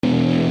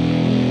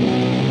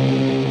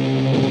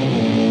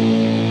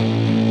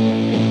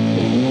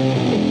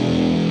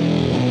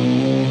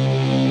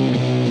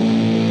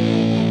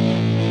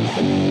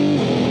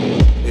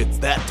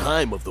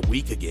time of the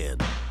week again.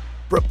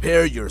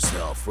 Prepare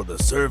yourself for the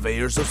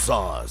surveyors of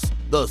sauce,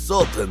 the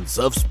sultans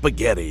of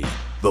spaghetti,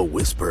 the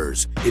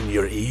whispers in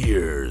your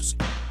ears.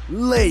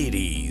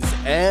 Ladies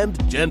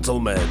and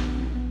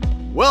gentlemen,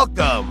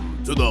 welcome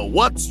to the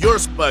What's Your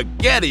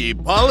Spaghetti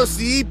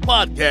Policy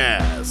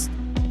podcast.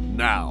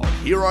 Now,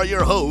 here are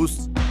your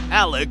hosts,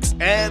 Alex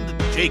and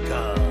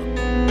Jacob.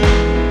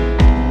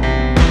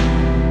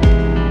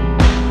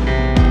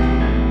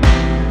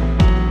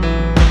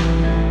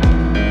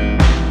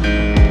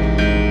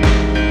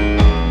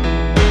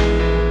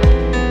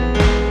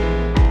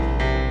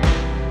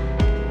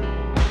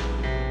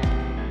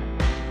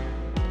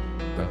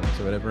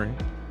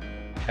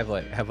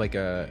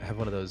 Have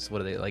one of those,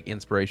 what are they, like,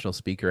 inspirational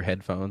speaker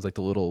headphones, like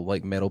the little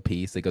like metal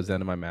piece that goes down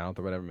to my mouth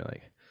or whatever, and be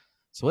like,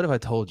 so what if I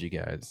told you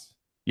guys?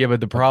 Yeah, but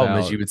the problem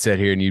is you would sit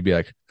here and you'd be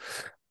like,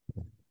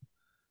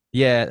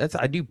 yeah,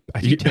 I do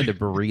tend to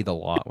breathe a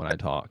lot when I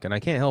talk, and I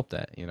can't help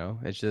that,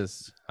 it's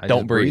just I don't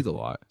just breathe a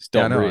lot.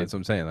 Don't I know, breathe. that's what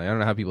I'm saying. Like, I don't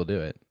know how people do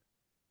it.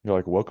 You're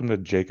like, welcome to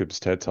Jacob's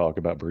TED Talk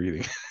about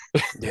breathing.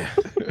 Yeah.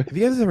 Have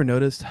you guys ever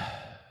noticed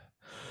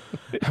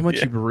how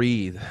much you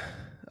breathe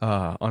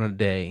on a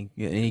day,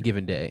 any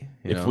given day?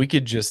 If we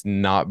could just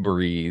not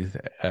breathe,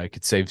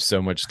 could save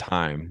so much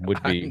time.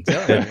 Would be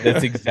that's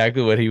that's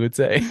exactly what he would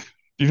say.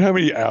 Do you know how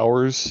many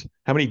hours,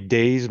 how many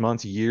days,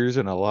 months, years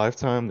in a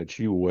lifetime that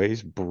you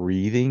waste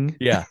breathing?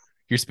 Yeah,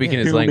 you're speaking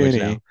his Too language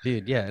many. now,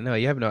 dude. Yeah, no,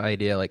 you have no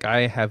idea. Like,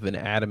 I have an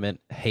adamant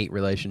hate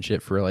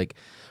relationship for like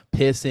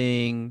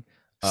pissing,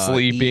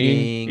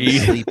 sleeping,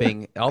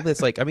 sleeping, all this.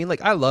 Like, I mean,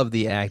 like, I love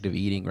the act of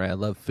eating, right? I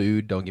love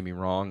food. Don't get me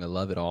wrong, I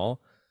love it all.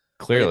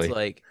 Clearly, It's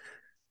like,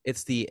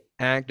 it's the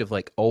act of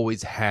like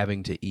always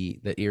having to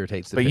eat that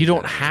irritates the but you piss don't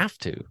out of me. have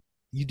to.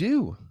 You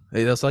do.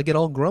 So I get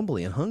all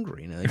grumbly and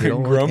hungry, and I get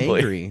all Grumbly.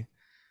 angry.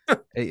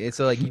 It's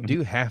so, like, you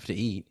do have to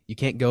eat. You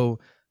can't go,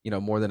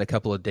 more than a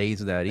couple of days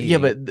without eating. Yeah,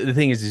 but the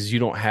thing is you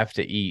don't have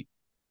to eat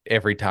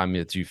every time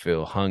that you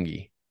feel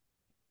hungry.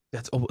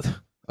 That's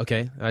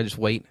okay. I just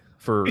wait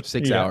for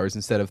 6 Yeah. hours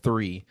instead of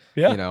 3.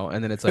 Yeah.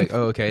 And then it's like,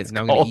 oh, okay,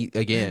 now I'm gonna eat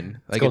again.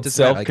 It's called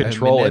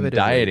self-control and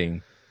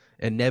dieting.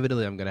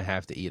 Inevitably, I'm gonna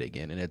have to eat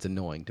again, and it's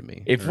annoying to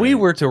me. If we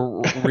were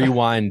to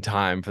rewind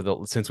time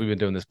since we've been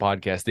doing this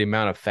podcast, the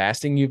amount of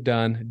fasting you've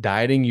done,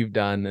 dieting you've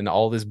done, and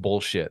all this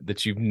bullshit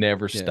that you've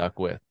never stuck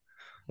with.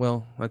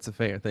 Well, that's a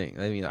fair thing.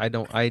 I mean,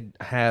 I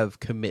have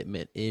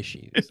commitment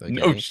issues. Okay?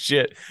 No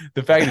shit.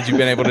 The fact that you've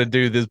been able to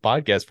do this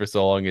podcast for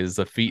so long is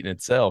a feat in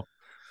itself.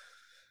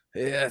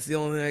 Yeah, it's the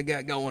only thing I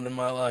got going in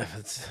my life.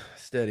 It's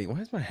steady. Why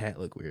does my hat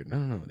look weird? I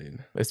don't know,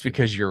 dude. It's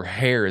because your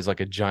hair is like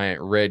a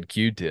giant red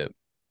Q-tip.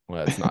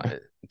 Well, it's not.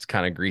 It's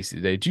kind of greasy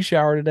today. Did you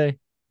shower today?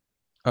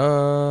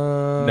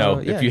 No.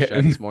 Yeah, If you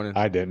showered this morning.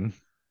 I didn't.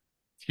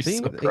 You're See,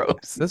 so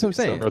gross. That's what I'm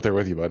saying. I'm right there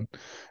with you, bud.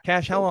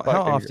 Cash, how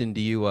often do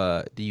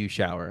you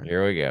shower?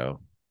 Here we go.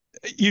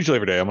 Usually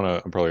every day. I'm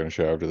probably gonna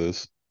shower after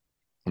this.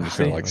 I'm just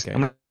gonna Okay.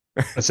 I'm gonna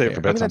save it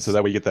for Fair. I mean, bedtime, so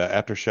that way you get that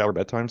after shower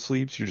bedtime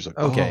sleeps. You're just like,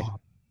 Okay. oh.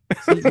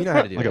 See, you know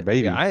how to do Like it. a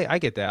baby. Yeah, I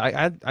get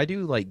that. I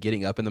do like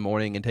getting up in the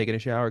morning and taking a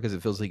shower because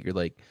it feels like you're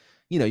like,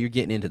 you're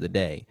getting into the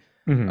day.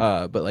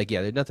 Mhm. But like,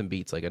 yeah, there's nothing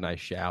beats like a nice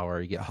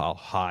shower. You get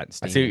hot and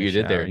I steamy. see what in you the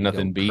did there. shower, you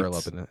Nothing go curl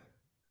beats. up in the.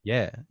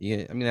 Yeah.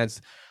 I mean,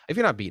 that's, if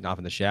you're not beating off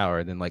in the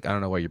shower, then like, I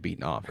don't know why you're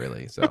beating off,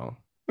 really. So,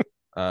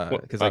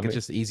 because like, it's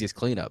just the easiest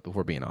cleanup, if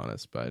we're being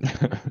honest. But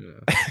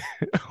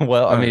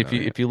Well, I I mean, don't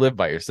know, if you live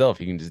by yourself,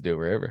 you can just do it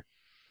wherever.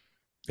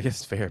 I guess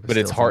it's fair. But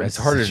it's still, hard. a It's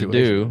messy harder to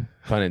situation. do,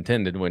 pun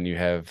intended, when you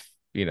have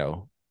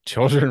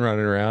children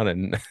running around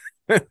and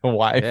a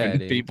wife Yeah, and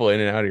dude. people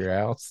in and out of your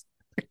house.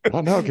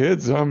 Oh no,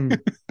 kids, I'm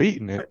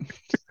beating it.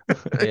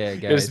 Yeah,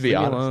 guys, to be leave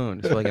me honest.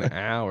 alone. Just for like an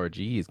hour.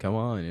 Jeez, come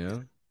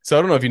on, So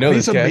I don't know if you I know need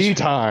this, some Cash. me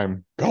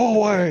time. Go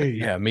away.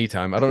 Yeah, me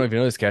time. I don't know if you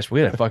know this, Cash.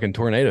 We had a fucking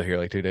tornado here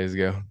like 2 days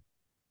ago.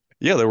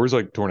 Yeah, there was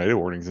like tornado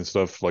warnings and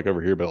stuff like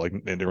over here, but like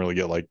it didn't really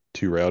get like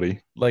too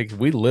rowdy. Like,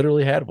 we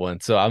literally had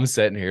one. So I'm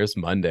sitting here. It's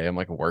Monday. I'm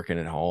like working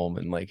at home,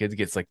 and like it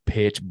gets like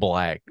pitch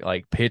black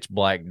dark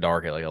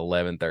at like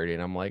 11:30,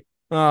 and I'm like,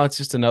 oh, it's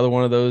just another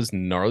one of those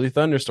gnarly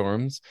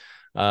thunderstorms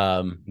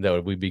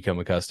that we become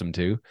accustomed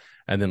to.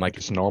 And then like,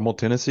 Just normal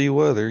Tennessee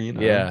weather,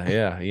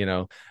 yeah,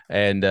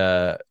 and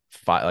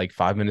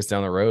 5 minutes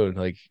down the road,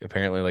 like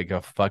apparently like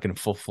a fucking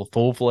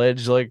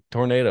full-fledged like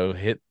tornado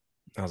hit.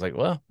 I was like,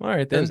 well, all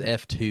right That then. was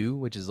F2,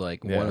 which is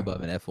like one Yeah. above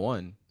an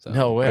F1. So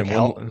No way. Like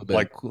how- a little bit,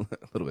 like- a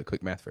little bit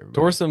quick math for everybody.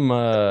 Tore some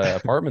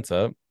apartments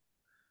up.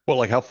 Well,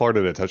 like how far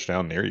did it touch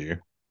down near you?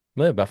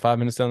 Yeah, about 5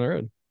 minutes down the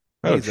road.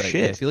 Oh He's like,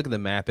 shit. yeah, if you look at the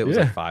map, it was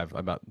Yeah. like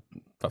about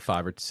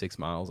 5 or 6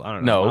 miles. I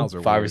don't know. No, Miles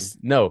are weird.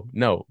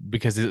 no,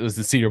 because it was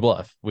the Cedar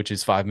Bluff, which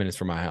is 5 minutes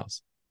from my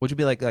house. Which would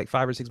be like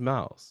 5 or 6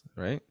 miles,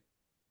 right?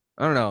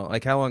 I don't know.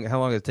 Like, how long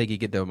does it take you to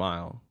get to a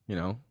mile?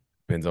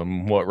 Depends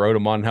on what road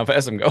I'm on and how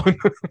fast I'm going.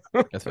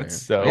 That's fair.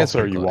 So I guess Also,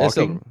 are pretty you close. It's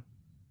still- walking?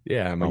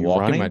 yeah, am I Are you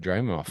walking? running? Am I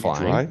driving? Am I You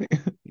flying? driving?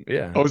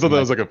 Yeah. I always thought I'm that like,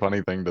 was like a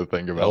funny thing to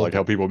think about, like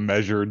how people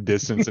measure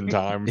distance and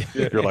time.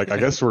 You're like, I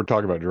guess we're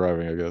talking about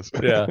driving, I guess.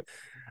 yeah.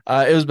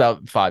 It was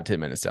about 5-10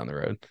 minutes down the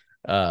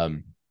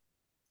road.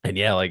 And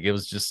yeah, like it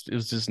was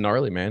just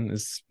gnarly, man.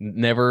 It's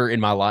never in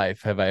my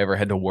life have I ever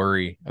had to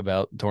worry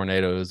about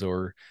tornadoes,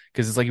 or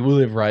because it's like we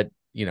live right,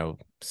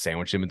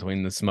 sandwiched in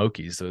between the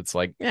Smokies. So it's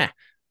like, yeah,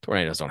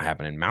 tornadoes don't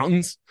happen in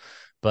mountains.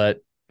 But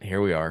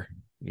here we are,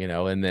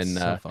 and then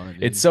So fun, it's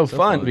dude. so So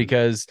fun fun.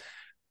 because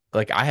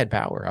like I had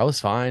power. I was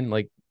fine.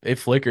 Like it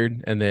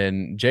flickered. And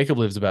then Jacob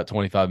lives about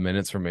 25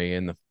 minutes from me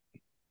in the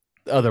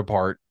other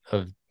part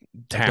of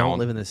I don't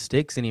live town. in the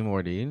sticks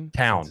anymore, dude.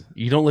 Town.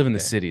 You don't live in the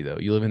Okay. city though.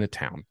 You live in the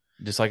town,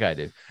 just like I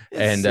do.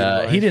 It's And city he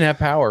life. didn't have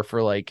power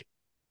for like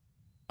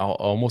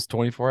almost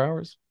 24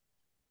 hours.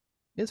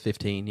 It's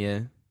 15, yeah.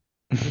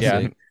 It's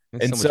Yeah. sick.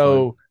 It's And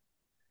so much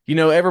fun.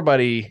 so,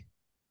 everybody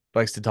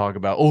likes to talk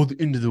about, oh, the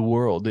end of the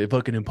world, the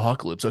fucking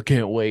apocalypse. I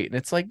can't wait. And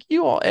it's like,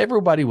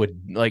 everybody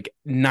would, like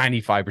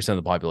 95% of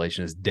the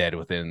population is dead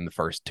within the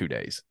first 2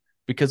 days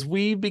because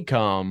we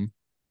become,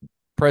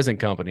 present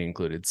company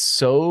included,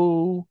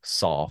 so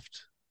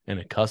soft and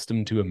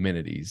accustomed to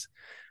amenities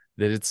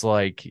that it's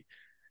like,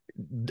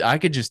 I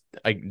could just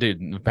like,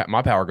 dude,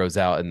 my power goes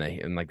out and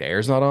like the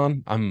air's not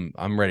on.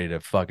 I'm ready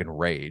to fucking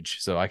rage.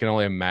 So I can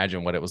only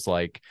imagine what it was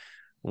like.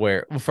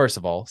 Well, first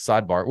of all,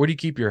 sidebar, where do you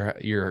keep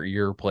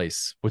your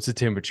place? What's the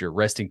temperature,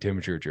 resting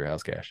temperature at your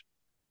house, Cash?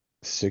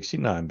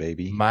 69,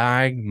 baby.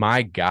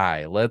 My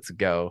guy, let's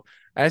go.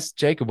 Ask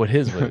Jacob what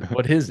his You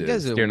guys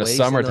is are during the wasting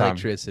summertime.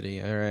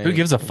 electricity, all right? Who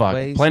gives a fuck?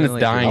 Wasting Planet's I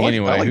dying electricity.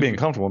 like I anyway. like being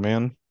comfortable,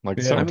 man. Like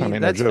Yeah. I summertime mean,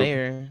 ain't no that's joke.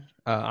 fair.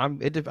 I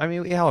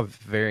mean, we have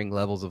varying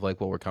levels of like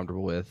what we're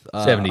comfortable with.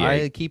 78.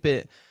 I keep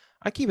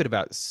it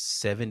about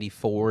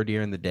 74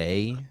 during the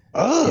day, and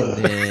Ugh.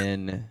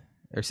 then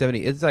or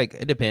 70. It's like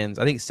it depends.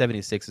 I think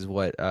 76 is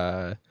what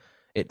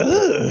it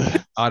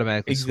Ugh.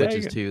 automatically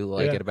switches Exactly. to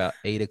like Yeah. at about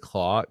 8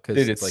 o'clock because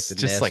Dude, it's like it's the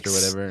just nest like or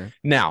whatever.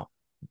 now,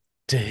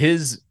 to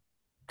his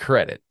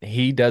credit,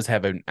 he does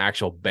have an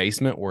actual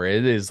basement where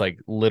it is like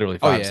literally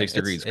Oh 5, yeah, 6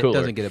 degrees it cooler.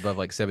 doesn't get above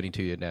like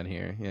 72 down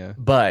here. Yeah,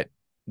 But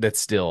that's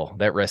still,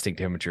 that resting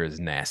temperature is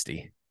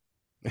nasty.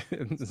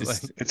 it's It's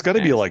like It's got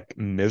to be like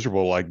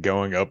miserable, like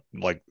going up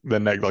like the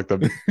neck, like the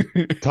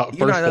top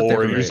You're first not up there floor,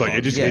 for and you're just very like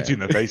it long. just hits you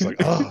Yeah. in the face, like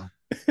oh,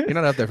 You're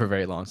not up there for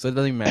very long, so it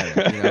doesn't even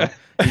matter.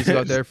 You just go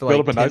up there for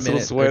build like up a 10 nice little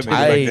minutes or sweat, and 20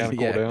 then go back I- down and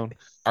cool yeah.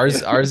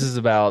 down. ours is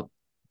about,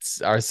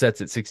 our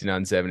set's at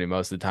 69, 70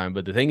 most of the time.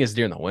 But the thing is,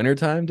 during the winter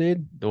time,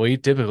 dude, we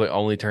typically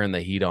only turn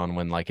the heat on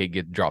when like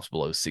it drops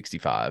below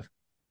 65.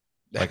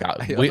 Like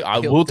He'll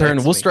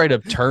text we'll me. straight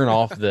up turn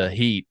off the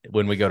heat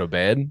when we go to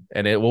bed,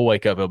 and we'll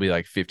wake up, it'll be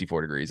like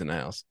 54 degrees in the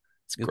house.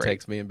 It's He'll great.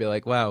 text me and be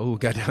like, "Wow, we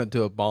got down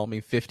to a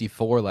balmy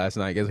 54 last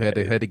night. I guess we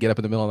had to get up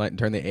in the middle of the night and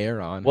turn the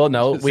air on." Well,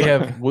 no, Just we like-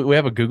 have we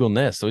have a Google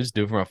Nest, so we just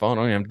do it from our phone.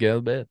 I don't even have to get out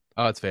of bed.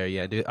 Oh, it's fair.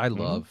 Yeah, dude. I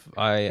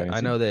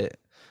Fancy. know that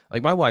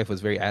like my wife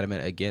was very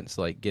adamant against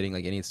like getting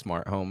like any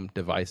smart home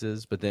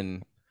devices, but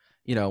then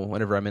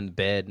whenever I'm in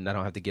bed and I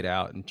don't have to get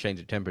out and change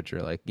the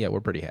temperature, like yeah, we're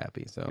pretty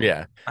happy. So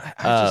Yeah, I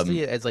just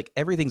see it as like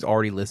everything's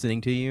already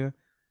listening to you.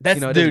 that's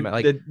it doesn't dude. matter.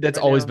 Like, that's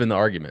right always now- been the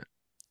argument.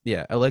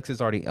 Yeah,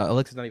 Alexa's not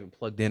even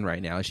plugged in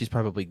right now, and she's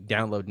probably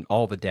downloading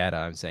all the data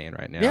I'm saying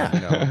right now.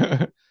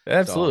 Yeah.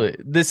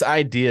 Absolutely. This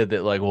idea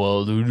that like,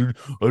 well, dude,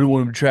 I don't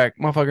want them to track,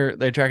 motherfucker.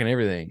 They're tracking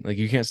everything. Like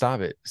you can't stop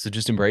it. So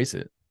just embrace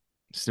it.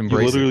 Just You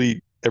embrace it.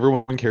 literally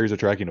everyone carries a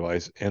tracking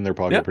device in their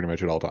pocket Yep. pretty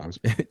much at all times.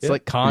 It's Yeah.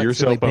 like constantly Your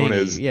cell phone pinging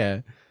is- you.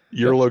 Yeah.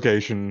 Your Yeah.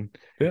 location,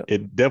 Yeah.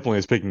 it definitely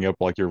is picking up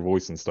like your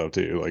voice and stuff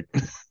too. Like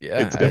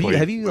Yeah. it's Have you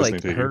definitely listening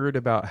like to you. heard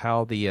about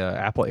how the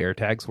Apple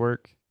AirTags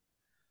work?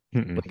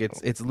 Mm-mm. Like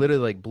it's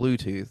literally like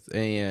Bluetooth,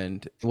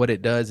 and what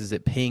it does is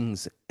it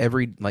pings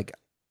every like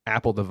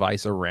Apple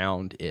device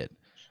around it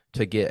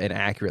to get an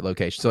accurate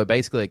location. So it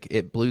basically like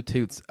it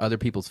Bluetooths other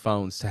people's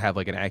phones to have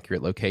like an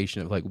accurate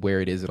location of like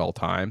where it is at all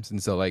times.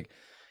 And so like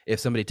if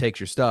somebody takes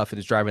your stuff and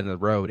is driving down the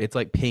road, it's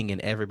like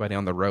pinging everybody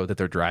on the road that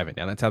they're driving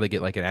down. That's how they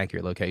get like an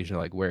accurate location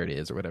of like where it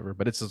is or whatever.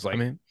 But it's just like I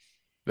mean,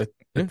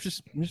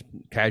 just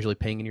casually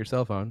pinging your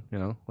cell phone,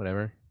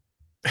 whatever.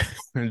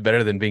 it's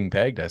better than being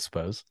pegged, I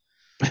suppose.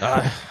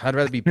 I'd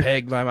rather be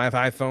pegged by my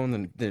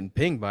iPhone than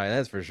pinged by it,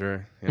 that's for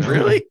sure.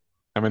 Really?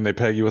 I mean, they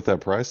peg you with that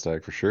price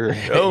tag for sure.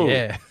 Oh.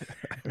 Yeah.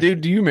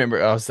 Dude, do you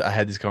remember I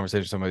had this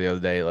conversation with somebody the other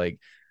day? Like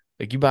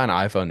you buy an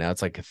iPhone now,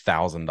 it's like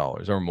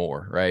 $1,000 or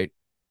more, right?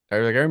 I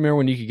remember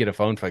when you could get a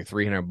phone for like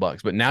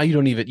 $300, but now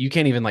you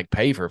can't even like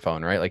pay for a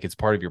phone, right? Like it's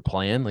part of your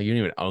plan. Like you don't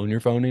even own your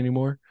phone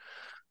anymore.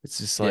 It's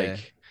just Yeah.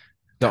 like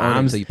Don't own it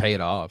times until you pay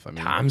it off. I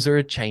mean, times are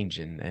a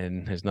changing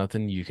and there's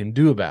nothing you can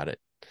do about it.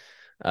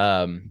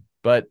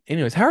 But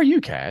anyways, how are you,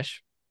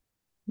 Cash?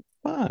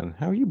 Fine.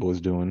 How are you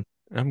boys doing?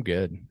 I'm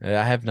good. I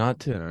have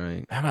not all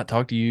right. I have not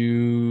talked to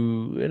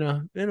you in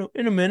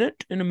a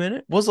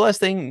minute. What was the last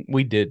thing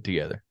we did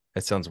together?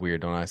 That sounds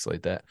weird. Don't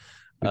isolate that.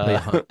 We play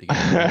Hunt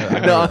together. I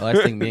No. know the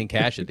last thing me and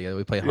Cash did together,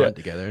 we play Hunt Yeah.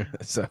 together.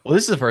 So Well,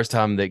 this is the first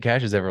time that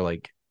Cash has ever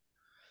like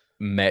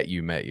met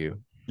you.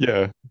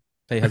 Yeah.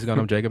 hey, how's it going?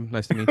 I'm Jacob.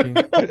 Nice to meet you.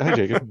 Hi,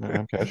 Jacob.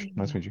 I'm Cash.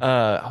 Nice to meet you.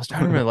 I was trying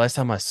to remember the last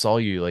time I saw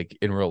you like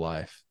in real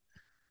life.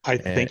 I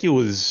think it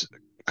was,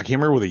 I can't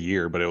remember with a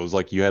year, but it was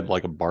like you had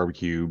like a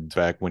barbecue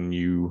back when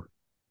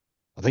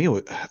I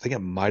think it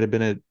might have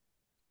been at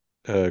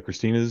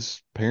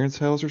Christina's parents'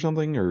 house or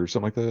something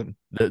like that.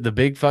 The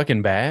big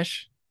fucking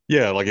bash.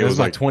 Yeah, like it It was was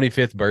my like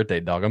 25th birthday,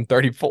 dog. I'm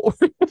 34.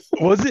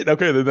 was it?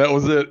 Okay, then that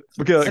was it.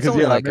 Because That's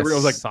only yeah, I like a remember it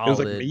was like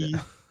solid. me.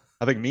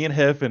 I think me and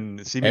Hef and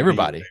CBB were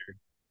Everybody. there,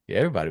 Yeah,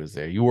 everybody was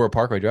there. You wore a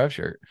Parkway Drive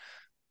shirt.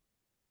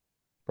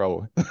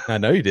 probably. I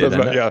know you did. Sounds I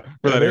about, know. yeah, for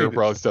I that know era you did.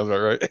 probably sounds about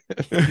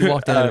right. You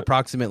walked in at Uh,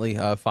 approximately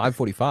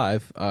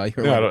 5:45. You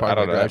were No, I wearing a don't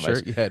Parkway know Drive that much.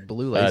 shirt. You had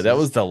blue laces. That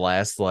was the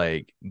last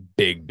like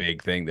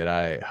big thing that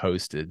I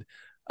hosted.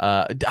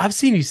 I've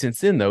seen you since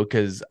then though,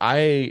 because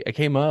I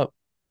came up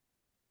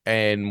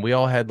and we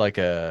all had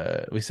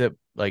we said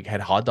like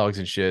had hot dogs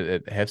and shit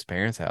at Hef's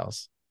parents'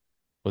 house.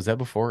 Was that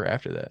before or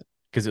after that?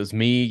 Because it was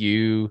me,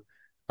 you,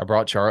 I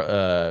brought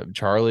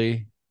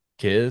Charlie,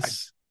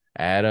 Kiss,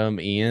 Adam,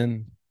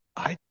 Ian.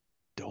 I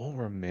don't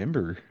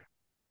remember.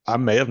 I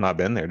may have not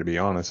been there to be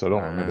honest. I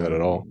don't remember that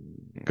at all.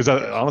 Because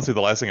honestly,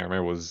 the last thing I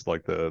remember was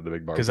like the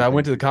big because barbecue I thing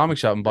went to the for comic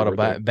shop and bought your a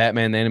birthday.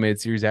 Batman animated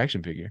series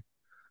action figure.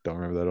 Don't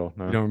remember that at all.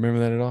 You No, don't remember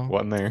that at all?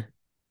 wasn't there.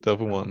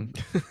 Definitely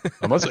wasn't.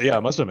 I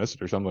must have missed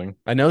it or something.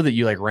 I know that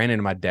you like ran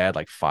into my dad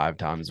like 5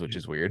 times, which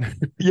is weird.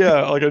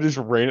 Yeah, like I just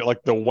ran it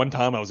like the one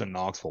time I was in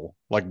Knoxville,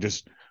 like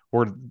just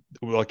we're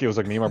like it was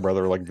like me and my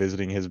brother were like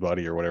visiting his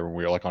buddy or whatever. And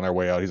we were like on our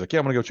way out. He's like, "Yeah,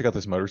 I'm gonna go check out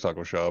this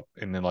motorcycle shop."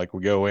 And then like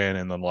we go in,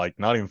 and then like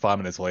not even 5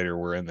 minutes later,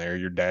 we're in there.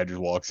 Your dad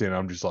just walks in.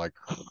 I'm just like,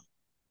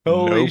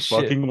 Holy no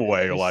shit. fucking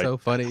way. It's Like so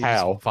funny. He's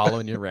how? just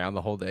following you around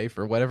the whole day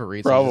for whatever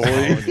reason. Probably.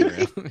 Just following you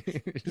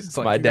around. Just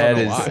like, My you don't dad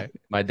know is why.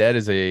 my dad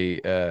is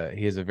he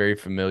has a very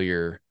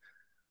familiar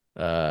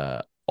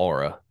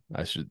aura.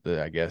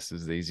 I guess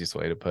is the easiest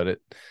way to put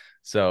it.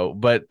 So,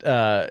 but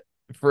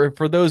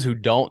for those who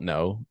don't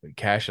know,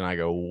 Cash and I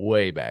go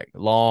way back,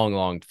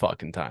 long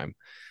fucking time.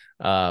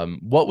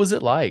 What was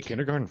it like?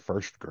 Kindergarten,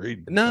 first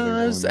grade. I No, think it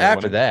is was when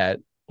after it that,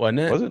 wasn't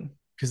it? was it.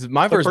 Because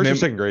my Like first first or memory,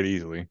 second grade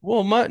easily.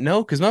 well,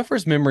 because my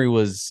first memory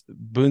was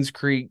Boone's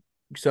Creek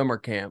summer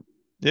camp.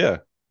 Yeah,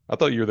 I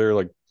thought you were there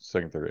like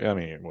second, third. I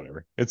mean,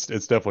 whatever. It's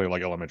definitely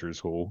like elementary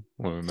school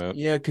when we met.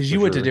 Yeah, because For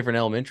you went to sure. different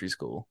elementary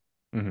school.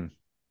 Hmm.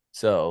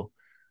 So,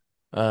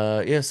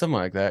 yeah, something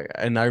like that.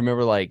 And I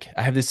remember like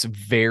I have this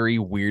very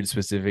weird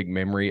specific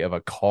memory of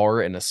a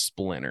car and a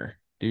splinter.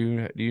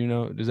 Do you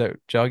know? Does that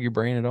jog your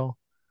brain at all?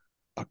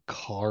 A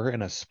car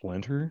and a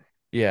splinter,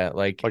 Yeah,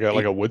 like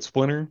a wood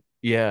splinter.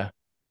 yeah.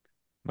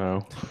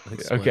 No, Like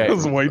Okay. Splinter that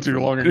was from- way too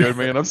long ago,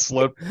 man. I've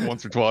slept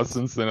once or twice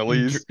since then, at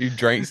least. You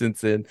drank since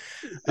then.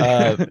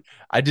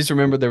 I just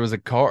remember there was a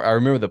car. I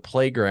remember the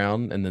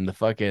playground, and then the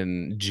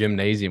fucking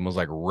gymnasium was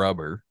like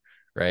rubber,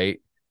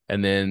 right?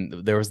 And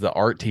then there was the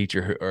art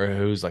teacher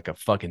who's like a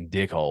fucking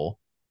dickhole.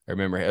 I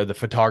remember the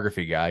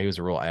photography guy. He was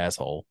a real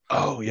asshole.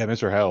 Oh yeah,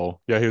 Mr.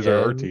 Howell. Yeah, he was our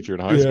art teacher in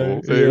high Yeah,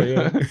 school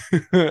too.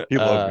 yeah. He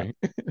loved me.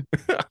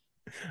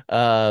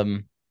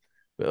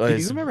 But Dude,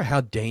 do you remember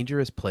how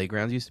dangerous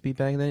playgrounds used to be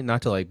back then?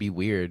 Not to like be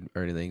weird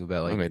or anything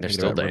about like. I mean, they're negative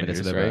still about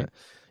reminiscent dangerous, about right? it.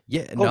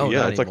 Yeah, Oh no, yeah,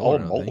 not it's like anymore, all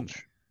I don't think.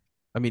 mulch.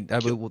 I mean,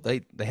 well,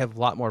 they have a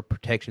lot more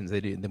protections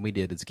than we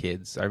did as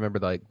kids. I remember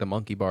like the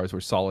monkey bars were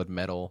solid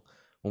metal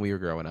when we were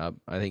growing up.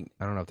 I don't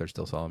know if they're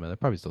still solid metal. They're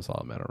probably still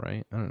solid metal,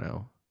 right? I don't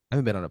know. I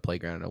haven't been on a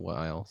playground in a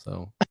while,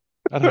 so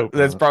I'd hope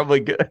That's not.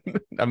 probably good.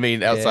 I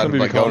mean, outside of Somebody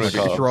like call going the to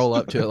cops. just roll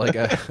up to like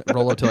an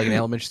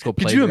elementary school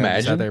Could you playground,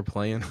 just out imagine? there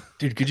playing.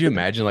 Dude, could you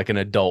imagine like an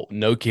adult,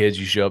 no kids,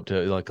 you show up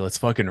to like, let's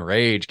fucking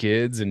rage,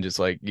 kids, and just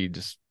like you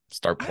just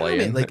start I don't know,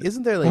 playing. man, like,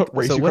 isn't there like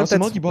Race so? What if across the that's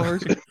monkey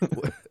bars.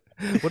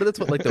 what if that's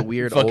what like the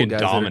weird Fucking old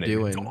guys are dominate.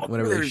 doing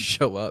whenever they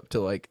show up to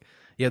like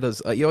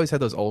those you always had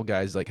those old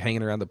guys like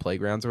hanging around the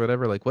playgrounds or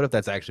whatever. Like, what if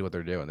that's actually what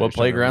they're doing? They're What just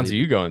trying to playgrounds are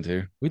relieve- you going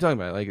to? We talking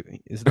about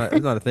like it's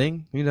not a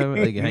thing. You know,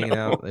 like hanging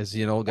No. out. Is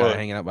an old guy Well,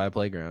 hanging out by a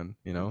playground.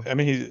 You know,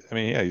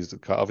 yeah, he's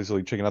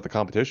obviously checking out the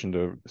competition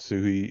to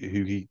see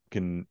who he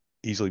can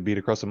easily beat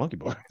across the monkey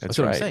bar. that's That's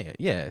what I'm right. saying.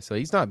 Yeah, so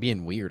he's not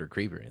being weird or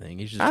creepy or anything.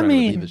 He's just I trying to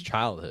mean- relieve his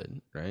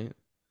childhood, right?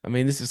 I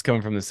mean, this is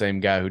coming from the same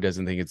guy who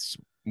doesn't think it's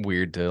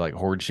weird to like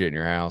hoard shit in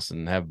your house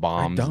and have I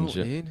bombs and don't,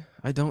 shit. dude.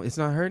 I don't. It's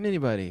not hurting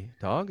anybody,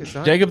 dog. It's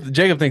not.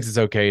 Jacob thinks it's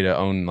okay to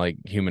own like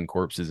human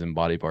corpses and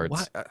body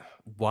parts.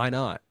 Why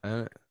not?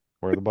 Where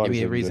the Give bodies me a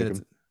hidden, reason. Jacob?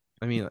 It's.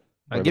 I mean,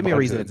 Where the give me a bodies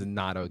reason hidden? it's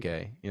not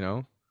okay. You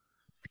know.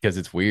 Because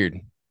it's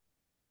weird.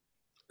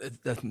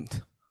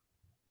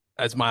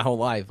 That's my whole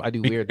life. I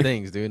do weird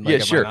things, dude. Yeah, Like,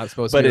 am I sure, not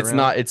supposed to but be it's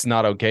around?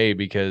 not okay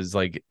because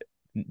like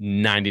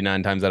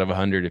 99 times out of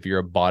 100, if you're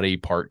a body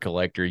part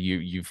collector,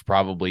 you've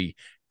probably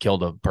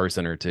killed a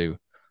person or two.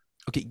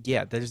 Okay,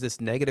 yeah. There's this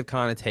negative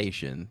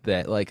connotation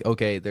that, like,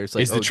 okay, there's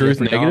like, Is the truth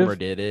Jeffrey negative? Dahmer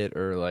did it,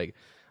 or like,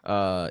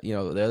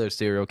 the other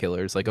serial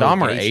killers, like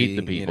Dahmer Gacy, ate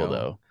the you people know.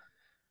 though.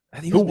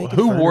 He was Who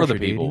making wore the furniture,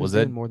 dude. people? He Was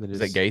doing that more than is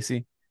that just-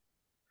 Gacy?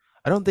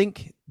 I don't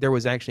think there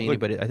was actually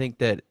Look- anybody. I think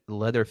that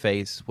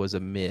Leatherface was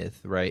a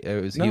myth, right? He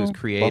was No,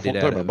 created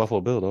out talking about of.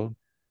 Buffalo Bill, dog.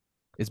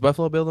 Is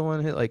Buffalo Bill the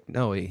one hit? Like,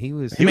 no, he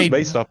was. He was made-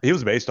 based off. He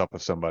was based off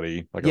of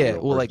somebody like Yeah, a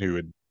real well, person like- who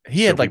would.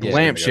 He had So like people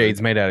stand lampshades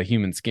together. made out of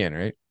human skin,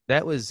 right?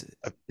 That was.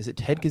 Is it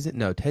Ted Kaczynski?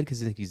 No, Ted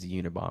Kaczynski's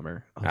the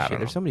Unabomber. Oh I don't shit!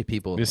 There's know. so many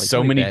people. There's like,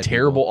 so many bad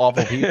terrible, people.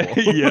 awful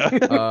people. Yeah.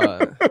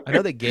 I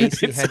know that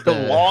Gacy It's had a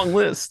the long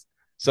list.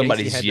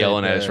 Somebody's had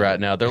yelling that, at us right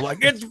now. They're like,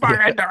 "It's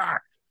fucking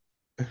dark."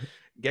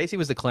 Gacy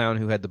was the clown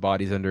who had the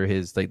bodies under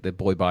his like the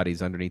boy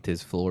bodies underneath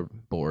his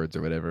floorboards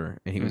or whatever,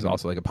 and he was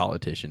also like a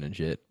politician and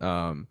shit.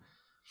 So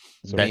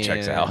That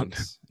checks out. and,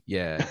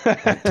 Yeah,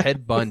 like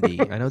Ted Bundy.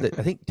 I know that.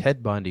 I think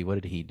Ted Bundy. What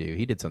did he do?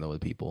 He did something with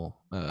people.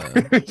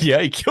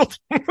 Yeah, he killed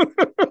him.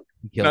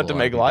 He killed Not a to lot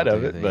make of light people,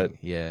 of too, it, I but think.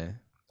 Yeah,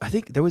 I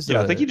think there was.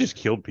 Yeah, I think he just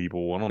killed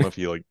people. I don't know if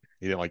he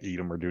didn't like eat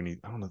them or do any.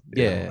 I don't know.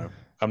 Yeah, I don't Yeah. know.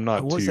 I'm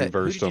not What was too that? Who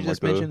versed did you on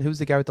just like mention? Who's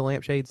the guy with the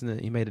lampshades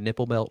and he made a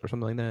nipple belt or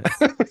something like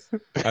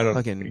that? I don't.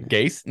 Fucking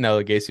Gacy?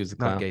 No, Gacy was the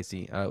not clown.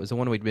 Gacy. It was the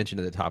one we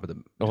mentioned at the top of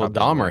the. Well, top of the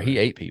Dahmer, whatever. he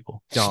ate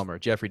people. Dahmer,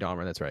 Jeffrey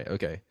Dahmer. That's right.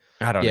 Okay.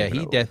 I don't. Yeah, even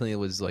he know. definitely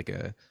was like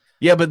a.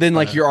 Yeah, but then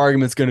like your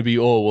argument's going to be,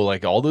 oh, well,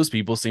 like all those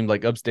people seemed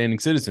like upstanding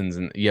citizens,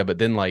 and yeah, but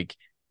then like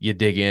you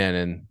dig in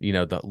and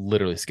the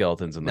literally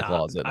skeletons in the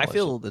closet. and I all that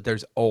feel shit. that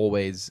there's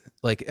always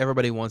like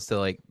everybody wants to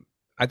like.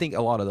 I think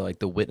a lot of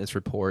the witness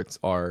reports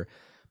are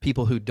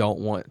people who don't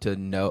want to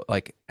know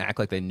like act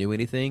like they knew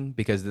anything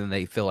because then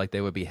they feel like they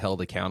would be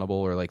held accountable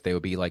or like they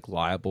would be like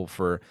liable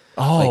for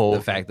like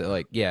the fact that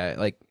like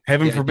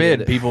heaven the idea forbid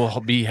that-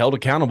 people be held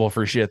accountable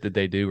for shit that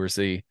they do or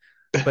see.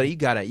 But you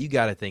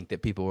gotta think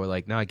that people were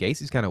like, nah,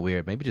 Gacy's kind of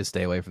weird. Maybe just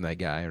stay away from that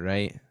guy,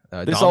 right?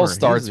 This all Dahmer,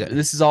 starts. he's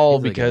This is all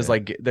he's like because a-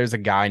 like there's a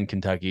guy in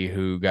Kentucky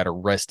who got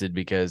arrested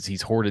because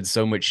he's hoarded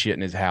so much shit in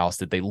his house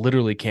that they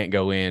literally can't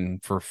go in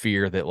for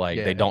fear that like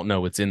Yeah. they don't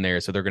know what's in there,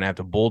 so they're gonna have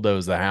to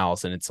bulldoze the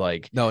house, and it's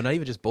like no, not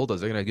even just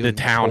bulldoze. They're gonna do the a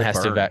town has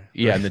controlled to burn.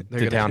 yeah, and the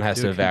They're town gonna has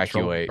do to a controlled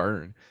evacuate,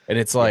 burn. and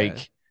it's Yeah.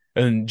 like,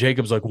 and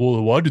Jacob's like,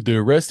 well, why did they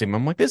arrest him?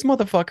 I'm like, this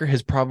motherfucker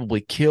has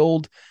probably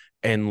killed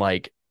and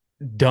like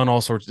done all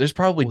sorts. There's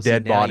probably Well, see,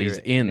 dead now bodies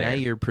you're- in now there.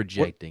 you're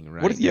projecting,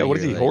 right? What is Now what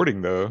is you're he like-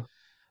 hoarding though?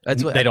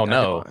 That's what They don't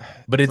know.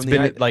 But it's from the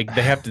been i- like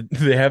they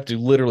have to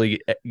literally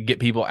get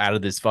people out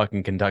of this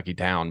fucking Kentucky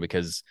town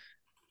because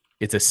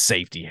it's a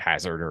safety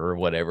hazard or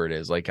whatever it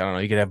is. Like, I don't know,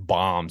 you could have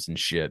bombs and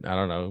shit. I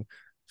don't know.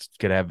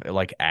 Could have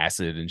like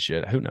acid and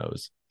shit. Who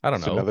knows? I don't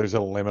So know. now there's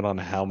a limit on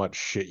how much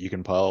shit you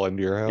can pile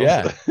into your house.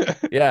 Yeah.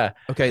 Yeah.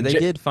 Okay, they Ja-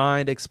 did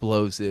find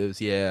explosives.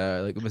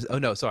 Yeah, like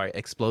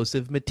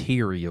explosive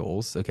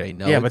materials. Okay,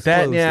 no. yeah, but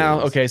that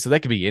explosives. okay, so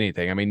that could be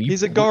anything. I mean,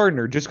 He's a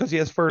gardener. Just because he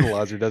has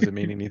fertilizer doesn't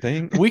mean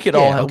anything. we could Yeah,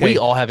 all have, okay. we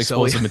all have So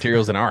explosive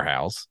materials in our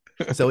house.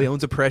 So he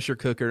owns a pressure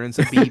cooker and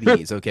some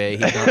BBs. Okay,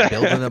 he's not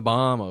building a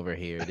bomb over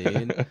here,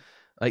 dude.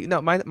 Like,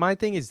 no, my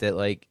thing is that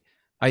like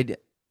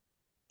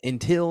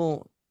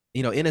until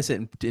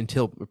innocent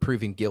until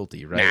proven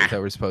guilty, right? Nah. That's how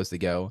we're supposed to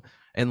go.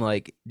 And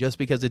like just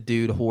because a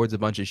dude hoards a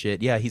bunch of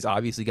shit, yeah, he's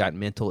obviously got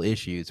mental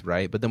issues,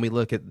 right? But then we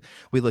look at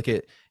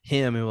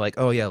him and we're like,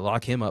 oh yeah,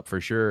 lock him up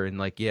for sure, and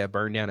like yeah,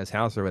 burn down his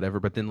house or whatever.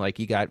 But then like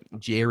you got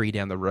Jerry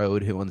down the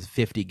road who owns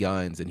 50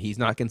 guns, and he's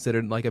not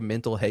considered like a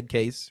mental head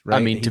case, right? I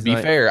mean, to He's be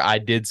not- fair, I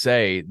did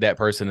say that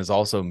person is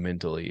also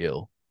mentally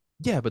ill.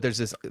 yeah, but there's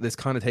this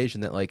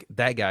connotation that like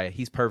that guy,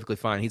 he's perfectly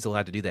fine. He's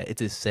allowed to do that.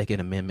 It's his Second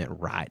Amendment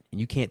right,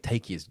 and you can't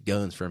take his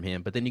guns from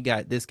him. But then you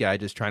got this guy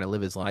just trying to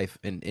live his life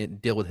and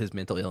deal with his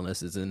mental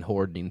illnesses and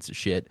hoarding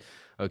shit.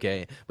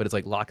 Okay, but it's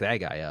like lock that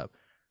guy up,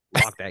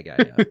 lock that guy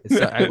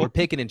up. We're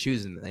picking and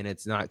choosing, and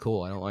it's not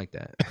cool. I don't like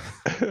that.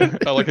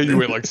 I like how you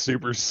went like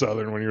super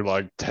southern when you're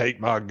like,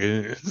 "Take my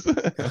guns."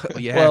 Well,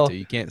 you Well, have to.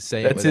 You can't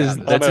say That's it his.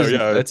 without it. That's know, his.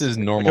 yeah, That's his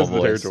normal because of the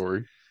voice.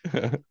 territory.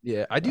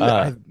 Yeah, I do.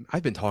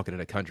 I've been talking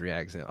in a country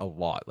accent a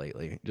lot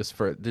lately, just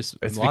for this.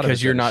 It's a lot of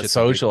because you're that not shit's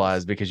ridiculous.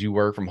 socialized because you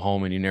work from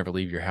home and you never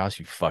leave your house.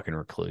 You fucking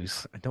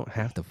recluse. I don't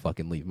have to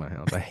fucking leave my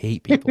house. I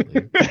hate people,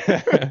 dude.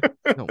 I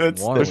don't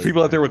That's- wanna There's leave people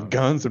my out there with house.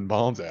 guns and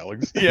bombs,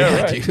 Alex.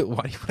 Yeah, right. dude.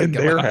 Why do you wanna In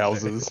go their out there?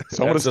 houses.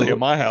 So I want to stay Absolutely. at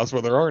my house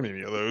where there aren't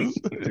any of those.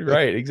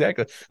 Right,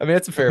 exactly. I mean,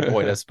 that's a fair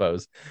point, I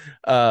suppose.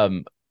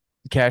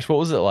 Cash, what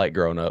was it like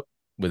growing up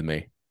with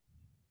me?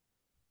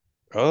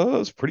 Oh,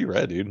 it's pretty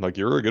rad, dude. Like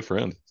you're a good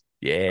friend.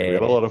 Like, we Yeah.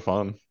 had a lot of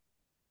fun.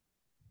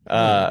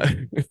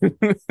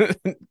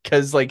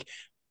 Because like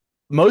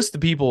most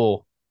of the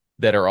people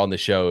that are on the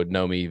show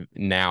know me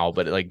now,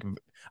 but like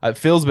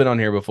Phil's been on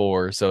here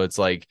before, so it's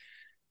like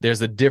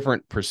there's a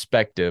different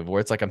perspective where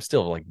it's like I'm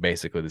still like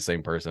basically the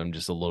same person. I'm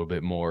just a little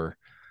bit more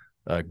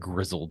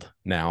grizzled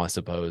now, I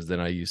suppose, than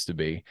I used to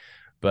be.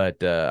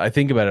 But I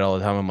think about it all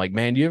the time. I'm like,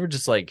 man, do you ever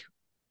just like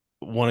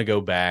want to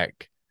go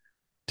back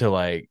to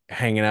like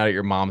hanging out at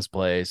your mom's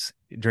place,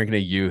 drinking a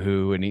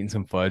Yoo-hoo and eating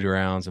some fudge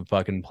rounds and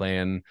fucking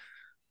playing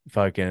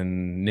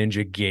fucking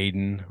Ninja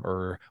Gaiden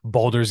or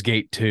Baldur's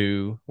Gate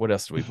 2. What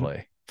else did we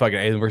play? Fucking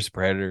Alien vs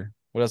Predator.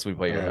 What else did we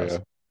play at your Oh, house? yeah.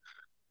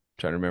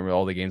 Trying to remember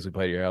all the games we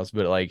played at your house,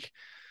 but like,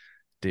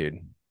 dude,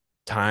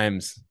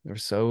 times they're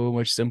so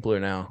much simpler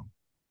now.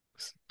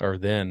 Or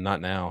then, not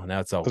now. Now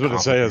it's all. I was about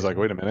to say, I was like,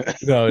 complicated. wait a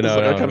minute. No, It's no,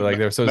 like, I no. kinda Like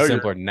they're so know you're-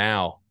 simpler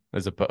now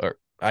as opposed.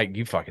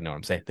 You fucking know what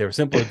I'm saying. They were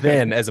simpler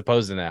then as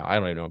opposed to now. I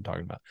don't even know what I'm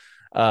talking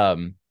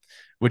about.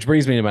 Which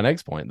brings me to my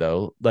next point,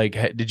 though. Like,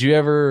 did you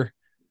ever?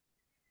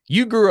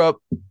 You grew up,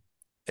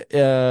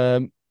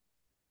 a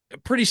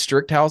pretty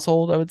strict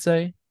household, I would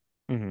say.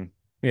 Mhm.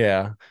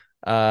 Yeah.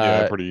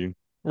 Yeah, pretty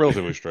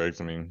relatively strict.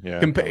 I mean, yeah.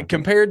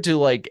 Compared to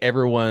like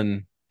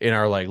everyone in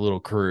our like little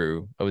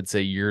crew, I would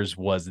say yours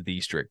was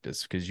the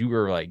strictest because you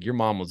were like your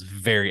mom was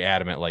very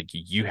adamant, like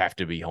you have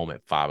to be home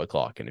at 5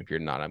 o'clock, and if you're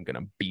not, I'm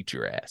gonna beat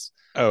your ass.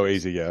 Oh,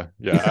 easy, yeah,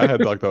 yeah. I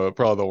had like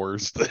probably the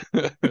worst,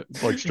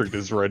 like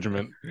strictest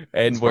regiment.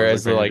 And as far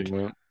as, whereas like parenting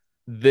went.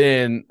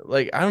 then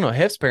like I don't know,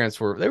 Hef's parents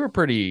were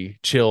pretty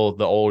chill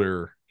the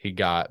older he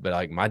got, but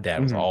like my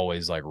dad was Mhm.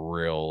 always like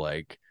real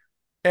like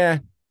eh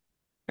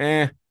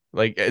eh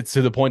like it's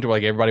to the point where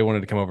like everybody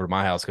wanted to come over to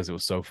my house because it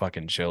was so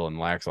fucking chill and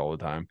lax all the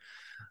time.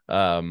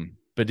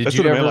 But did That's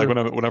you what I mean. ever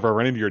Like whenever I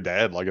ran into your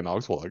dad, like in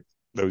Knoxville, like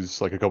those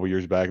like a couple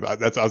years back, I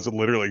was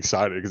literally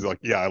excited because like,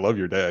 yeah, I love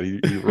your dad. He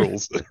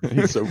rules.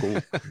 He's so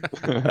cool.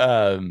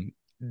 um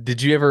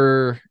did you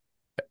ever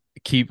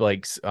keep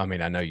like I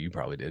mean I know you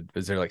probably did.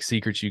 Is there like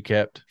secrets you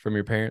kept from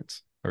your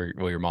parents or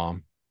well your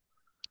mom?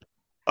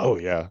 Oh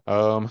yeah.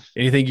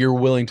 Anything you're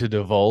willing to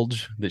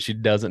divulge that she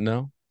doesn't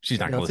know? She's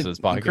not You know, gonna listen to let's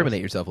this podcast.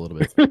 incriminate yourself a little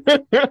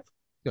bit.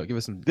 Give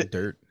us some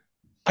dirt.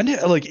 I knew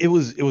like it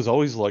was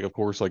always like of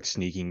course like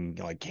sneaking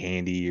like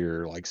candy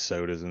or like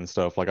sodas and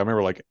stuff. Like I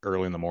remember like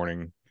early in the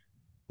morning,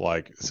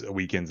 like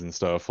weekends and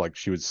stuff. Like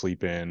she would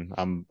sleep in.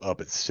 I'm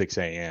up at 6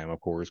 a.m. of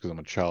course because I'm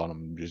a child and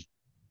I'm just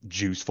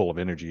juice full of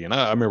energy. And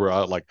I remember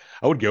I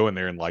would go in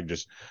there and like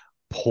just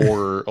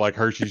pour like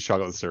Hershey's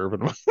chocolate syrup in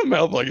my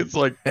mouth like it's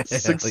like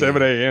 6 Hell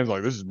 7 yeah. a.m.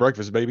 Like this is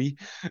breakfast baby.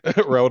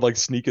 Or I would like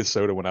sneak a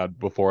soda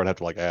before I'd have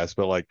to like ask.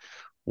 But like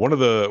one of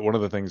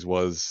the things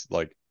was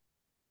like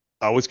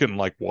I always couldn't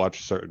like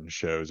watch certain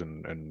shows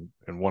and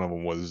one of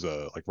them was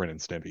like Ren and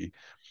Stimpy.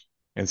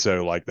 And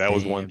so like that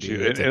was one Damn,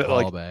 dude, that's a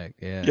like callback.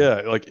 Yeah.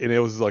 yeah, like and it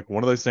was like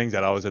one of those things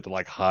that I always had to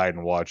like hide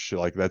and watch.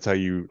 Like that's how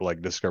you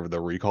like discover the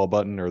recall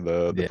button or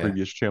the Yeah.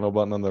 previous channel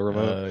button on the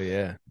remote. Oh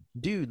yeah.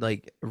 Dude,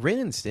 like Ren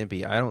and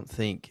Stimpy, I don't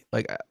think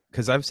like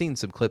because I've seen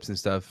some clips and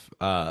stuff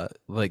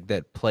like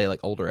that play like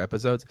older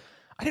episodes.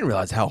 I didn't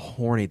realize how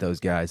horny those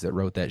guys that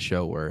wrote that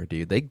show were,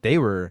 dude. They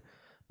were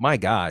my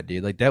God,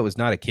 dude. Like that was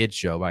not a kid's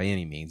show by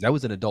any means. That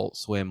was an Adult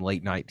Swim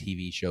late night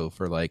TV show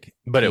for like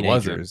But it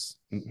wasn't. teenagers.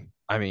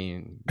 I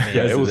mean, Yeah,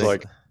 man, it was this-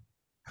 like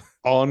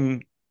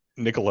on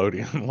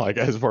Nickelodeon, like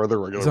as part of the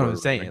regular. that's what I'm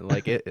programming.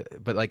 saying.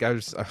 Like but like I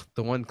was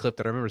the one clip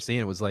that I remember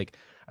seeing was like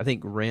I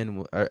think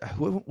Ren.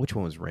 Which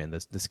one was Ren?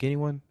 The skinny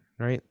one,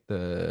 right?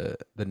 The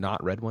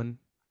not red one.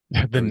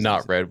 The Or was not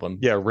this- red one.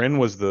 Yeah, Ren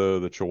was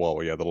the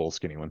Chihuahua. Yeah, the little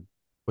skinny one.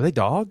 Were they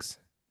dogs?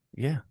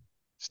 Yeah.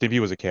 Stimpy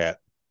was a cat.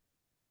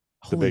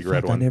 The Holy big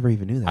red fuck, one. I never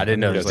even knew that. I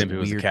didn't thought know they were, Stimpy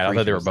was a weird cat. I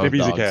thought they were creatures. both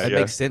Stimpy's a dogs. cat. That Yeah.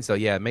 makes sense though.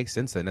 Yeah, it makes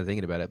sense though. Now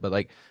thinking about it, but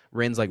like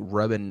Ren's like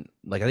rubbing,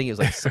 like I think it was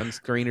like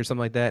sunscreen or something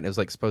like that, and it was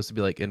like supposed to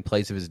be like in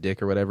place of his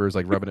dick or whatever. It was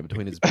like rubbing it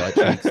between his butt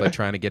cheeks, like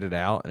trying to get it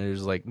out. And it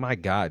was like, my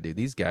God, dude,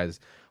 these guys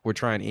were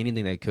trying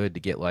anything they could to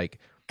get like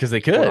Because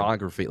they could.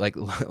 pornography, like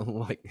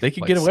like They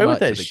could like get away with smut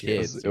to that the shit.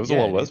 kids. It was Yeah, a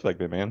lot dude. less back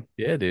then, man.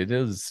 Yeah, dude. It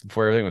was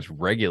before everything was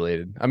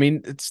regulated. I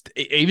mean, it's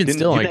even Didn't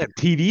still even like have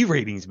TD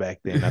ratings back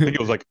then. I think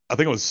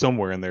it was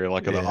somewhere in there,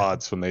 like in the Yeah.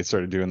 odds when they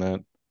started doing that.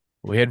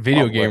 we had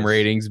video lot game less.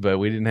 ratings, but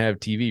we didn't have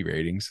TV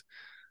ratings.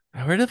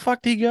 Where the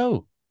fuck did he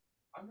go?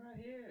 I'm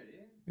right here,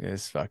 dude.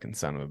 This fucking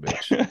son of a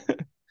bitch.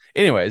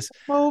 Anyways,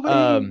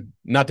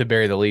 not to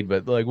bury the lead,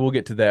 but like we'll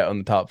get to that on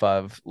the top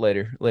 5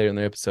 later in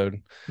the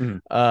episode.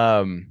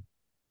 Mhm.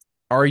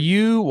 Are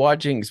you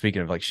watching?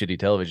 Speaking of like shitty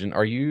television,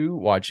 are you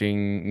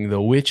watching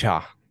The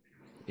Witcher?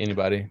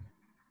 Anybody?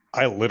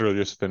 I literally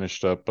just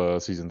finished up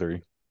season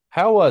 3.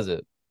 How was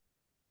it?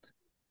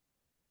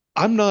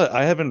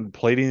 I haven't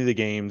played any of the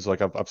games.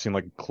 Like I've seen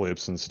like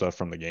clips and stuff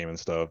from the game and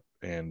stuff,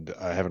 and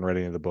I haven't read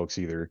any of the books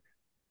either.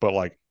 But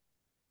like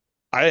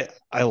I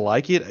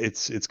like it.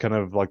 It's kind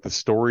of like the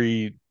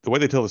story, the way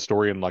they tell the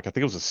story, and like I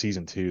think it was a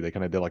season 2. They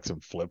kind of did like some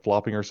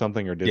flip-flopping or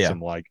something, or did Yeah.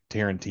 some like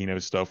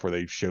Tarantino stuff where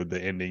they showed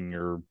the ending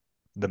or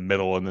the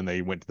middle and then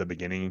they went to the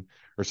beginning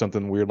or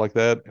something weird like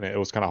that, and it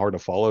was kind of hard to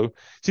follow.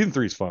 Season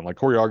 3 is fun. Like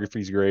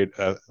choreography's great.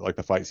 Like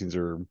the fight scenes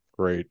are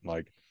great.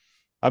 Like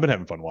I've been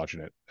having fun watching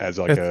it as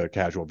like a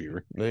casual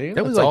viewer.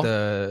 That was like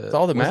that's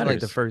all that wasn't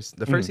like matters.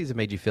 the first season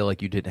made you feel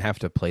like you didn't have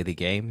to play the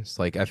games.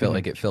 Like I felt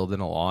like it filled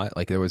in a lot.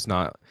 Like there was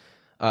not.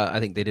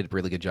 I think they did a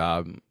really good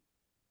job.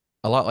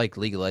 A lot like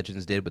League of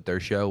Legends did with their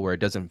show, where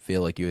it doesn't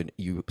feel like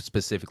you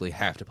specifically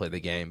have to play the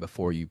game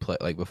before you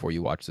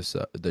watch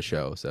the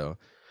show. So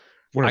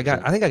I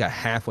 100%. think I got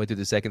halfway through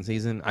the second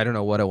season. I don't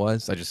know what it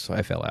was.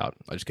 I fell out.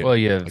 I just couldn't. Well,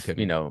 you I have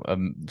couldn't. a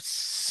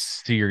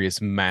serious,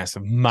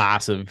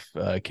 massive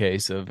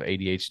case of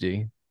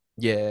ADHD.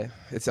 Yeah,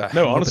 it's No, I'm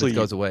hoping honestly- it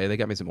goes away. They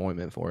got me some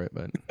ointment for it,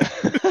 but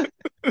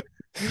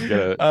You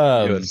gotta,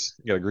 Um, you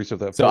gotta grease up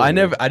that. So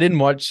floor. I didn't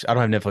watch. I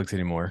don't have Netflix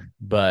anymore,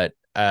 but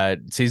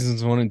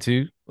seasons 1 and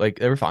 2, like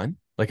they were fine.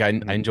 Like I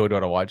enjoyed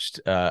what I watched.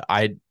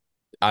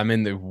 I'm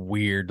in the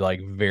weird, like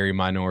very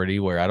minority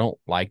where I don't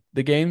like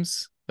the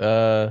games.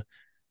 I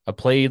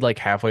played like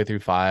halfway through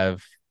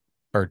 5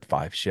 or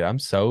 5. Shit, I'm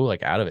so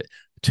like out of it.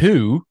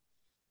 2,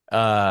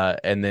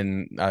 and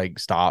then I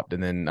stopped,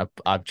 and then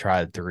I've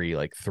tried 3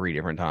 like 3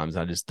 different times.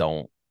 I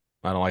don't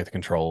like the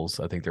controls.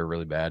 I think they're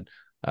really bad.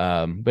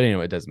 But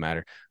anyway, it doesn't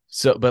matter.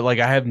 But like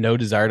I have no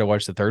desire to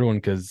watch the third one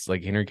because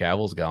like Henry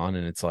Cavill's gone,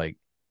 and it's like,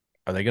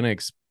 are they gonna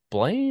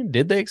explain?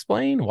 Did they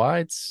explain why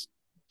it's,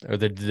 or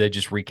did they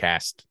just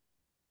recast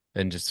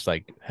and just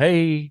like,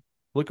 hey,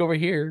 look over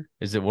here?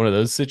 Is it one of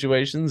those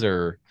situations,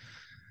 or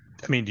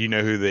I mean, do you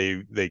know who they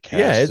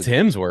yeah, it's casted?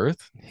 Hemsworth.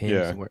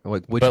 Yeah.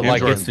 Like which But,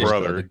 like, Hemsworth's it's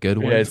brother. the good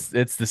one? Yeah,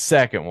 it's the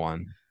second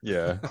one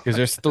Yeah. because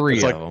there's three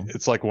It's of like them.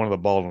 it's like one of the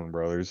Baldwin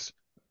brothers.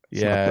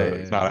 It's not Yeah,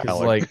 it's not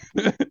 'cause, Alec.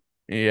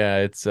 yeah,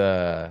 it's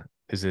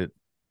is it,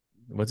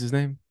 what's his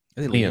name?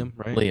 I think Liam,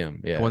 right?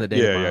 Liam, The one yeah. that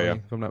dated Yeah, yeah, Miley, yeah.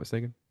 if I'm not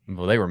mistaken.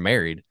 Well, they were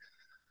married.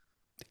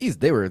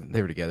 They were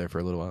together for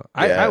a little while.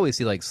 I Yeah. always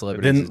see like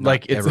celebrities Then, as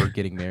like, not it's ever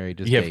getting married,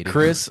 just You have dating.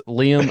 Chris,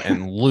 Liam,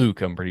 and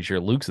Luke. I'm pretty sure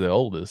Luke's the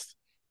oldest.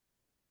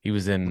 He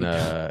was in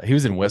Luke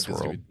doesn't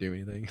Westworld. even do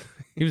anything.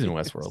 He was in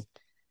Westworld.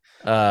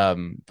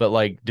 But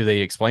like, do they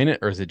explain it,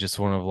 or is it just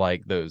one of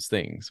like those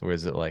things? Or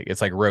is it like,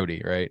 it's like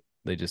Rhodey, right?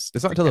 They just,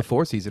 It's not until the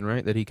fourth season,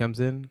 right, that he comes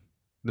in.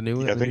 The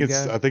new, Yeah, I the think new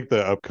it's guy? I think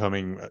the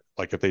upcoming,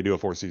 like if they do a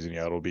fourth season,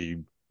 yeah,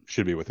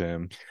 should be with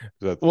him.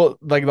 That's well,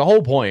 like the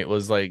whole point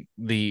was like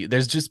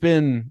there's just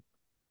been,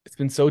 it's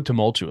been so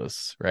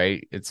tumultuous,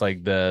 right? It's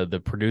like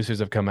the producers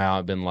have come out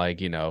and been like,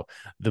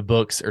 the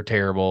books are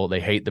terrible. They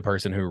hate the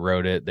person who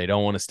wrote it. They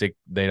don't want to stick.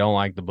 They don't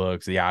like the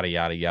books. Yada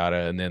yada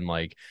yada. And then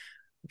like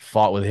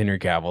fought with Henry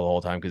Cavill the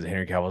whole time because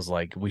Henry Cavill's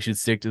like, we should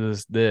stick to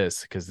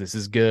this because this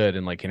is good.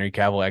 And like Henry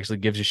Cavill actually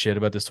gives a shit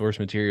about the source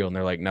material, and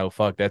they're like, no,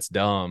 fuck, that's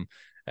dumb.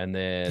 And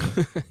then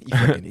You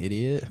fucking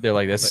idiot. they're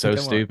like, that's Like, so come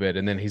on. stupid.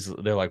 And then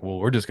they're like, well,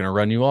 we're just gonna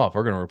run you off.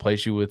 We're gonna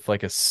replace you with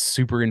like a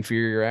super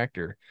inferior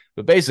actor.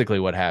 But basically,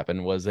 what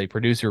happened was a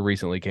producer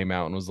recently came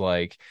out and was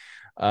like,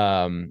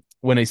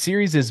 when a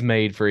series is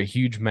made for a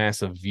huge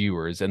mass of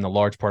viewers and the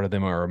large part of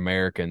them are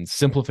Americans,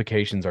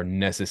 simplifications are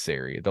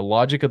necessary. The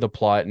logic of the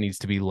plot needs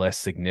to be less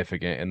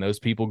significant, and those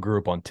people grew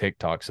up on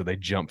TikTok, so they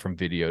jump from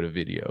video to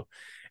video.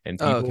 And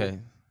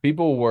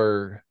people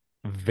were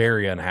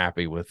very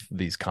unhappy with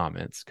these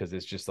comments because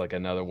it's just like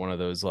another one of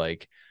those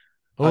like,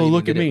 oh, you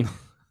look mean at me.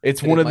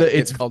 It's They one of didn't the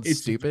like- it's called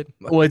stupid.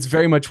 well, it's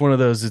very much one of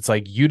those. It's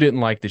like, you didn't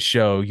like the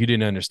show, you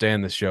didn't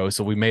understand the show,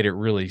 so we made it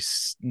really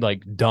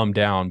like dumbed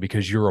down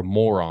because you're a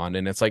moron.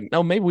 And it's like,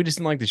 no, maybe we just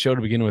didn't like the show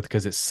to begin with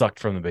because it sucked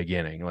from the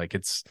beginning. Like,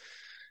 it's,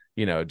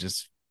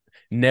 just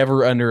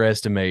never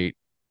underestimate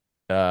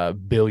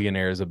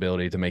billionaires'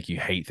 ability to make you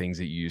hate things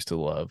that you used to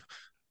love,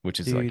 which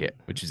is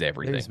which is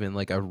everything. There's been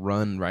like a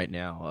run right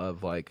now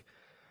of like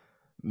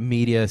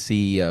media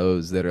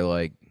CEOs that are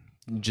like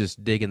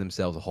just digging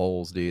themselves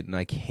holes, dude. And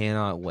I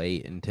cannot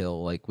wait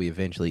until like we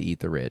eventually eat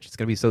the rich. It's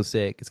gonna be so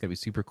sick. It's gonna be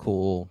super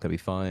cool. It's gonna be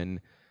fun.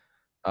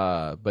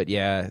 But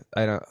yeah,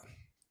 I don't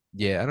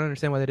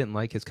understand why they didn't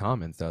like his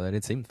comments though. That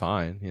it seemed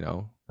fine,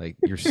 like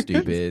you're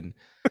stupid.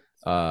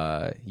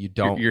 You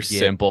don't. You're get-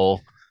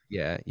 simple.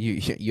 Yeah,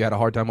 you had a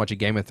hard time watching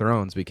Game of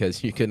Thrones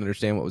because you couldn't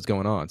understand what was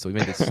going on. So we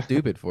made it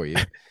stupid for you,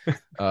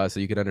 so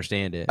you could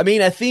understand it. I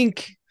mean, I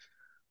think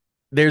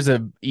there's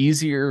a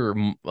easier,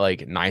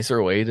 like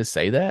nicer way to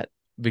say that,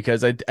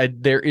 because I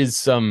there is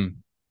some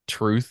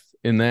truth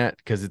in that,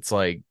 because it's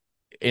like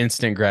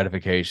instant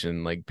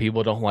gratification. Like,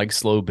 people don't like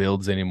slow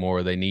builds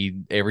anymore. They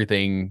need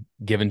everything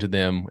given to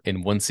them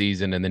in one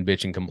season and then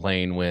bitch and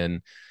complain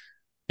when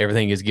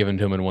everything is given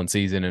to them in one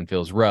season and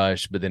feels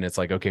rushed. But then it's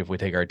like, okay, if we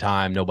take our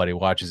time, nobody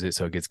watches it,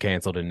 so it gets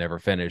canceled and never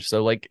finished.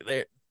 So like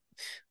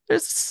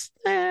there's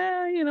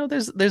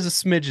there's a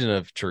smidgen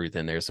of truth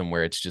in there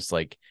somewhere. It's just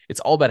like, it's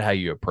all about how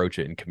you approach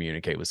it and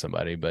communicate with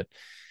somebody. But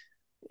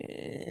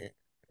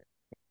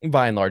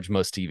by and large,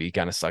 most TV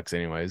kind of sucks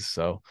anyways.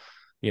 So,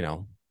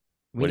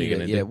 what are you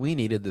gonna do? We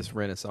needed this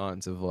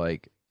renaissance of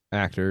like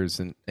actors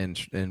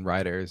and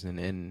writers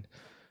and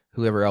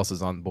whoever else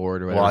is on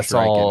board or whatever. Well, I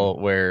saw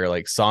where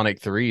like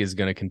Sonic 3 is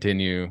going to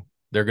continue.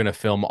 They're going to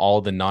film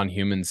all the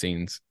non-human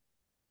scenes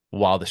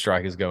while the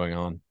strike is going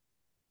on.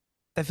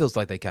 That feels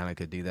like they kind of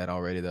could do that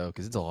already though,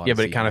 because it's a lot. Yeah, of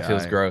but it kind of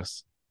feels CGI.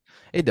 gross.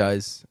 It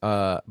does.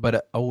 But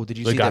did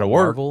you They see gotta that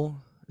work. Marvel?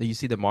 Did you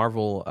see that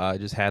Marvel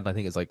just had, I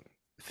think it's like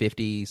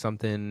 50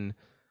 something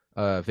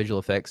visual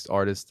effects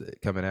artists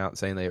coming out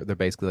saying they're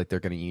basically like they're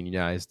going to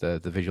unionize the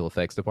visual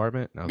effects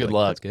department. And I was Good like,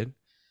 luck. That's good.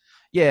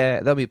 Yeah,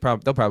 they'll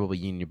probably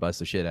union bust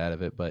the shit out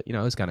of it, but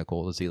it's kind of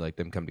cool to see like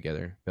them come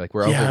together. Be like,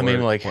 we're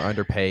we're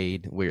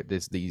underpaid. We're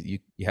you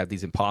have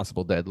these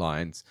impossible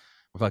deadlines.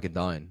 We're fucking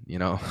done,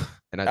 And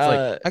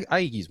it's like I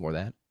use more of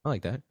that. I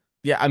like that.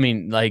 Yeah, I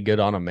mean, like, good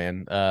on them,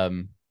 man.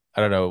 I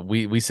don't know.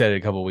 We said it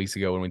a couple of weeks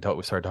ago when we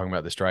started talking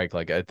about the strike.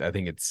 Like, I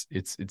think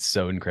it's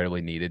so incredibly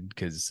needed,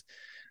 because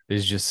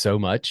there's just so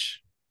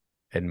much,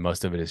 and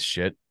most of it is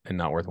shit and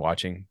not worth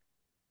watching.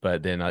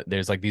 But then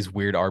there's like these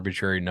weird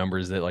arbitrary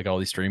numbers that like all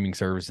these streaming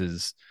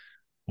services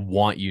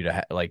want you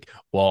to like,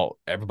 well,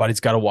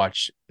 everybody's got to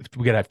watch.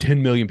 We got to have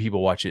 10 million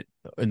people watch it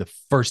in the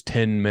first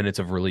 10 minutes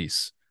of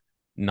release,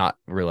 not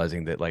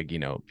realizing that like,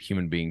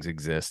 human beings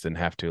exist and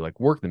have to like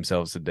work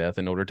themselves to death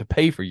in order to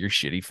pay for your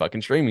shitty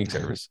fucking streaming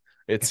service.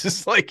 It's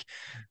just like,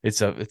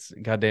 it's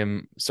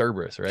goddamn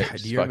Cerberus, right? God,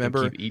 Just do you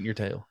remember? keep eating your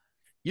tail?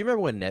 You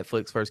remember when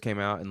Netflix first came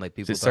out and like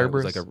people Is it thought it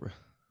was like Cerberus?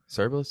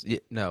 Cerberus? Yeah,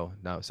 no.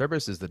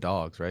 Cerberus is the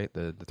dogs, right?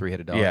 The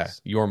three-headed dogs. Yeah,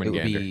 It Jormungandr.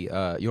 would be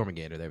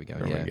Jormungandr. There we go.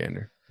 Yeah.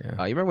 Jormungandr. Yeah.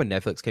 You remember when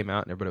Netflix came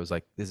out and everybody was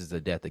like, "This is the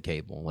death of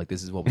cable. Like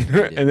this is what we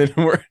needed." And then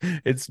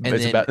it's And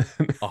then about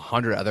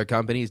 100 other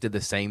companies did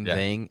the same Yeah.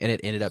 thing, and it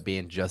ended up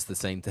being just the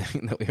same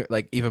thing that we were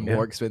like even Yeah.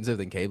 more expensive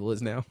than cable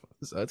is now.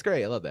 So it's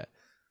great. I love that.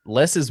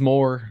 less is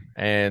more,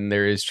 and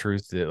there is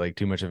truth that like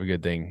too much of a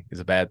good thing is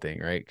a bad thing,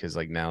 right? Because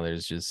like now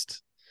there's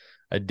just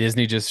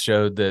Disney just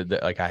showed that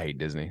like I hate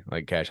Disney,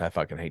 like Cash, I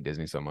fucking hate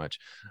Disney so much.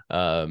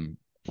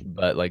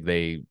 But like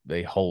they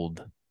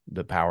hold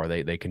the power,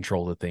 they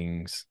control the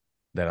things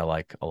that I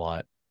like a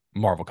lot.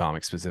 Marvel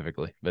Comics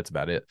specifically, that's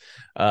about it.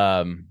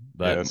 Yeah,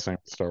 But same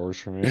with Star Wars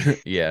for me.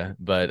 yeah,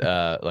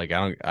 but like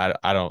I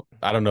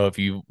don't know if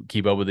you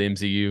keep up with the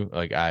MCU.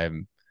 Like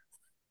I'm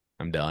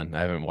done.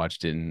 I haven't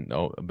watched it in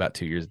about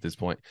 2 years at this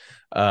point.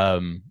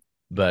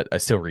 But I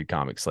still read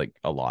comics like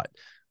a lot.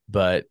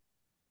 But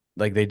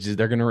like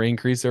they're gonna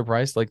increase their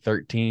price like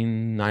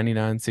 $13.99,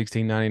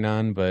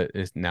 $16.99, but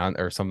it's now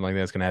or something like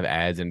that. It's gonna have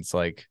ads, and it's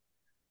like,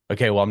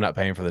 okay, well, I'm not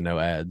paying for the no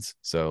ads.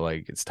 So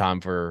like it's time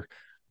for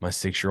my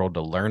 6-year-old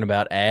to learn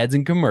about ads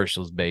and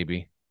commercials,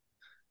 baby.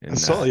 And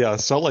I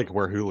saw like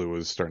where Hulu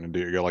was starting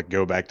to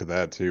go back to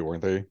that too,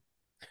 weren't they?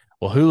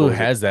 well, Or Hulu was it-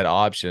 has that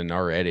option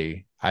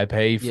already. I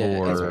pay Yeah,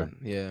 that's for right.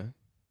 Yeah.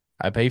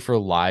 I pay for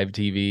live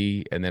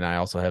TV, and then I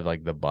also have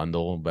like the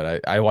bundle,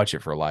 but I watch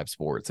it for live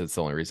sports. That's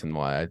the only reason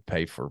why I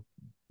pay for,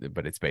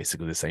 but it's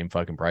basically the same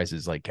fucking price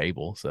as like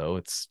cable. So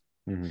it's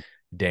Mhm.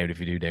 damned if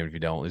you do, damned if you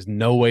don't. There's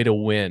no way to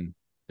win.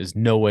 There's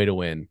no way to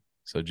win.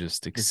 So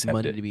just It's accept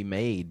money it. to be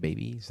made,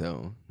 baby.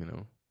 So, you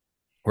know.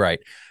 Right.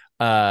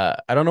 I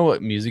don't know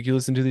what music you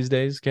listen to these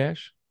days,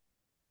 Cash.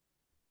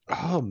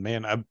 Oh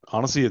man,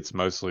 honestly, it's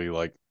mostly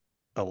like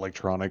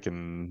electronic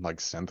and like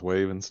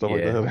synthwave and stuff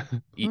like Yeah. that.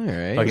 All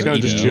right. Fucking No,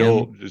 just EDM.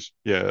 chill, just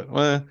yeah,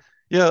 well,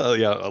 yeah,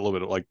 a little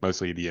bit of like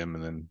mostly EDM,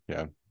 and then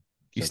yeah.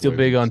 You still synthwave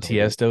big and on stuff like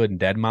that. Tiesto and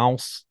Dead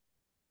Mouse?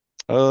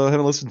 I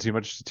haven't listened too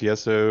much to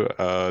Tiesto.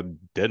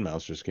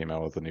 Deadmau5 just came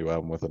out with a new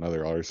album with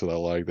another artist that I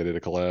like. They did a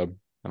collab,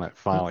 and that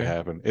finally Okay.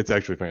 happened. It's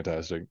actually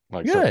fantastic,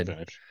 like start Good. to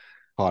finish.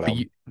 Hot But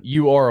album.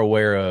 you are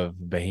aware of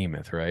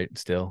Behemoth, right?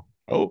 Still.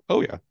 Oh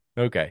yeah,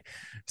 Okay.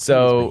 Who's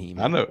So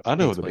Behemoth? I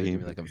know the Explain it to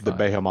me like I'm the 5.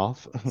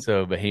 Behemoth.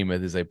 So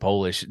Behemoth is a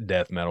Polish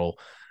death metal,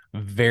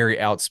 very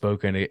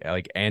outspoken,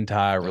 like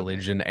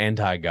anti-religion,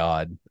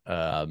 anti-God.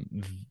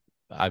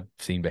 I've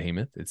seen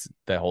Behemoth. It's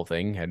that whole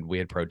thing, and we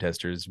had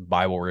protesters,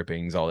 Bible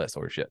rippings, all that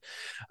sort of shit.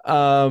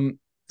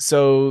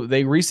 So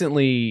they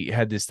recently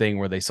had this thing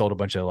where they sold a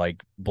bunch of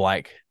like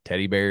black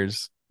teddy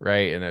bears,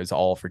 right? And it was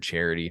all for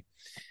charity,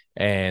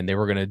 and they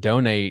were going to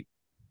donate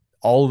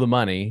all the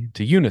money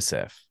to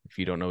UNICEF. If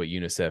you don't know what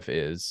UNICEF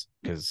is,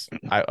 because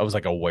I was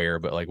like aware,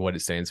 but like what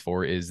it stands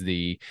for is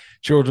the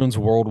Children's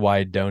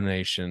Worldwide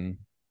Donation.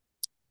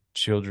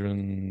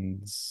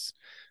 Children's,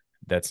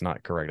 that's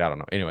not correct. I don't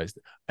know. Anyways,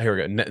 here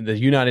we go. The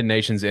United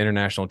Nations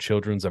International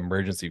Children's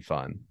Emergency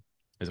Fund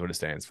is what it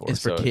stands for.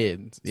 It's for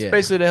kids. It's Yeah.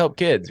 basically to help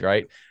kids,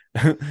 right?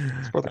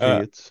 It's for the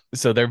kids.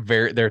 So their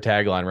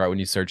tagline, right, when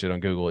you search it on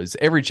Google, is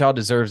 "Every child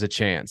deserves a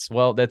chance."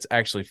 Well, that's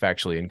actually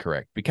factually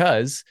incorrect,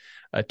 because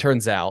it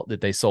turns out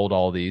that they sold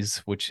all these,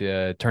 which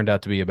turned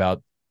out to be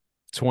about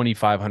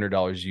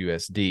 $2,500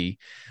 USD,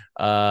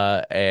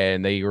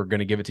 and they were going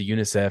to give it to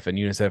UNICEF, and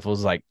UNICEF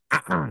was like,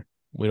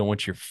 "We don't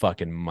want your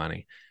fucking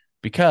money,"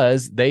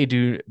 because they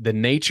do the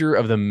nature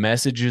of the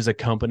messages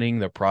accompanying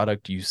the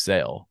product you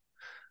sell,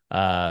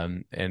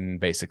 and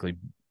basically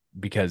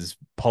because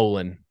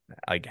Poland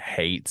like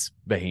hates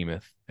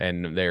Behemoth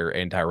and their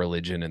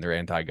anti-religion and their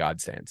anti-God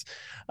stance.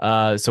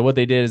 So what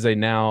they did is they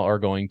now are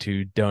going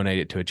to donate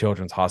it to a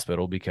children's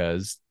hospital,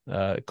 because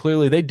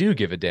clearly they do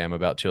give a damn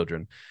about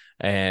children.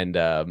 And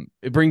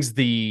it brings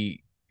the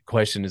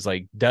question is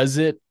like, does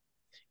it,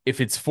 if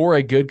it's for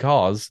a good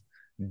cause,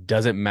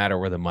 does it matter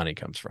where the money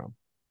comes from?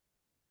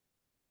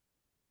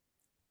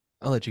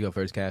 I'll let you go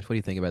first, Cash. What do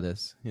you think about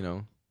this? You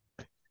know,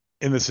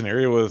 In the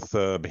scenario with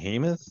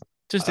Behemoth,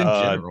 Just in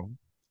general.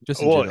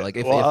 just in well, general. Like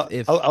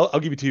if I'll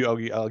give you two.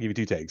 I'll give you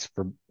two takes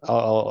for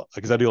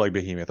because I do like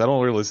Behemoth. I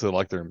don't really listen to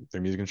like their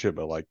music and shit,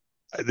 but like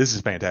this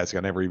is fantastic.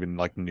 I never even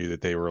like knew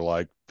that they were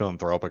like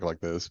philanthropic like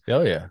this.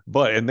 Oh yeah.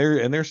 But in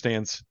their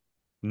stance,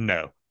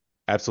 no,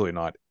 absolutely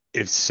not.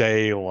 If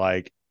say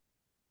like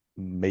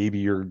maybe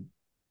you're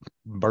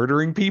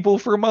murdering people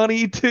for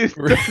money to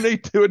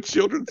donate to a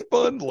children's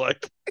fund,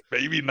 like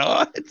maybe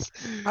not.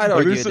 I'd Like,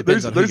 argue it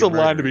depends on who there's a you're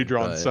line to be murdering,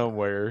 drawn but-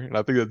 somewhere, and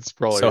I think that's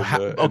probably So in how,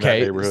 that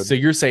okay, neighborhood. so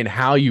you're saying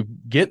how you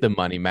get the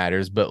money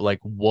matters, but like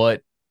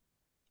what?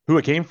 Who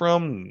it came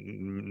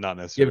from, not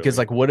Yeah, necessarily. because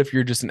like what if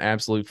you're just an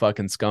absolute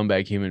fucking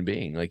scumbag human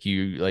being? Like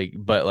you like,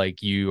 but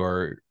like you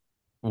are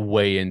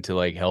way into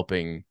like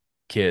helping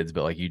kids,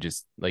 but like you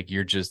just like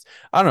you're just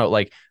I don't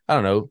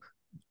know,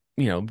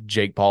 you know,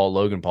 Jake Paul,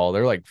 Logan Paul,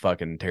 they're like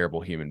fucking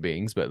terrible human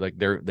beings, but like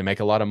they make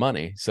a lot of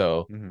money.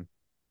 So Mhm.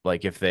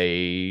 like if they,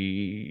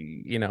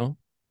 you know,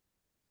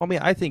 I mean,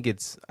 I think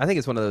it's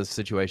one of those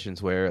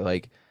situations where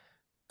like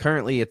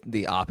currently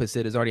the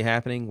opposite is already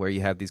happening, where you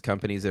have these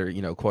companies that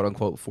are, quote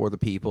unquote, for the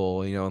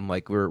people, and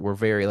like we're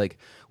very like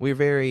we're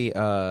very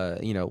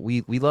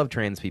we love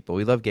trans people,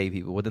 we love gay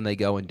people, but then they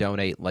go and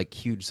donate like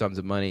huge sums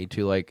of money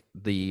to like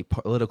the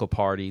political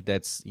party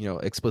that's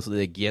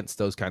explicitly against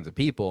those kinds of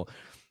people.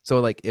 So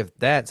like if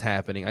that's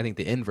happening, I think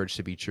the inverse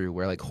should be true,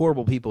 where like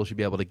horrible people should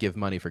be able to give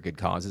money for good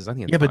causes. I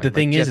think it's Yeah, but fine. the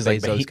thing Jeff is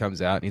like Bezos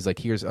comes out and he's like,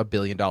 here's $1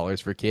 billion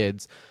for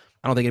kids.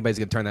 I don't think anybody's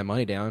gonna turn that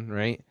money down,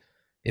 right?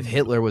 If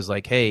Hitler was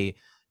like, hey,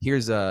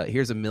 here's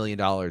 $1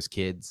 million,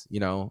 kids, I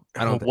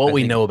don't what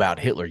we know about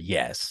Hitler,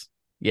 yes.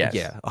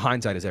 Yeah,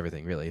 hindsight is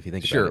everything, really, if you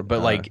think Sure, about it.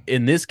 but like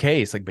in this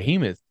case, like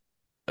Behemoth,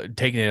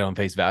 taking it on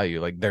face value,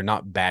 like they're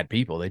not bad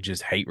people, they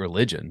just hate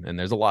religion, and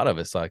there's a lot of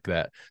us like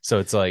that. So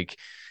it's like,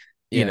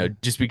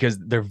 just because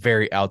they're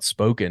very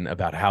outspoken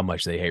about how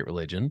much they hate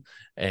religion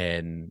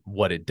and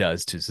what it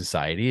does to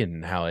society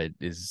and how it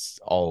is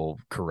all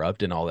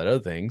corrupt and all that other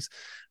things,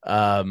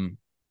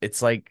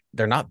 it's like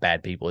they're not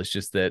bad people. It's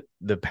just that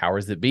the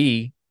powers that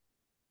be.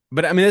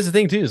 But I mean, that's the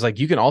thing too, is like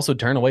you can also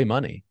turn away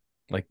money.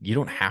 Like you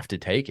don't have to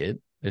take it.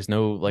 There's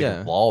no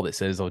law that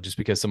says, oh, just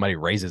because somebody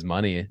raises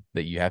money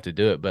that you have to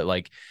do it. But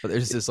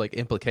there's this like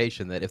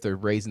implication that if they're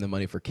raising the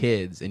money for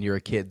kids and you're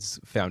a kid's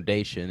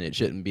foundation, it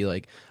shouldn't be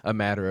like a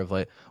matter of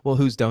like, well,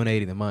 who's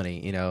donating the money?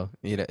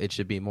 It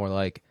should be more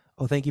like,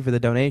 oh, thank you for the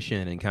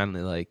donation, and kind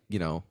of like,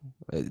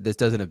 this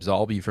doesn't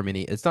absolve you from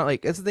any. It's not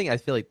like, that's the thing. I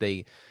feel like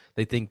they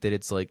think that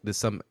it's like there's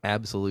some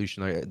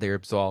absolution, or they're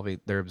absolved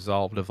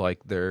of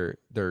like their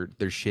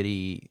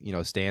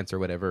shitty stance or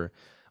whatever.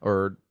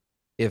 Or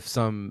if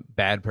some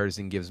bad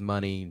person gives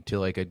money to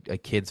like a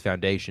kid's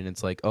foundation,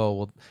 it's like, oh,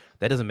 well,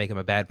 that doesn't make them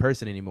a bad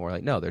person anymore.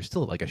 Like, no, they're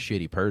still like a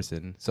shitty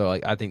person. So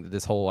like I think that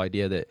this whole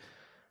idea that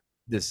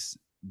this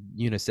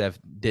UNICEF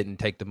didn't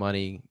take the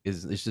money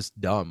is just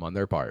dumb on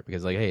their part,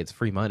 because like, hey, it's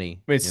free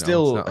money. It's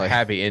still a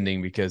happy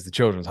ending because the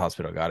Children's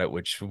Hospital got it,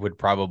 which would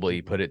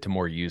probably put it to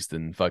more use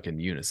than fucking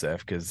UNICEF,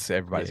 because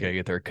everybody's got to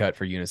get their cut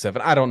for UNICEF.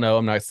 And I don't know,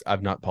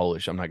 I'm not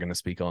Polish. I'm not going to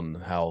speak on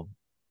how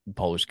the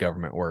Polish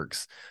government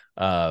works.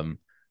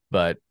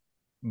 But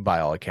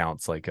by all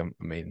accounts, like, I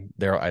mean,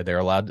 they're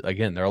allowed,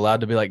 again, they're allowed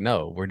to be like,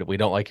 no, we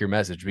don't like your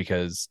message,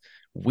 because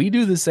we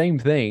do the same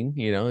thing.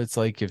 It's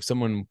like if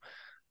someone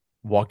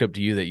walked up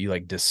to you that you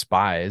like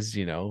despise,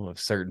 a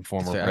certain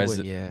former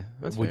president,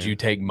 would you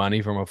take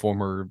money from a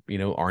former,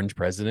 orange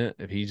president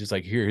if he's just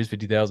like, here's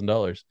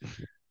 $50,000?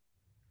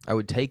 I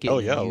would take it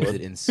and use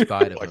it in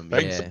spite of like, him.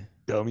 Thanks, yeah,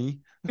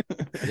 dummy.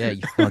 Yeah,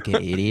 you fucking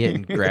idiot,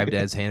 and grab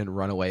Dad's hand and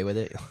run away with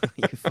it.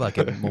 You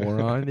fucking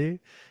moron, dude.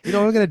 You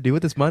know what I'm gonna do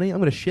with this money? I'm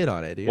gonna shit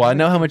on it, dude. Well, I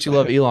know how much you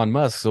love Elon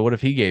Musk, so what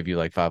if he gave you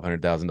like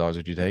 $500,000?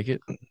 Would you take it?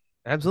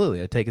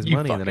 Absolutely, I'd take his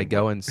money and then I'd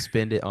go and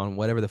spend it on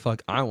whatever the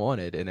fuck I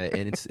wanted, and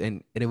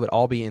it would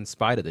all be in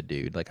spite of the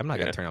dude. Like, I'm not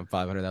gonna turn on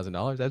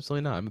 $500,000.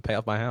 Absolutely not. I'm gonna pay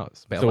off my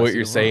house. So what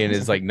you're saying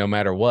is like, no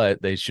matter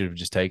what, they should have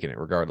just taken it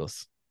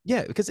regardless.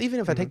 Yeah, because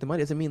even if I take the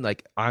money, it doesn't mean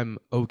like I'm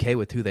okay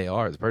with who they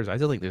are as a person. I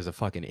still think there's a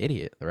fucking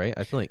idiot, right?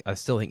 I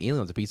still think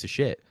Elon's a piece of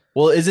shit.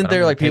 Well, isn't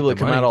there like people that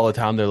come out all the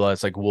time? They're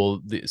like, well,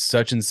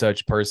 such and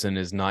such person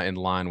is not in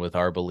line with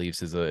our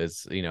beliefs.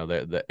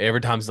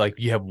 Every time it's like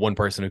you have one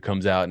person who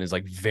comes out and is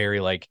like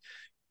very like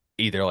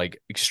either like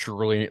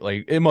extremely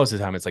like, and most of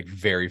the time it's like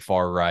very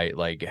far right,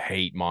 like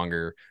hate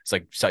monger. It's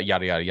like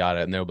yada yada yada,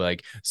 and they'll be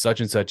like,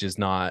 such and such is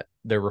not,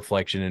 their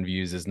reflection and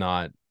views is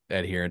not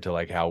adherent to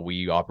like how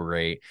we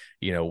operate.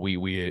 We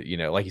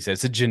like you said,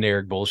 it's a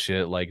generic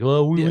bullshit. Like,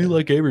 oh, we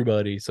like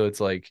everybody. So it's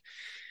like,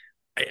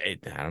 I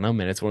don't know,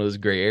 man. It's one of those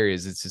gray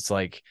areas. It's just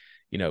like,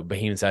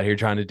 behemoths out here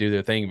trying to do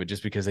their thing, but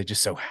just because they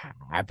just so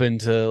happen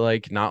to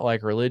like not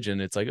like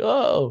religion, it's like,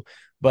 oh,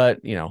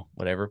 but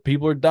whatever.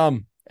 People are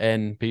dumb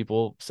and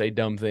people say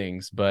dumb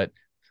things. But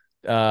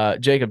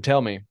Jacob,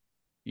 tell me,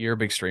 you're a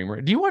big streamer.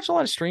 Do you watch a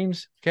lot of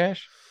streams,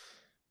 Cash?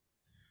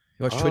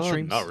 You watch Twitch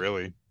streams? Not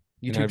really.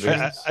 YouTube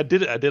streams? I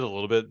did a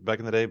little bit back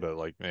in the day, but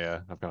like,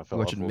 yeah, I've kind of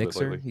fell off a little Mixer?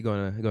 bit lately. You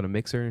going to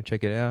Mixer and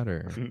check it out,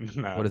 or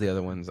Nah. What are the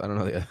other ones? I don't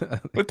know.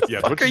 What the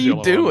fuck are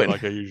you doing?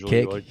 Like I usually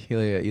Kick. like.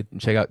 You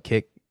check out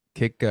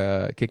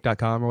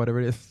kick.com or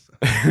whatever it is.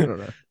 I don't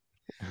know.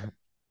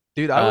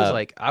 Dude,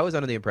 I was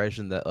under the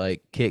impression that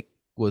like Kick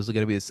was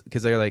going to be this,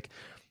 because they're like,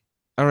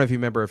 I don't know if you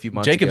remember a few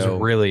months Jacob's ago.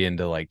 really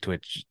into like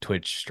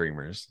Twitch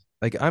streamers.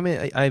 Like, I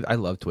mean, I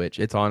love Twitch.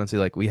 It's honestly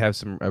like we have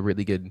a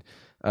really good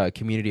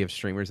community of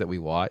streamers that we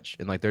watch,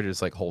 and like they're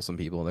just like wholesome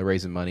people, and they're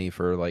raising money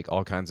for like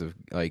all kinds of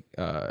like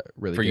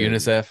really for good,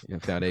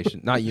 UNICEF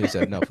foundation. Not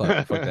UNICEF, no,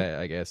 fuck that,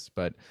 I guess.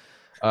 But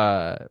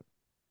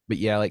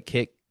yeah, like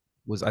Kick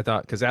was, I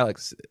thought, because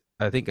Alex,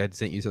 I think I'd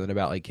sent you something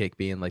about like Kick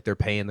being like they're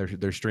paying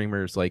their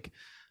streamers like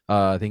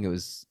I think it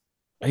was.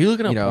 Are you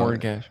looking up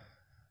porn, Cash?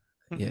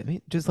 Yeah, I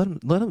mean, just let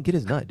him get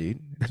his nut,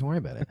 dude. Don't worry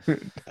about it.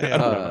 Hey, I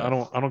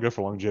don't go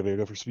for longevity. I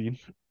go for speed.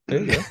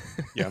 There you go.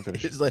 Yeah, I'm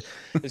finished. Just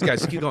guys,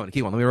 just keep going.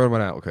 Let me run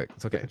one out real quick.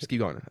 It's okay. Just keep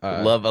going.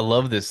 I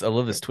love this. I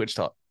love this Twitch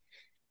talk.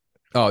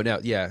 Oh no,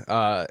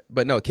 yeah.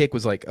 But no, Kick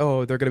was like,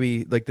 oh, they're gonna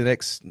be like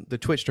the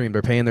Twitch stream.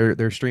 They're paying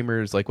their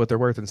streamers like what they're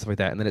worth and stuff like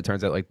that. And then it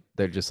turns out like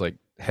they're just like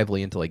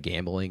heavily into like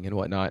gambling and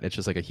whatnot. It's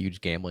just like a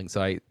huge gambling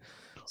site.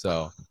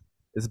 So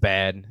it's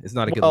bad. It's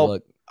not a good Well,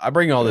 look. I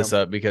bring all Yeah. this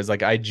up because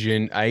like I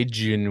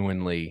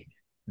genuinely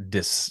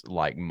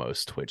dislike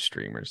most Twitch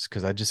streamers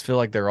because I just feel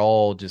like they're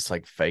all just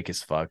like fake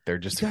as fuck. They're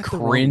just You got the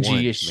wrong cringy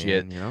ones, as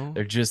shit. man, you know?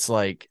 They're just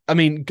like, I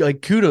mean,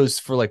 like kudos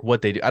for like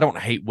what they do. I don't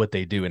hate what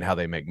they do and how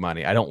they make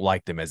money. I don't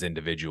like them as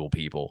individual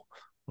people.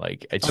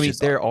 Like it's I mean,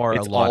 just there are a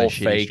it's lot all of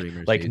shitty fake.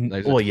 streamers. Like Dude.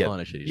 There's well, a yeah, ton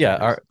of shitty yeah,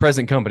 streamers. our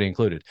present company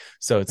included.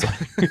 So it's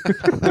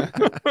like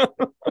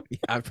Yeah,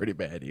 I'm pretty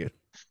bad, dude.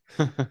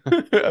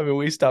 I mean,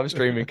 we stopped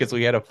streaming because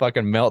we had a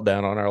fucking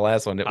meltdown on our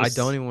last one. It I was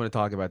don't even want to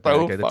talk about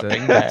so that.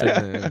 fucking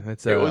bad.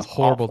 It's It a was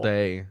horrible awful.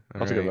 day. I'll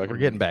have to go back We're and-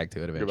 getting back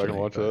to it Go eventually. back and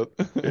watch but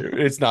that.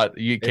 It's not.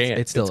 You can't.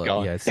 It's still up.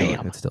 gone. Yeah, it's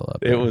Damn. still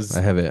up. It there. was-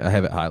 I have it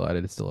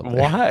highlighted. It's still up.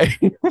 Why?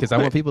 Because I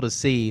want people to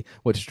see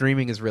what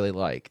streaming is really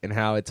like and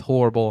how it's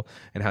horrible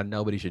and how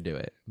nobody should do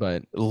it.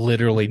 But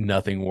Literally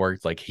nothing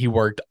worked. Like he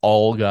worked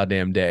all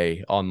goddamn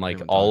day on like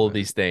Haven't all talked of about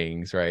these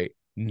things, right?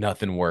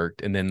 Nothing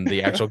worked, and then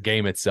the actual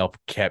game itself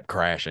kept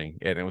crashing,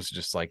 and it was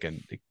just like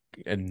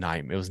a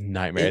nightmare. It was a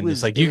nightmare. And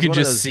it's like you was could one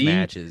of just those see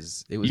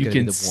matches. It was you gonna be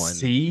can the one.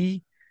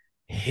 see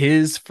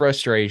his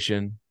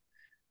frustration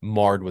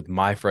marred with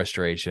my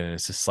frustration. And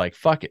it's just like,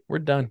 fuck it, we're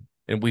done.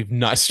 And we've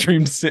not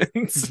streamed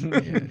since.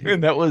 dude.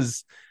 And that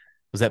was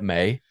that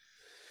May?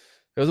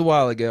 It was a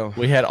while ago.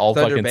 We had all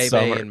Thunder fucking Bay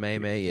summer. and May.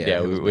 Yeah, Yeah,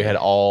 it was we had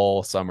May.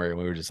 all summer and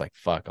we were just like,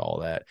 fuck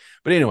all that.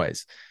 But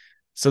anyways,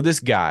 so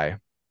this guy,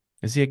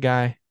 is he a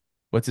guy?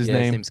 What's his Yeah,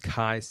 his name? name's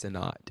Kai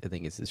Sanat. I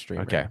think it's his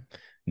streamer. Okay.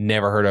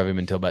 Never heard of him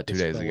until about 2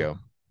 This days fella. ago.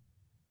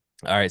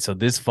 All right, so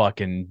this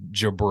fucking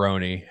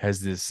jabroni has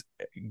this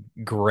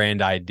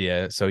grand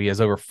idea. So he has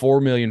over 4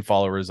 million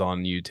followers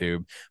on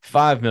YouTube,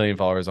 5 million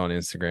followers on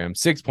Instagram,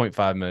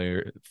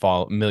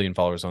 6.5 million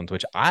followers on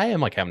Twitch. I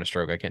am like having a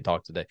stroke. I can't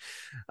talk today.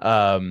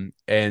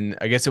 And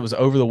I guess it was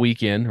over the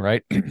weekend,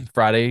 right?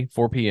 Friday,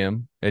 4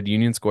 p.m. at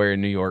Union Square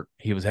in New York.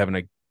 He was having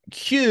a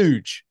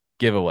huge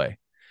giveaway.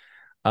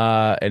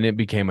 And it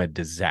became a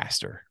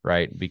disaster,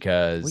 right? What are you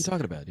Because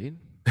talking about, dude?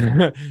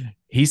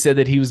 he said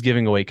that he was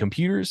giving away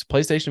computers,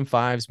 PlayStation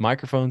 5s,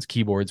 microphones,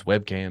 keyboards,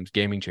 webcams,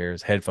 gaming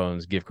chairs,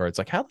 headphones, gift cards.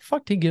 Like, how the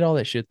fuck did he get all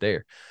that shit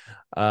there?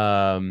 All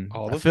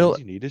I the feel, things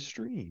you need to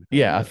stream.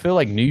 yeah, I feel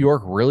like New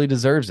York really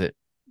deserves it.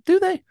 Do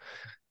they?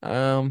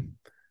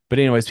 But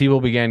anyways,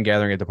 people began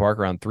gathering at the park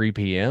around 3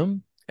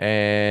 p.m.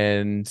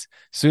 and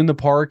soon the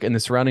park and the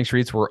surrounding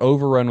streets were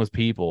overrun with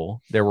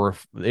people.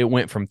 It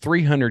went from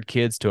 300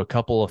 kids to a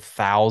couple of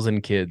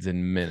thousand kids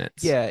in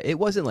minutes. Yeah, it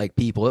wasn't like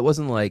people. It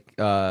wasn't like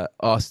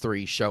us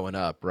three showing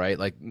up, right?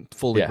 Like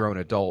fully Yeah. grown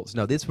adults.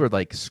 No, these were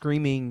like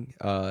screaming,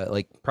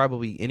 like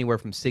probably anywhere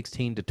from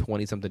 16 to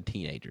 20 something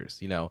teenagers.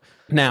 You know,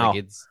 Now, like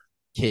it's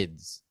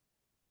kids.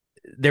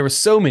 there were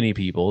so many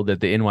people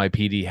that the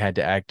NYPD had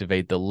to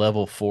activate the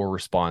level 4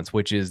 response,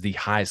 which is the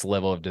highest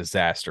level of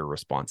disaster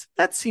response.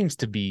 That seems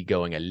to be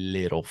going a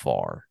little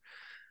far.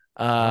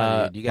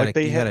 Dude, you gotta, Like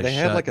they you had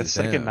gotta like shut a this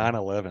second down.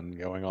 9/11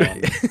 going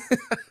on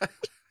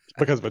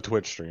because of a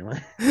Twitch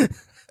streamer.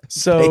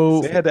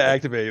 So They had to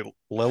activate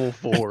level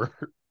 4.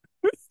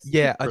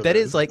 Yeah, for that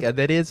is this.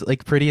 that is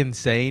like pretty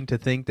insane to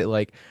think that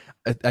like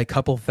a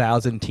couple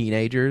thousand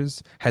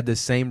teenagers had the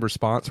same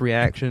response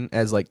reaction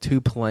as like two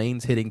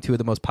planes hitting two of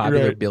the most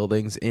popular Right.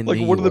 buildings in Like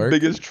New one of the York.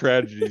 biggest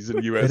tragedies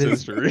in U.S. That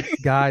is history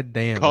God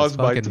damn, caused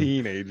by fucking,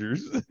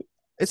 teenagers.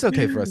 it's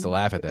okay for us to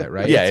laugh at that,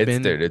 right? Yeah, it's it's-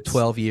 been dude, it's-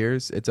 12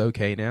 years. It's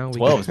okay now. We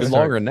 12, can it's been start-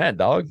 longer than that,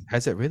 dog.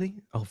 Has it really?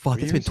 Oh fuck, What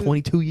it's year been is it?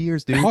 22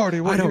 years, dude. Hardy,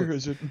 I what don't- year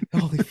is it?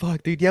 Holy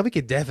fuck, dude. Yeah, we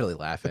could definitely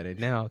laugh at it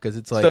now because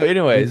it's like So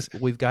anyways,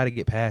 we've got to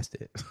get past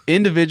it.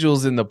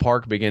 individuals in the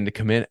park began to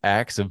commit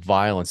acts of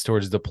violence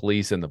towards the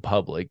police and the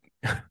public.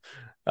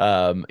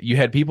 You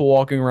had people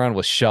walking around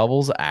with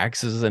shovels,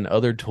 axes, and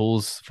other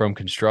tools from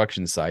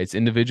construction sites.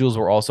 Individuals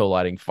were also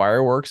lighting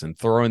fireworks and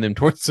throwing them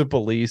towards the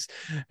police,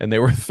 and they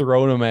were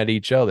throwing them at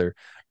each other.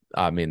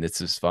 I mean,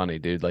 this is funny,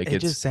 dude. Like It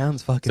it's just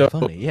sounds fucking so-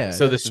 funny. Yeah.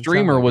 so it the doesn't sound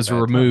streamer like a was bad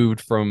time.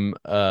 removed from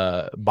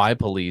by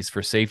police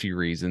for safety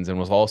reasons and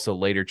was also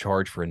later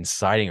charged for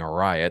inciting a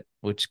riot,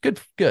 which good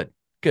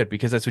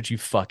because that's what you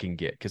fucking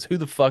get. Because who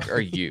the fuck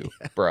are you,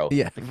 bro?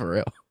 Yeah, for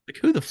real. Like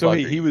who the So fuck?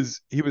 he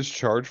was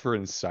charged for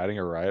inciting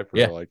a riot for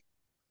Yeah. like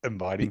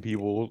inviting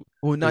people.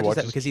 Well, not just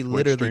that, watches because he Twitch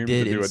literally streams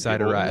did to do a incite a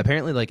giveaway? riot.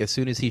 Apparently, like as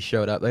soon as he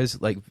showed up,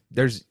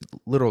 there's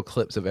literal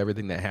clips of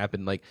everything that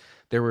happened. Like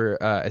there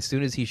were as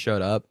soon as he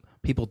showed up,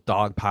 people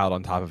dogpiled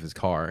on top of his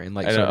car and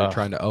like I know. started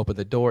trying to open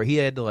the door. He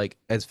had to like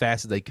as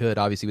fast as they could,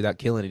 obviously without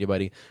killing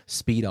anybody,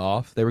 speed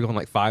off. They were going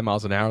like 5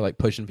 miles an hour, like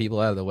pushing people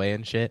out of the way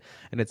and shit.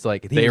 And it's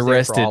like he They was there for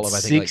arrested all of, I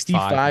think, like,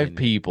 65 5 minutes.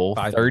 people,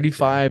 5 minutes,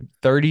 yeah.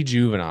 30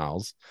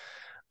 juveniles.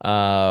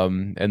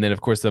 And then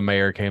of course the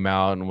mayor came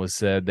out and was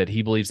said that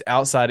he believes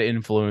outside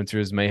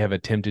influencers may have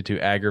attempted to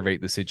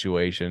aggravate the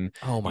situation.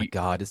 Oh my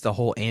God! It's the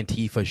whole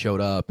Antifa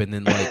showed up, and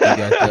then like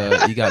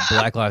you got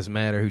Black Lives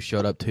Matter who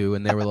showed up too,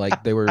 and they were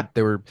like they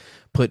were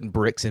putting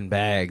bricks in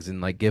bags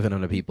and like giving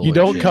them to people. You and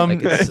don't shit. come, Like,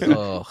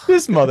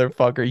 this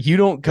motherfucker. You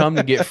don't come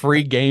to get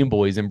free Game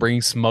Boys and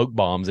bring smoke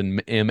bombs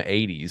and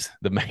M80s.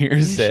 The mayor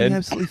You said should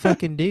absolutely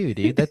fucking do,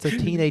 dude. That's a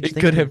teenage it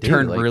thing could to have do.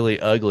 turned Like, really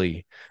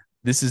ugly.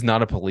 This is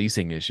not a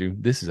policing issue.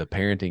 This is a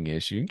parenting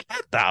issue.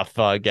 Get the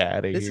fuck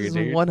out of this here, is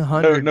dude.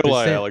 100%. No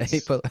lie, Alex.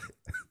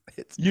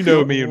 It's You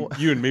know me and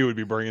you and me would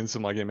be bringing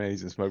some like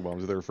M80s and smoke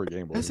bombs if they were free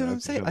Game Boys. That's what man. I'm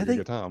It's saying. gonna I be a think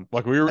good time.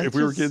 Like we were, if that's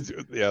we were just-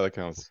 kids, yeah, that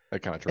kind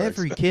of tracks.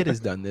 Every kid has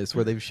done this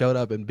where they've showed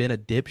up and been a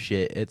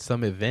dipshit at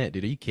some event,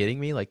 dude. Are you kidding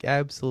me? Like,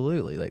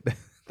 absolutely. Like,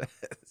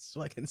 that's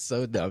fucking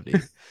so dumb,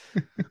 dude.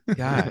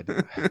 God.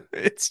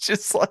 It's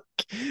just like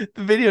the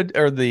video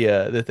or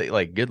the thing.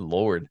 Like, good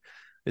lord,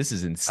 this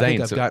is I insane.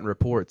 think I've gotten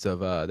reports of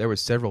there were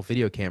several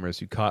video cameras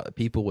who caught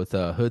people with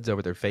hoods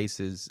over their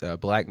faces,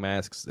 black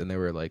masks, and they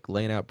were like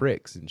laying out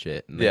bricks and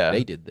shit. And Yeah.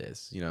 they did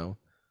this, you know.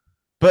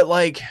 But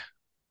like,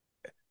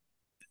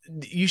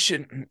 you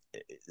shouldn't.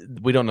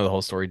 We don't know the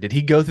whole story. Did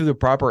he go through the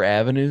proper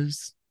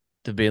avenues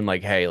to being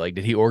like, hey, like,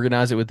 did he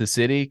organize it with the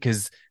city?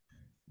 Because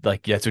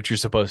like, that's what you're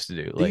supposed to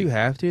do. Do Like, you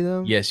have to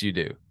though? yes, you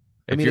do.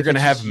 I If mean, you're if gonna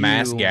it's have just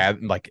mass you- gather,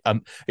 like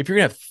if you're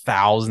gonna have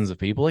thousands of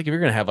people, like if you're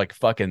gonna have like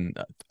fucking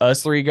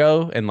us three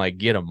go and like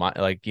get them,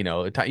 like you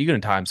go to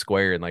Times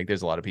Square and like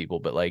there's a lot of people,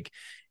 but like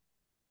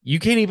you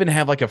can't even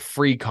have like a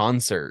free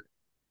concert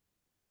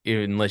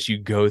unless you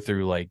go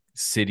through like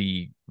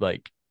city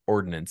like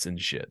ordinance and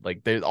shit.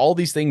 Like there's all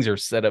these things are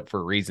set up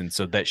for a reason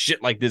so that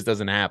shit like this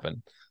doesn't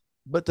happen.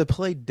 But to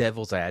play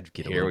devil's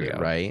advocate a Here little we bit,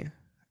 go. right?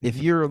 If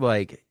you're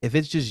like, if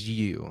it's just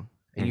you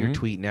and you're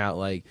tweeting out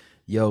like,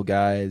 "Yo,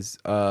 guys,"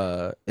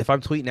 if I'm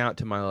tweeting out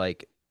to my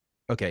like,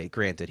 okay,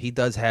 granted, he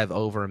does have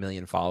over 1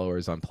 million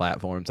followers on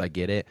platforms. I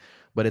get it,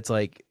 but it's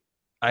like,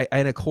 I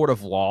in a court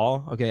of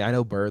law. Okay, I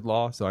know bird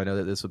law, so I know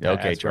that this would pass,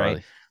 Okay, Charlie.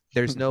 right?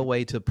 There's no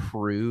way to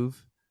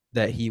prove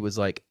that he was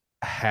like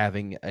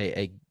having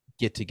a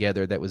get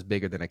together that was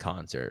bigger than a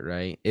concert,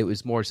 right? It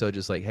was more so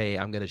just like, hey,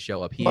 I'm gonna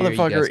show up here,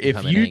 Motherfucker, guys can if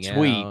come and you hang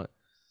tweet- out.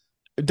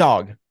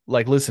 Dog,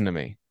 like listen to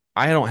me.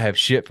 I don't have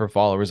shit for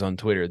followers on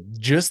Twitter.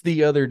 Just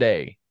the other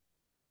day,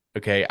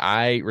 okay,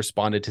 I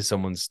responded to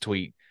someone's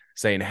tweet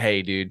saying,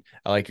 "Hey, dude,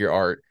 I like your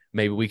art.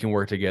 Maybe we can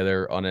work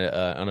together on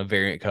a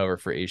variant cover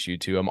for issue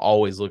 2. I'm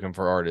always looking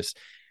for artists."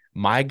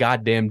 My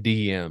goddamn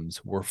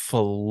DMs were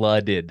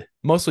flooded,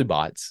 mostly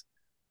bots.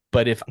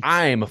 But if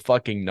I'm a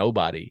fucking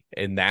nobody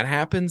and that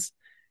happens,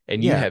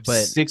 and you Yeah, have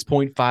but-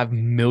 6.5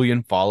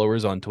 million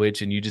followers on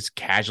Twitch, and you just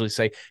casually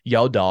say,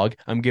 "Yo, dog,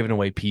 I'm giving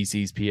away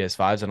PCs,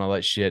 PS5s, and all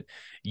that shit,"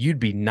 you'd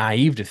be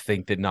naive to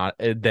think that not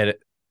that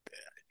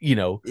you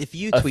know If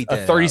you a, tweet a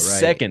that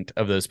 30-second out,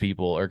 right? of those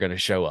people are going to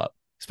show up,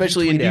 You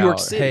especially in tweet New York out,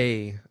 City.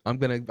 Hey, I'm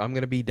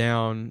gonna be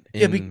down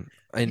Yeah, in,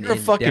 You're a in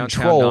fucking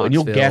downtown troll, and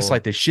you'll Knoxville.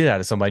 gaslight the shit out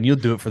of somebody, and you'll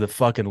do it for the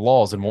fucking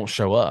laws and won't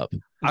show up.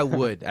 I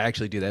would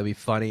actually do that. It'd be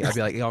funny. I'd be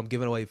like, yo, I'm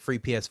giving away free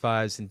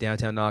PS5s in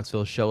downtown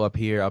Knoxville. Show up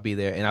here. I'll be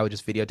there. And I would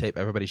just videotape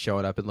everybody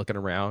showing up and looking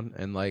around.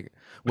 And like,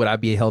 would I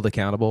be held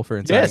accountable for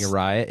inciting Yes. a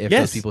riot if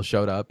Yes. those people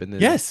showed up? And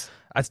then Yes,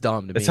 that's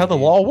dumb to that's me. how the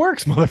dude. law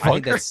works,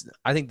 motherfucker.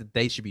 I think that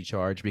they should be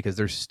charged because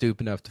they're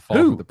stupid enough to fall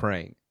Who? for the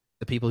prank.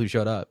 The people who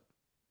showed up.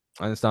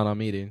 And it's not on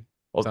me, dude.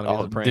 Well, It's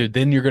not a prank. dude,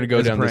 then you're gonna go It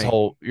was a down this prank.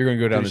 whole. You're gonna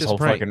go down It was this just a whole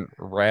prank. fucking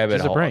rabbit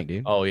Just a hole. prank,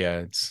 dude. Oh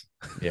yeah,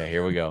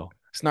 here we go.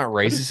 It's not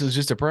racist. It was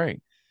just a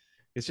prank.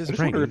 It's I just a just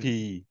prank. wonder if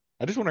dude.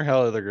 I just wonder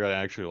how they're gonna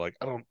actually like.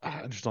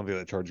 I just don't think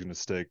that charge is gonna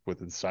stick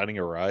with inciting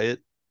a riot.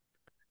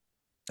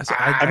 So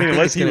I mean, think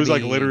unless it's he gonna was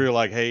like be- literally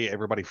like, "Hey,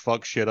 everybody,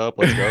 fuck shit up,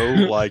 let's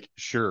go." Like,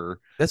 sure.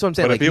 That's what I'm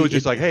saying. But like, if it was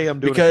just like, "Hey, I'm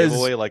doing a because-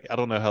 giveaway," like, I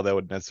don't know how that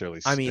would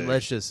necessarily. I mean, stick.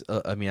 let's just.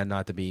 I mean,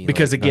 not to be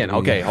Because like, not again, to be-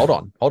 okay, hold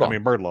on. I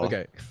mean, bird law.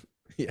 Okay.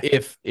 Yeah.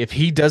 If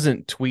he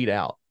doesn't tweet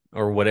out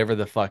or whatever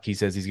the fuck he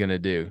says he's gonna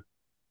do,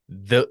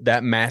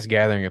 that mass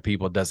gathering of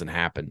people doesn't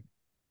happen.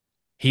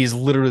 He's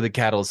literally the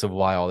catalyst of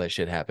why all that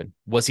shit happened.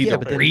 Was he Yeah, the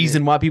but then-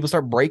 reason why people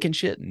start breaking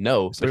shit?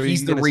 No, So but are he's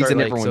you the gonna reason start,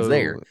 like, everyone's so-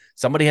 there.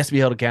 Somebody has to be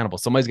held accountable.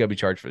 Somebody's got to be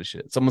charged for this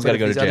shit. Someone's got But to if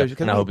go to these jail. others-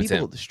 'cause And I hope it's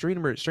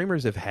him.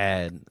 Streamers have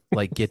had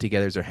like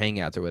get-togethers or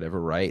hangouts or whatever,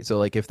 right? So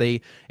like if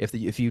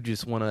you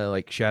just want to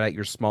like shout out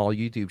your small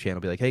YouTube channel,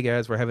 be like, hey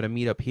guys, we're having a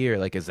meetup here.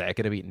 Like, is that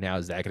gonna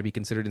be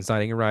considered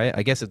inciting a riot?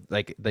 I guess it's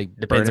like they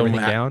Depends burn on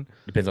everything down.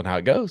 Depends on how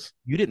it goes.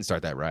 You didn't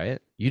start that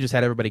riot. You just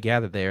had everybody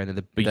gathered there, and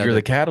then But you're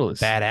the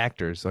catalyst. bad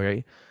actors.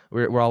 Okay,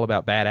 we're all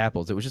about bad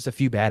apples. It was just a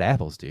few bad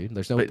apples, dude.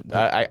 There's no. But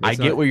I it's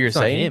get not- what you're it's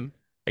not saying. him.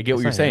 I get what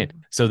It's you're not saying.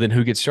 him. So then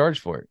who gets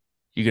charged for it?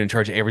 You going to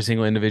charge every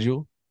single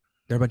individual?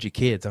 They're a bunch of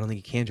kids. I don't think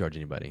you can charge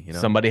anybody. You know.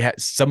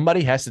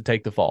 Somebody has to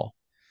take the fall.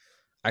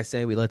 I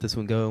say we let this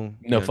one go.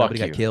 No, fuck nobody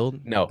you. got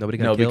killed. No, nobody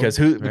got no, killed. because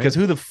who right? because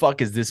who the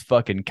fuck is this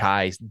fucking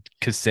Kai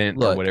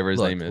Cassent or whatever his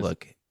name is?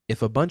 Look,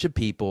 if a bunch of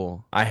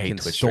people I hate can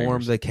Twitch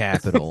storm streamers. the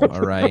Capitol,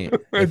 all right.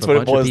 That's if a what it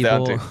bunch boils of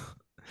down people,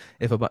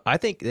 I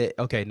think that,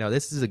 okay, no,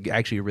 this is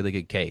actually a really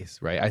good case,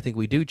 right? I think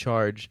we do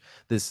charge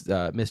this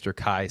Mr.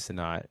 Kai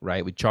Sanat,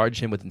 right? We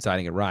charge him with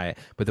inciting a riot,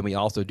 but then we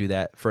also do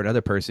that for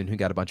another person who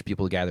got a bunch of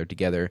people gathered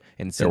together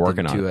and sent them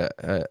working on to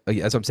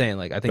that's what I'm saying.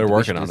 Like, I think They're that we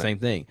working should do on the it. same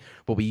thing.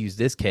 But we use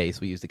this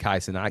case, we use the Kai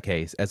Sanat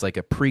case as like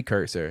a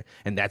precursor,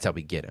 and that's how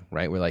we get him,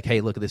 right? We're like,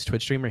 hey, look at this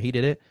Twitch streamer, he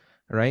did it,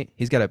 right?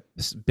 He's got a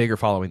bigger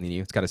following than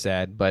you. It's kind of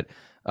sad, but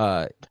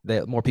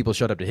that more people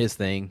showed up to his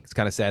thing. It's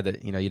kind of sad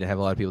that you didn't have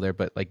a lot of people there,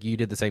 but like you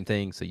did the same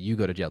thing, so you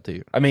go to jail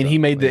too. I mean, So, he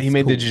made like,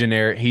 the it's cool.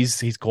 generic.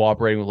 He's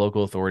cooperating with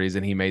local authorities,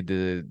 and he made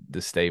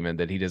the statement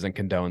that he doesn't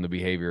condone the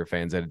behavior of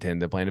fans that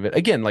attend the planned event.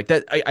 Again, like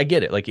that, I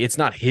get it. Like, it's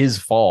not his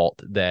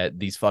fault that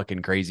these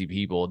fucking crazy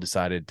people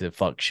decided to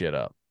fuck shit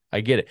up. I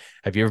get it.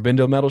 Have you ever been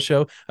to a metal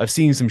show? I've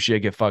seen some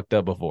shit get fucked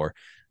up before.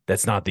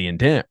 That's not the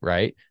intent,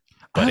 right?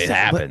 But it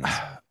happens.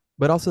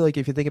 But also, like,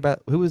 if you think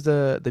about who was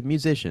the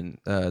musician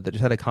that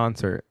just had a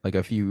concert, like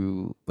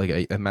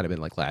it might have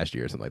been like last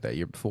year or something like that,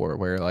 year before,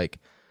 where like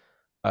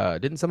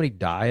didn't somebody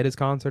die at his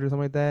concert or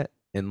something like that?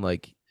 And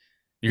like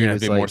You're he gonna have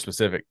was to be more like,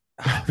 specific.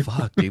 oh,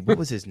 fuck, dude, what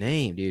was his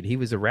name, dude? He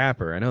was a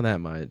rapper, I know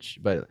that much,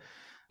 but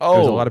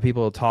there's a lot of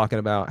people talking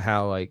about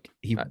how like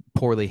he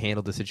poorly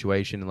handled the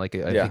situation, and like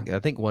I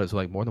think one was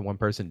like more than one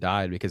person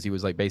died because he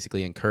was like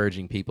basically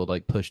encouraging people to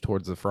like push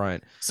towards the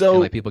front, So and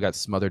like people got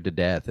smothered to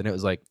death, and it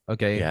was like,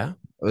 okay, yeah,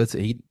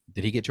 did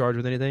he get charged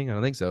with anything? I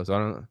don't think so. So I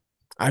don't.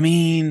 I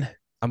mean,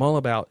 I'm all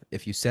about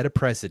if you set a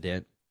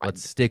precedent,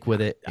 let's stick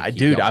with it.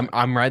 dude,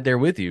 I'm right there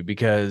with you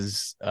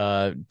because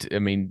I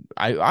mean,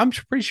 I'm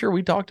pretty sure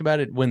we talked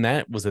about it when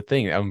that was a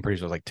thing. I'm pretty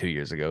sure it was like 2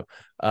 years ago.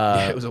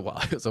 Yeah, it was a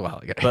while. It was a while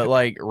ago. But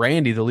like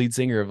Randy, the lead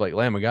singer of like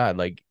Lamb of God,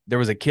 like there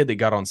was a kid that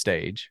got on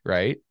stage,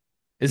 right?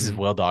 This is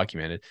well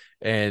documented,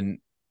 and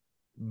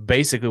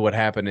basically what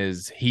happened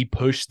is he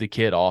pushed the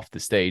kid off the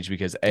stage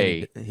because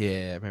yeah,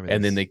 I remember.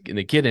 And then the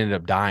kid ended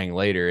up dying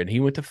later, and he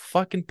went to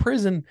fucking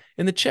prison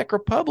in the Czech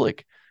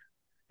Republic,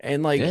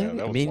 and like, yeah,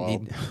 that I was mean,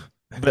 wild.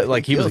 but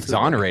like he was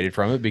exonerated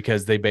from it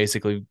because they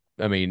basically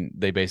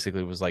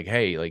was like,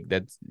 hey, like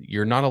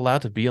you're not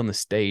allowed to be on the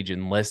stage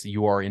unless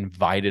you are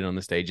invited on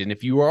the stage, and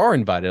if you are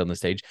invited on the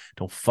stage,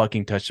 don't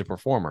fucking touch the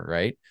performer,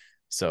 right?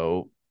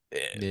 So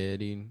yeah,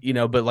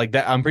 dude. but like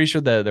that, I'm pretty sure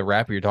the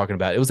rapper you're talking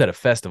about, it was at a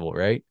festival,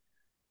 right?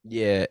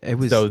 Yeah, it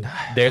was. So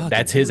there, fucking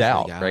that's his the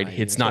out, guy, right? dude.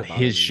 It's That's not what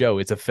bothered his me. show.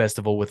 It's a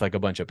festival with like a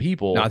bunch of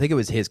people. No, I think it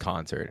was his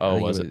concert. I Oh,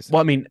 think was it?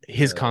 Well, I mean,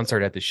 his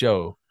concert at the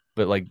show,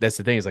 but like that's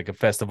the thing is like a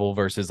festival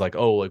versus like,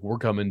 oh, like we're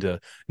coming to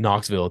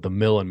Knoxville at the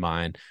Millen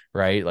Mine,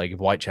 right? Like if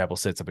Whitechapel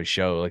sets up a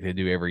show like they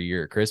do every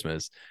year at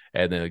Christmas,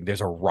 and then like,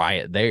 there's a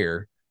riot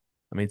there.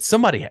 I mean,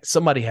 somebody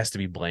has to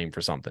be blamed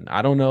for something.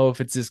 I don't know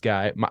if it's this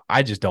guy.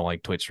 I just don't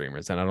like Twitch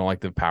streamers, and I don't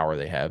like the power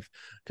they have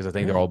because I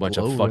think they're all a bunch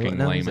of fucking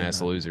lame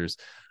ass losers.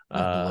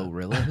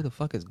 Glorilla? Who the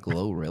fuck is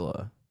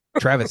Glorilla?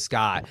 Travis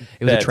Scott.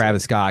 It was a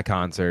Travis Scott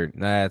concert.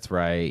 That's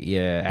right.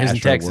 Yeah, it was in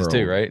Texas Astroworld.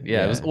 too, right?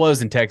 Yeah, it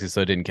was in Texas,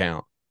 so it didn't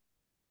count.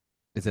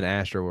 It's an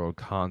Astroworld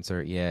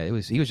concert. Yeah, it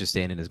was. He was just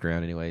standing his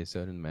ground anyway, so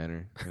it didn't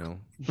matter.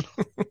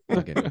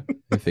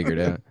 They figured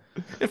it out.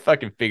 They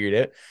fucking figured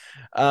it.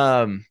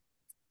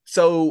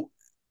 So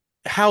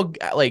how,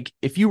 like,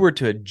 if you were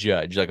to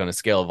judge, like on a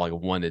scale of like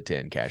 1 to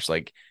 10, Cash,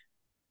 like,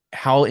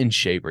 how in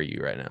shape are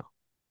you right now?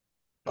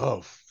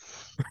 Oh,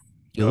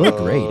 you look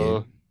great,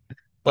 dude.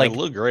 Like, I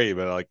look great,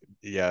 but like,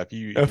 yeah, if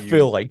you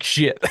feel like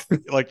shit,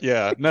 like,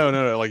 yeah,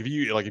 no, like if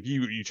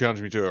you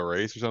challenge me to a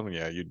race or something,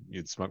 yeah,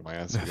 you'd smoke my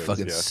ass.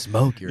 Fucking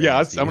smoke your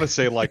ass. I'm gonna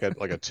say like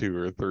a 2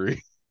 or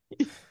 3.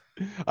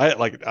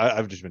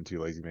 I've just been too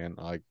lazy, man.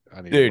 I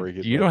need to break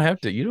it. You don't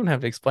have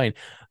to explain.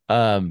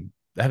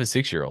 I have a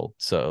 6-year-old,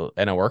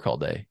 and I work all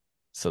day.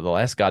 So the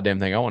last goddamn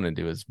thing I want to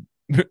do is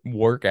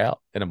work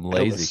out, and I'm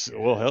lazy.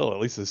 Well, hell, at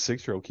least a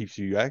 6-year-old keeps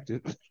you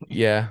active.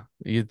 Yeah,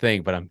 you'd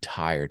think, but I'm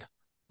tired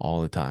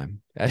all the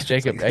time. Ask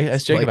Jacob.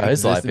 Ask Jacob how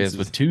his life is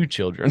with 2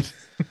 children.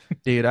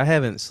 Dude, I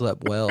haven't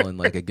slept well in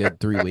like a good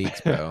 3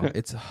 weeks, bro.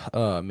 It's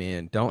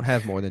man, don't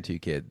have more than 2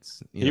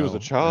 kids. He was a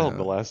child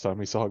the last time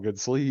he saw a good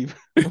sleep.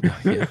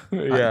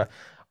 Yeah.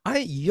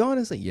 You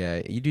honestly,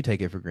 yeah, you do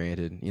take it for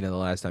granted. The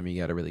last time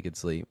you got a really good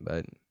sleep,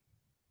 but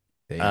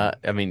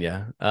I mean,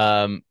 yeah.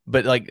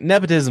 But like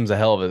nepotism's a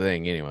hell of a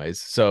thing,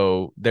 anyways.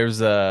 So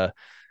there's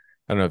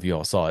I don't know if you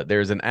all saw it.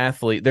 There's an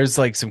athlete. There's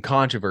like some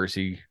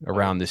controversy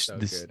around this.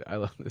 I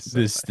love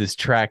this. This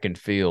track and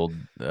field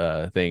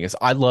thing.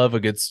 I love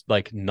a good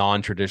like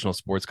non-traditional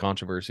sports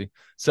controversy.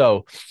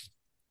 So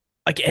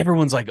like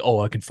everyone's like, oh,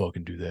 I can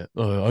fucking do that.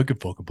 I can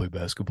fucking play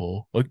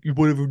basketball. Like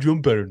whatever,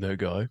 I'm better than that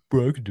guy,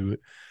 bro. I can do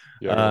it.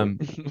 Yeah,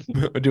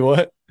 do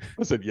what?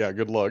 I said, yeah,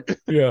 good luck.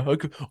 Yeah, I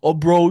could. Oh,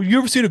 bro, you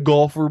ever seen a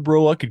golfer,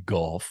 bro? I could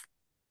golf.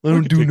 I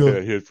don't do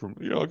nothing.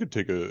 I could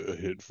take a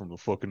hit from the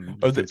fucking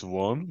defensive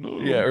one.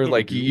 Yeah, or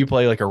like you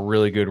play like a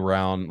really good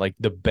round, like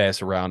the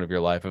best round of your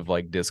life of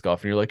like disc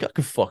golf, and you're like, I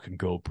could fucking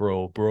go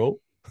pro,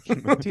 bro.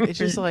 Dude, it's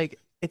just like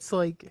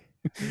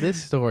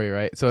this story,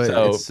 right? So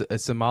it's a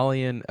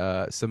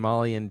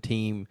Somalian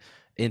team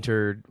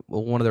entered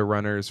one of the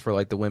runners for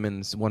like the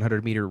women's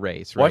 100-meter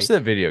race. Right? Watch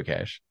that video,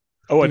 Cash.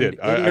 Oh, I Dude, did.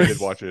 I did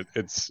watch it.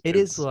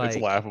 is like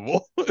it's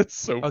laughable. It's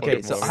so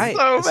okay. fucking So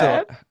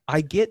funny.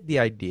 I get the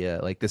idea.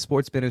 Like the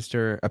sports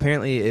minister,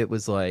 apparently it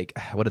was like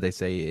what did they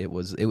say? It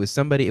was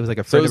somebody. It was like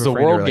a So it friend was of a the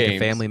friend or World like a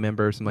Games. family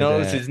member or something No, like it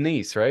was that. his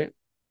niece, right?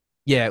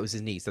 Yeah, it was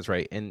his niece. That's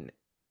right. And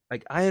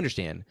like I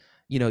understand,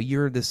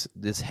 you're this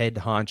head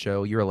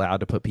honcho. You're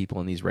allowed to put people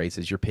in these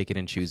races. You're picking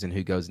and choosing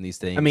who goes in these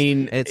things. I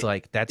mean, and it's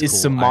like that's is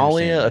cool. I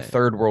understand Somalia a that.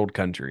 third world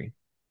country?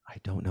 I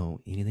don't know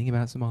anything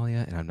about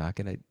Somalia, and I'm not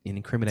going to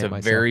incriminate It's a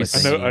myself. very By I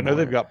saying I know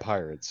they've anymore. got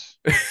pirates.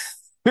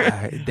 There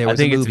I was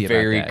think a it's movie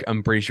very. about that.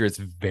 I'm pretty sure it's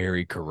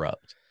very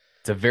corrupt.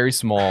 It's a very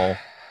small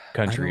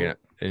country, don't-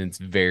 and it's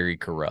very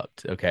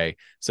corrupt. Okay,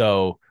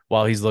 so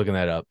while he's looking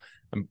that up,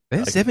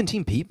 There's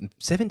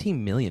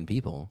 17 million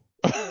people.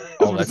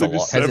 Oh, that's a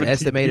lot. Has an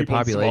estimated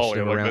population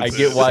of around I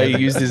get why he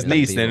used his 7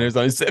 million niece. Then people. there's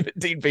only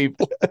 17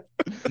 people.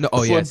 No,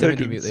 oh yeah, Slim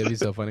 17 pickings. it'd be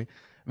so funny.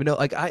 But no,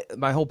 like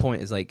my whole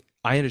point is like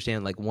I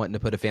understand like wanting to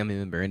put a family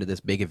member into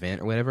this big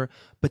event or whatever,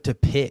 but to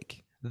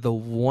pick the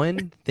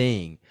one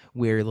thing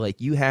where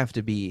like you have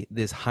to be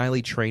this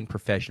highly trained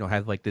professional,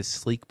 have like this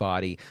sleek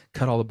body,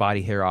 cut all the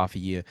body hair off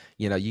of you.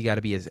 You got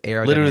to be as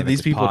aerodynamic. Literally, these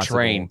as people possible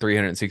train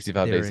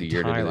 365 their days a year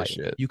to do entire this life.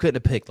 shit. You couldn't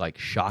have picked like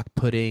shock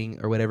pudding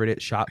or whatever it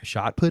is,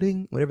 shot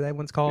pudding, whatever that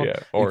one's called. Yeah,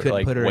 You or couldn't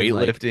like put her in,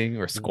 like, weightlifting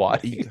or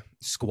squatting.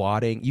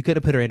 Squatting. You could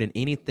have put her in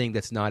anything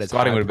that's not as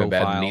Squatting high would have been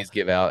bad. profile. Knees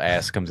give out,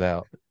 ass comes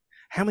out.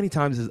 How many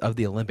times of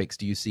the Olympics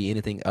do you see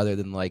anything other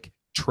than like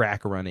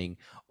track running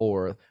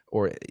or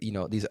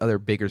these other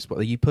bigger sports?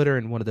 Like, you put her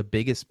in one of the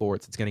biggest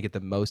sports, it's going to get the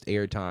most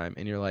airtime,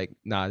 and you're like,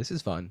 nah, this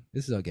is fun.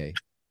 This is okay.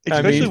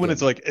 Especially mean- when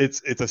it's like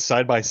it's a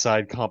side by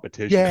side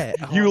competition. Yeah.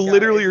 You Oh, God,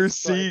 literally are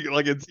it's like- seeing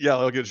like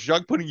it's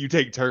shock putting. You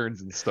take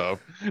turns and stuff.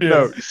 Yeah.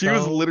 No, she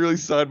was So literally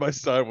side by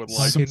side with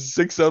like fucking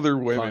 6 other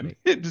women,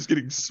 just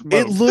getting smoked.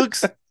 It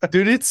looks,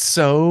 dude,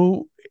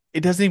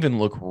 it doesn't even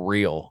look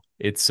real.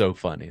 It's so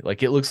funny.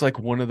 Like, it looks like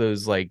one of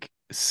those like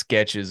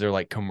sketches or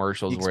like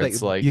commercials where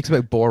it's like you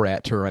expect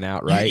Borat to run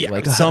out, right? Yeah,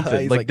 like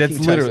something he's like that's he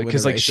tries to literally win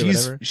because a like race or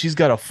whatever. she's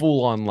got a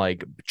full on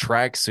like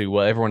tracksuit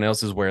while everyone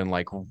else is wearing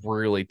like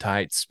really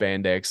tight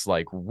spandex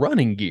like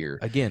running gear.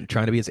 Again,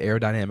 trying to be as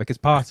aerodynamic as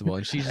possible,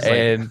 and she's just like,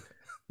 And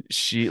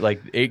she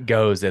like it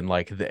goes and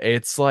like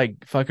it's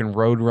like fucking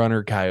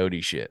Roadrunner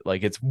Coyote shit.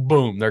 Like, it's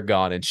boom, they're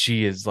gone, and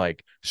she is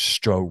like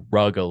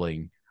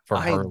struggling for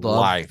her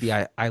life.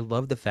 I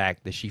love the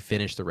fact that she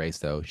finished the race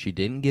though. She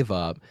didn't give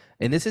up,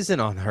 and this isn't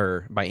on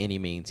her by any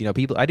means.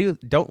 People,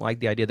 don't like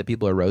the idea that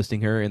people are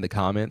roasting her in the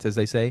comments, as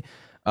they say,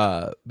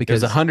 because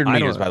There's 100 I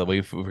meters, don't- by the way.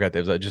 We forgot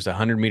there's just a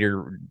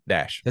 100-meter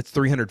dash. That's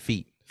 300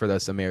 feet for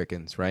us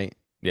Americans, right?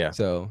 Yeah.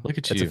 So Look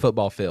at that's you. a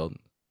football field.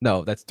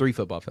 No, that's 3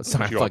 football fields.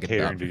 Sorry, I'm you all fucking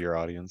catering dumb. to your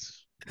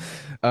audience.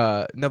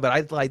 No, but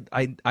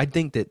I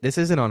think that this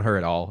isn't on her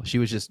at all. She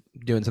was just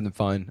doing something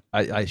fun.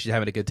 She's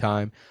having a good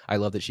time. I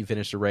love that she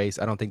finished the race.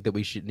 I don't think that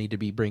we should need to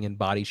be bringing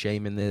body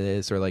shame into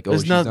this or like, oh,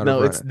 There's she's not, not.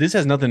 no, a it's runner. this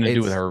has nothing to do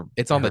with It's- her.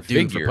 It's on her the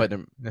dude figure. for putting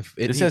him.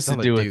 This has to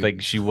do with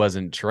like she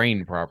wasn't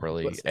trained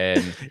properly,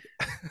 and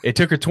it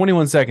took her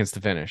 21 seconds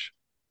to finish.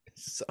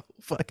 so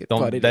fucking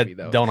funny to me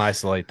though. Don't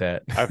isolate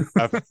that.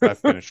 I've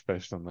finished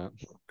best on that.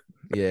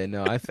 Yeah,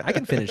 no, I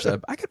can finish. I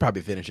could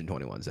probably finish in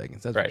 21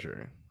 seconds. That's Right. for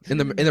sure. In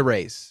the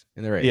race.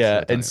 Yeah, I'm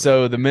telling and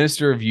so the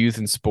Minister of Youth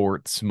and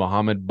Sports,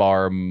 Mohammed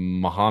Bar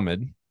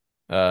Mohammed,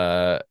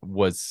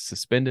 was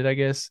suspended. I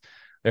guess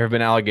there have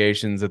been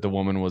allegations that the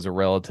woman was a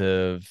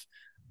relative,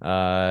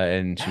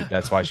 and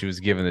that's why she was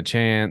given the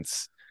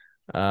chance.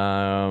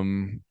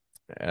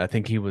 I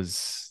think he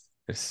was.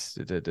 He's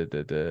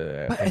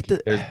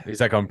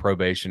like on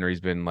probation, or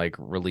he's been like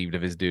relieved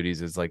of his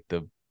duties as like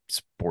the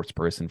sports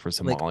person for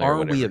Somalia. like, or are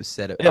whatever. we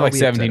upset? They have are like we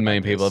upset 17 about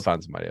million people. this? They'll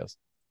find somebody else.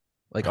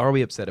 Like, are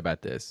we upset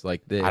about this?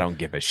 Like, I don't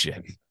give a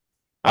shit.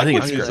 I think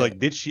it's it's great. like,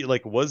 did she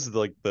like was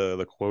like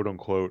the quote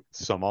unquote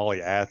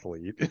Somali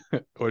athlete,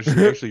 or she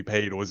actually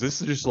paid? Was this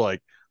just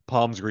like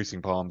palms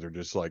greasing palms, or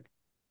just like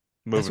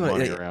moving what-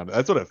 money like, around?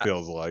 That's what it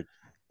feels like.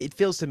 It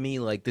feels to me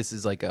like this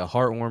is like a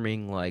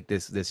heartwarming. Like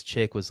this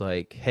chick was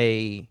like,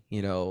 "Hey,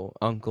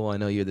 uncle, I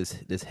know you're this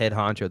head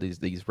honcho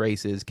these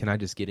races. Can I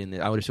just get in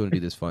there? I just want to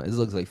do this fun. This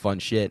looks like fun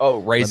shit."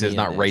 Oh, me racist, in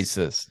not this.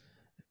 racist.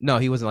 No,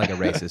 he wasn't like a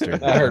racist or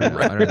anything. I heard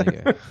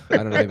I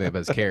don't know anything about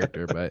his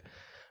character, but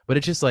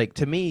it's just like,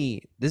 to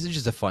me, this is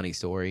just a funny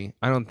story.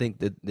 I don't think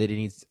that it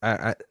needs.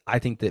 I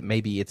think that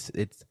maybe it's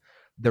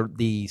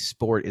the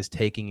sport is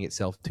taking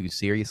itself too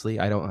seriously.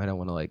 I don't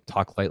want to like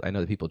talk lightly. I know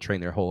that people train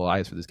their whole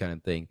lives for this kind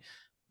of thing,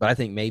 but I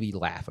think maybe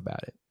laugh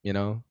about it. I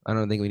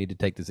don't think we need to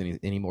take this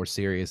any more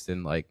serious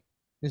than like,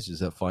 it's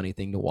just a funny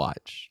thing to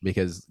watch,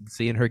 because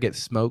seeing her get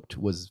smoked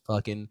was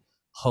fucking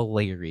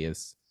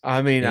hilarious.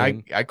 I mean,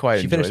 And I quite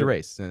She enjoyed finished the it.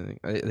 race, and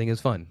I think it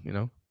was fun.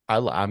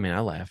 I mean, I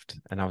left,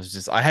 and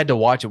I had to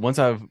watch it once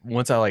I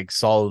like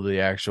saw the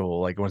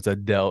actual, like, once I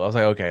dealt, I was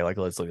like, okay, like,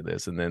 let's look at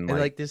this, and then And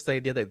like this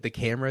idea that the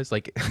cameras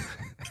like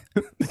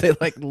they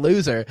like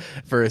lose her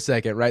for a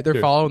second, right? They're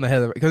Sure. following the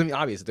head because I mean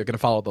obviously they're gonna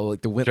follow the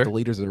Sure. the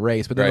leaders of the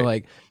race, but then they're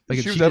Right. like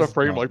if she was she out of just-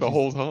 frame no, like the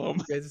she's- whole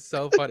time. It's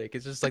so funny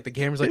because just like the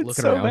camera's like It's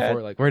looking so around bad. for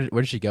her, like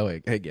where's she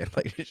going again?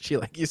 Like she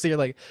like you see her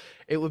like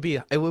it would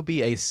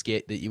be a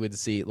skit that you would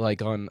see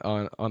like on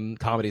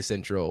Comedy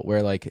Central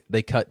where like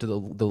they cut to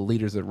the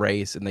leaders of the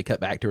race and they cut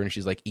back to her and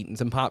she's like eating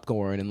some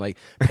popcorn and like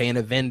paying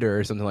a vendor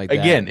or something like that.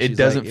 Again, And it she's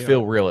doesn't like,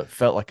 feel real. It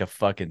felt like a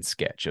fucking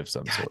sketch of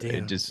some sort.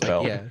 Goddamn, It just like,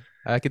 felt. yeah.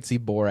 I could see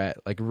Borat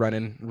like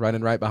running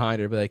right behind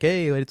her, be like,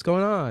 "Hey, what's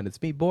going on?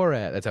 It's me,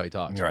 Borat." That's how he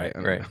talks, Right, I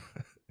don't right. know.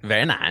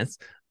 Very nice.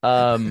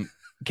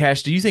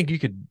 Cash, do you think you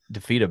could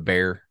defeat a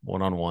bear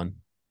 1-on-1?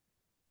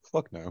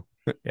 Fuck no.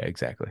 Yeah,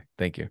 exactly.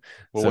 Thank you.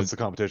 Well, So- what's the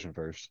competition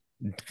first?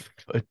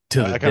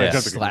 To I the kinda death,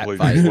 jumped to Slap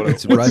conclusion. fight. What-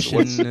 It's what's-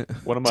 Russian.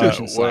 What am I?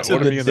 Russian slap What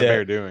are to me the and the death.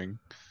 bear doing?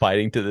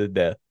 fighting to the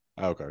death.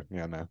 Okay,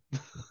 yeah, no.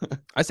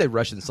 I said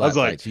Russian slap was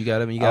like- fights. You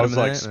got him. You got I him. was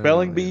like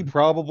spelling bee,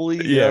 probably.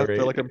 Yeah, Yeah, I right.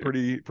 feel like I'm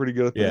pretty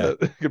good at Yeah.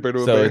 that compared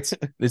to a So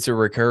bear. it's a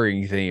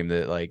recurring theme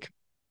that like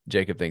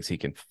Jacob thinks he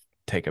can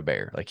take a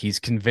bear. Like he's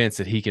convinced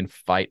that he can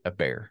fight a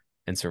bear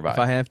and survive. If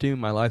I have to,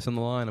 my life's on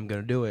the line. I'm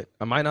gonna do it.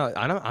 I might not.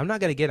 I'm not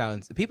gonna get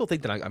out. People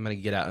think that I'm gonna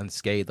get out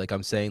unscathed. Like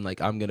I'm saying, like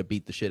I'm gonna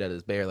beat the shit out of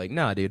this bear. Like,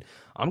 nah, dude.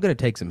 I'm gonna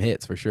take some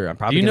hits for sure. I'm Do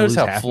probably. you gonna notice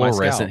lose how half my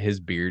fluorescent scalp. his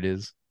beard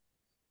is?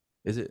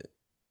 Is it?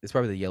 It's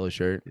probably the yellow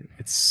shirt.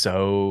 It's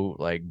so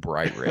like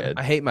bright red.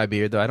 I hate my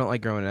beard though. I don't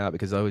like growing it out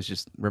because it always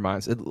just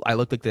reminds. I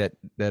look like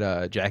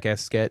that Jackass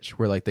sketch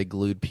where like they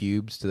glued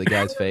pubes to the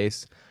guy's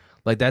face.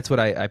 Like that's what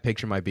I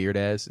picture my beard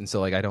as, and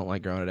so like I don't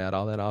like growing it out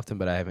all that often.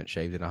 But I haven't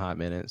shaved in a hot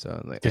minute, so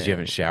I'm like Because you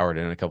haven't showered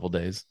in a couple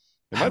days.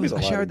 It might be the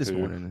I showered lighting, this too.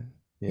 morning.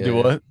 Do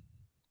what? It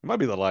might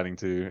be the lighting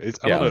too. It's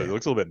I Yeah. don't know. It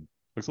looks a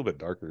little bit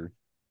darker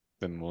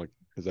than like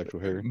his actual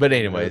hair. But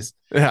anyways,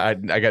 I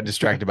got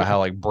distracted by how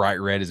like bright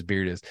red his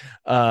beard is.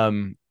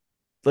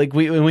 Like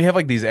when we have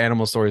like these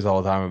animal stories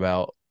all the time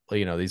about,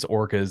 you know, these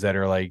orcas that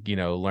are like, you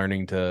know,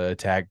 learning to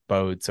attack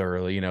boats,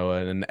 or, you know,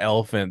 an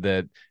elephant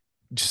that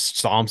just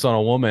stomps on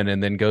a woman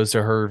and then goes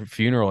to her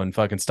funeral and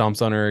fucking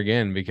stomps on her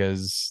again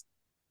because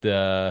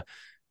did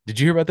you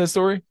hear about that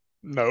story?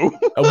 No.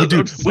 Oh, we do.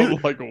 I'm so,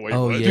 like, wait,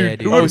 Oh, what? yeah,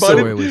 dude. Who That invited,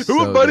 story was who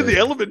so invited good. the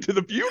elephant to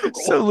the funeral?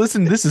 So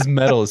listen, this is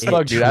metal as It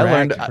fuck, dude. I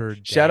learned. tracked her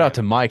Shout out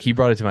down. to Mike. He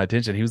brought it to my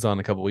attention. He was on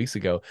a couple weeks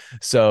ago.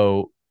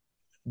 So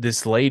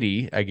this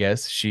lady, I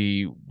guess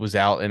she was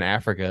out in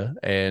Africa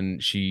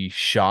and she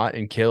shot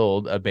and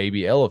killed a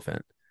baby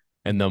elephant,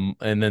 and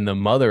then the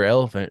mother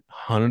elephant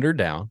hunted her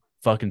down,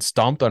 fucking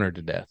stomped on her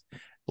to death.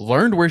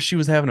 Learned where she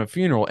was having a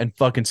funeral and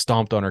fucking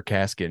stomped on her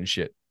casket and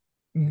shit.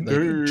 Like,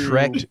 Dude.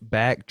 trekked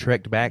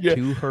back Yeah,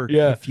 to her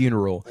yeah.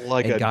 funeral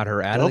Like and a got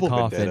her out of the double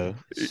coffin,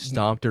 vendetta.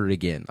 stomped her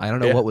again. I don't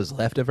know Yeah. what was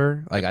left of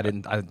her. Like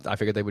I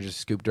figured they would just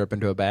scooped her up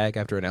into a bag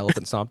after an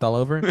elephant stomped all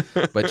over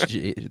her. But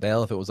the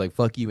elephant was like,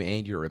 "Fuck you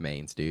and your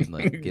remains, dude."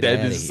 Like, get That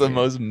outta is the here.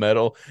 most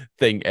metal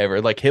thing ever.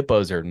 Like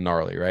hippos are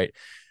gnarly, right?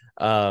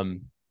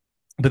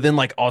 But then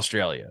like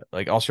Australia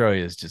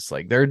is just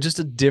like, they're just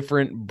a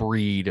different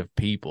breed of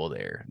people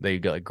there. They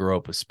like grow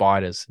up with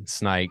spiders and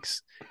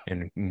snakes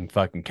and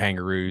fucking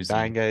kangaroos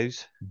and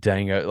Dangos.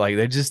 dango. Like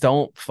they just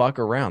don't fuck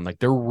around. Like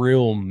they're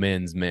real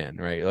men's men,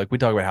 right? Like we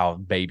talk about how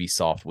baby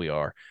soft we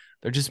are.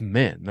 They're just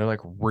men. They're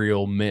like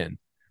real men.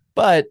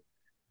 But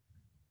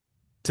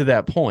to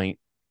that point,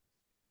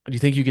 do you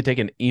think you could take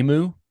an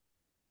emu,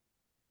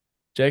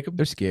 Jacob?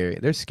 They're scary.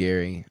 They're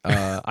scary.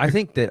 I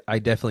think that I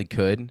definitely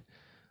could.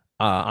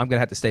 I'm gonna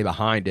have to stay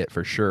behind it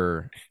for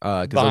sure.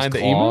 Because those Behind the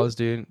emu? claws,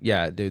 dude.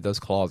 Yeah, dude, those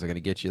claws are gonna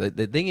get you.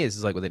 The thing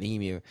is like with an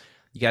emu,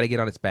 you got to get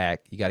on its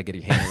back. You got to get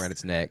your hand around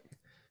its neck.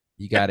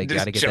 You gotta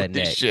Just get choke that the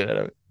neck. shit out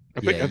of it.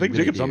 Yeah, I you think really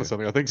Jacob's onto do.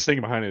 something. I think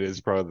staying behind it is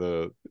probably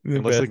the The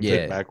unless they best. can Yeah.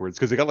 kick backwards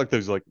because they got like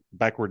those like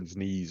backwards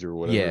knees or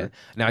whatever. Yeah.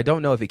 Now I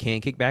don't know if it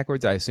can kick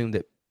backwards. I assume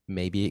that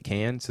maybe it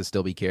can, so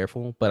still be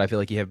careful. But I feel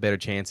like you have better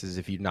chances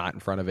if you're not in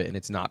front of it and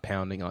it's not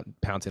pouncing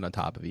on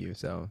top of you.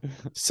 So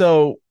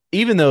So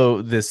even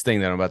though this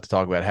thing that I'm about to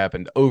talk about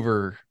happened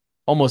over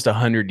almost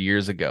 100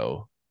 years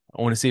ago,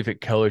 I want to see if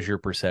it colors your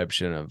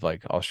perception of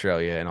like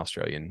Australia and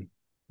Australian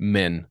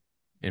men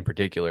in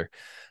particular.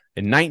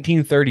 In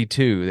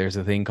 1932, there's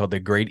a thing called the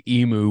Great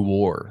Emu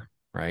War,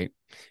 right?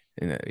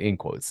 In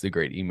quotes, the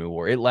Great Emu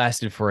War. It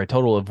lasted for a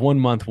total of 1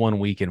 month, 1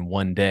 week, and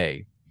 1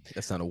 day.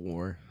 that's not a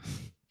war.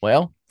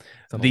 Well,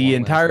 It's not a the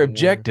entire long-lasting war.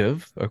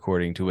 objective,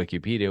 according to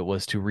Wikipedia,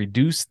 was to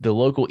reduce the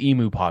local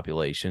emu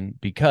population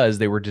because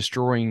they were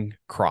destroying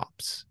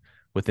crops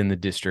within the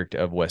district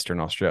of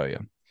Western Australia.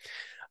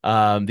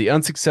 The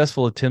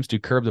unsuccessful attempts to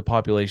curb the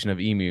population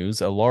of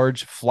emus, a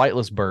large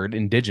flightless bird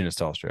indigenous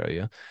to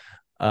Australia,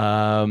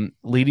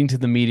 leading to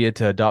the media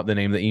to adopt the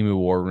name the Emu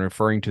War when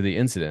referring to the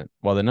incident.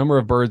 While the number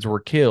of birds were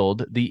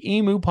killed, the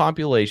emu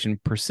population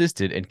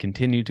persisted and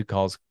continued to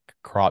cause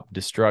crop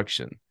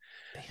destruction.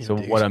 So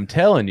Dude. what I'm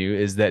telling you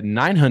is that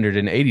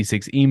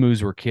 986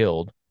 emus were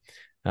killed,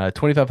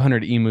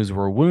 2,500 emus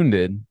were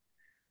wounded,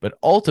 but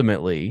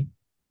ultimately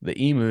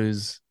the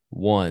emus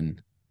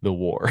won the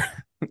war.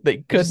 They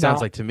It could just sounds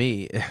not. like to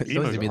me. It sounds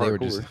Emus like to me are they were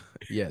just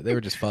hardcore. they were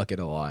just fucking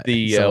a lot.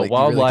 The So like, you really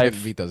wildlife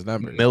couldn't beat those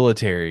numbers.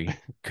 military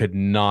could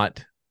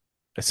not.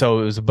 So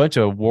it was a bunch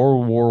of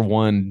World War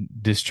One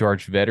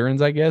discharged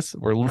veterans, I guess,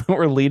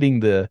 were leading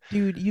the.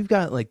 Dude, you've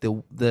got like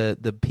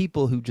the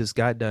people who just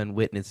got done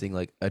witnessing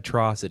like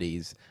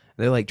atrocities.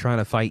 They're like trying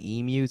to fight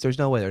emus. There's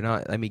no way they're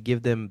not. I mean,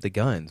 give them the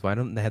guns. Why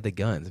don't they have the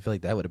guns? I feel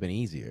like that would have been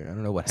easier. I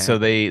don't know what happened. So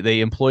they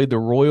employed the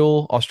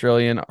Royal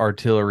Australian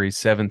Artillery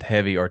 7th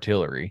Heavy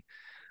Artillery.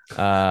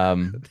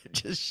 They're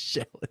just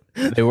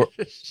shelling. They were-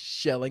 just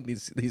shelling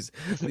these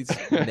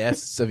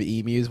nests of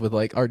emus with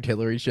like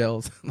artillery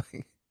shells.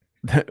 Like,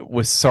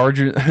 with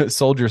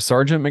Soldier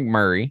Sergeant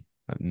McMurray.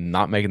 I'm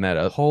not making that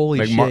up. holy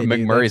shit, dude,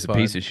 McMurray's that's a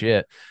piece fun. of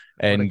shit.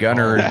 What a And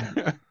Gunner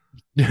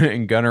Yeah.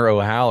 and Gunner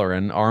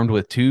O'Halloran, armed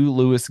with 2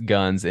 Lewis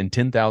guns and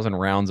 10,000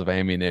 rounds of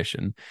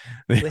ammunition.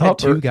 They had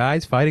 2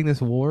 guys fighting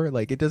this war.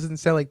 Like, it doesn't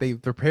sound like they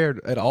prepared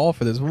at all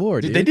for this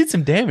war, dude. They did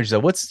some damage though.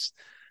 What's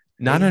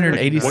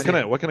 986?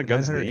 What kind of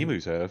guns do the 980.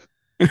 emus have?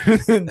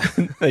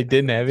 They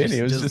didn't have any.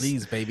 It was just just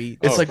these, baby.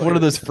 it's Oh, like one of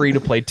fuck. those free to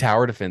play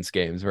tower defense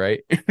games,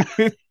 right?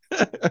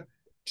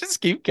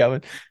 Just keep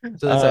coming.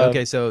 So that's like,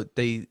 okay. So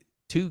they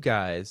 2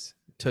 guys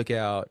took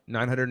out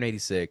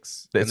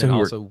 986, and That's then who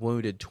were- also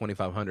wounded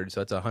 2,500. So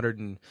that's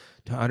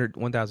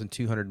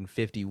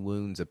 1,250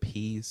 wounds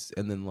apiece,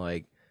 and then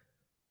like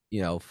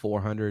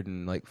 400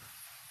 and like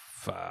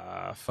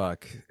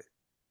fuck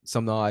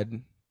some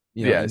odd.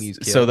 Yes. emus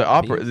So killed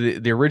apiece.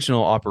 the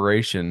original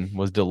operation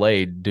was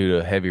delayed due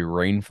to heavy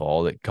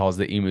rainfall that caused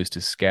the emus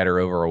to scatter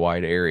over a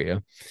wide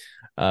area.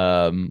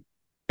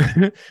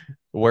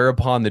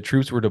 Whereupon the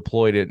troops were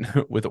deployed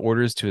with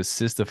orders to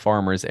assist the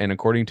farmers and,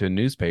 according to a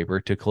newspaper,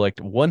 to collect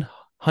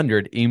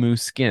 100 emu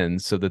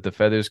skins so that the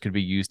feathers could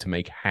be used to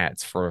make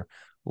hats for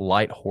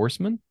light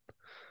horsemen.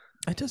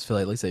 I just feel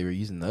like at least they were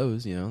using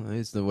those. At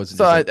least there wasn't.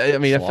 So just, I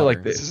mean, I feel like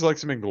slaughter. This is like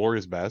some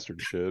Inglorious Bastard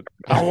shit.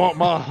 I want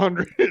my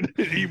 100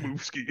 emu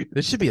ski.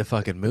 This should be a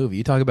fucking movie.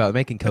 You talk about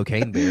making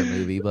Cocaine Bear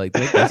movie, but like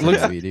make this a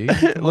Looks- movie, dude.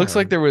 It Come looks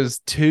like on. there was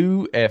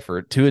 2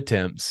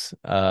 attempts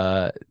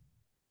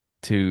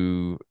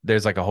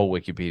there's like a whole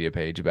Wikipedia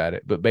page about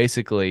it, but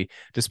basically,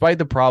 despite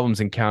the problems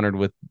encountered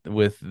with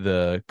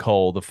the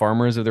coal, the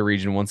farmers of the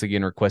region once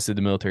again requested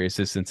the military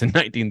assistance in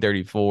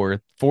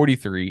 1934,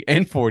 43,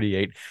 and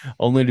 48,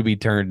 only to be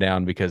turned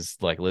down because,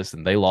 like,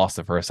 listen, they lost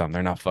the first time,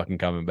 they're not fucking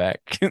coming back.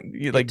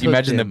 You took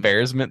imagine the them-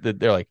 embarrassment that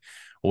they're like,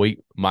 we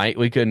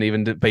couldn't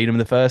even beat them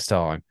the first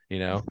time,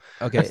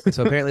 Okay,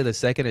 so apparently the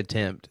second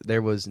attempt,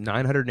 there was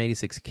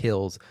 986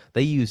 kills.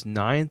 They used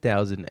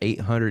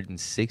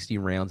 9,860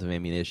 rounds of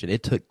ammunition.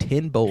 It took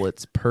 10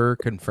 bullets per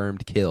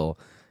confirmed kill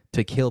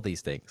to kill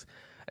these things.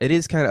 It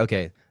is kind of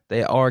okay.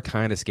 They are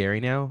kind of scary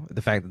now.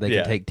 The fact that they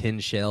Yeah. can take 10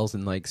 shells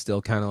and like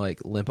still kind of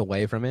like limp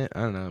away from it. I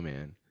don't know,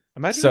 man.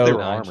 Imagine So- if they were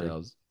 9 armored.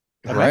 shells.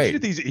 Imagine Right.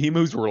 if these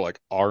emus were like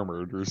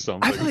armored or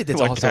something. I feel like that's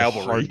like also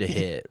cavalry. hard to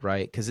hit,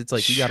 right? Because it's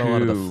like you got a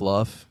lot of the Shoot.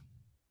 fluff.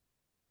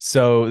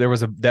 So there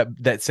was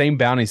that same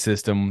bounty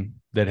system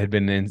that had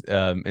been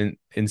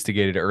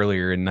instigated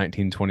earlier in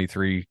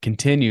 1923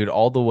 continued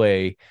all the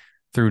way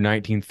through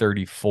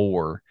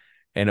 1934,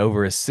 and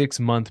over a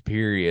 6-month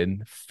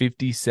period,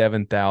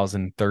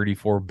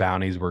 57,034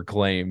 bounties were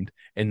claimed,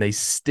 and they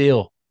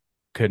still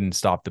couldn't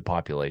stop the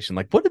population.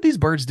 Like, what did these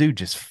birds do?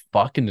 Just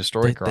fucking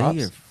destroy They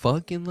crops? are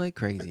fucking like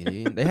crazy,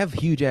 dude. They have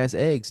huge ass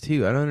eggs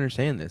too. I don't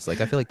understand this.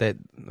 Like, I feel like that.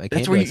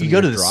 That's where you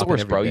go to the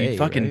source, bro. Day, You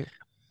fucking right?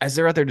 as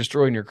they're out there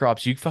destroying your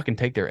crops, you fucking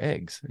take their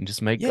eggs and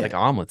just make Yeah. like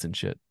omelets and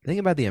shit. Think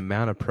about the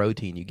amount of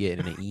protein you get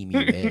in an emu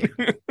egg.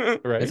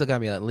 Right? It's got to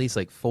be at least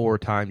like 4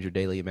 times your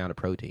daily amount of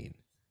protein.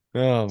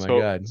 Oh my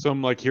god. So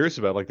I'm like curious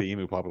about like the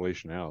emu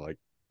population now. Like,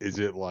 is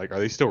it like, are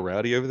they still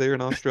rowdy over there in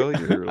Australia?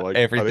 Or like, are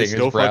Everything they is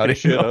still rowdy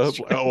fucking in shit up?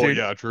 Australia, Oh dude.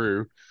 yeah,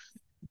 true.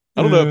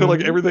 I don't know. I feel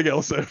like everything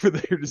else over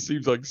there just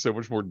seems like so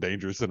much more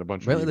dangerous than a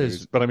bunch of Apparently emus.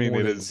 there's But I mean,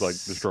 more it than is like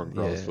destroying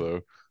crops. yeah.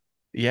 So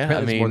Yeah, I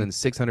Apparently there's more mean, than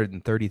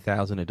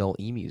 630,000 adult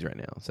emus right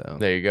now. So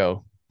there you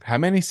go. How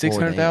many? More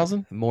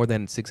 600,000? More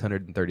than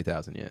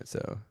 630,000. Yeah.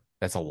 So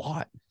That's a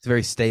lot. it's a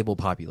very stable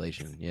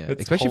population. Yeah.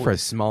 That's Especially for holy- a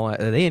small. Are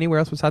they anywhere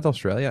else besides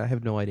Australia? I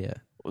have no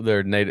idea.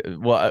 They're native.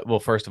 Well,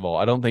 first of all,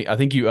 I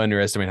think you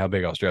underestimate how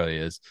big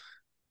Australia is.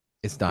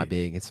 It's not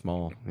big. It's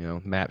small.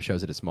 Map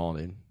shows it it's small,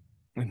 dude.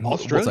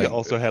 Australia like-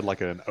 also had like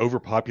an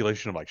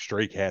overpopulation of like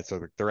stray cats.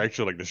 So they're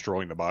actually like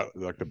destroying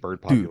the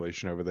bird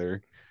population over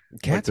there.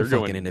 Cats they're are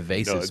fucking going an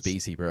invasive nuts.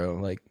 species, bro.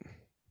 Like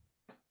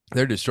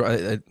they're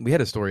destroying. We had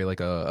a story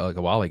like a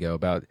while ago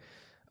about.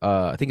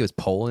 I think it was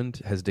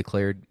Poland has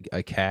declared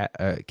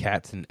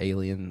cats an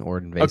alien or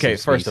invasive. Okay,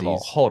 first of all,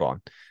 species. hold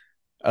on.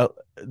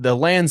 The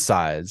land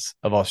size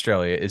of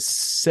Australia is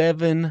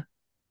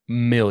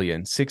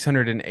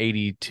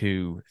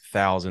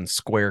 7,682,000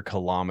 square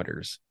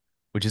kilometers,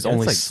 which is Yeah,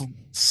 only that's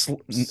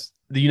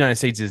the United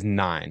States is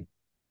 9,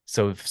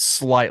 so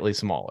slightly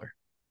smaller.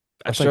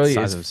 That's like the Australia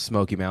size is. of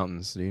Smoky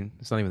Mountains, dude.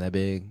 It's not even that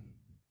big.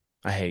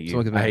 I hate you.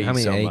 Smoky I hate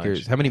Mountains. How you many so acres?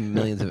 much. How many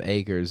millions of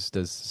acres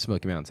does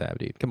Smoky Mountains have,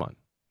 dude? Come on.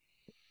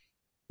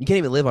 You can't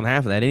even live on half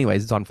of that,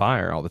 anyways. It's on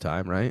fire all the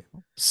time, right?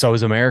 So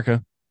is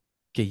America.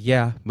 Okay,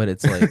 yeah, but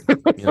it's like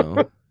you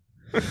know,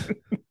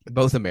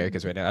 both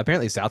Americas right now.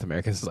 Apparently, South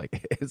America is like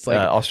it's like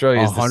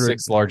Australia is the 100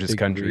 sixth largest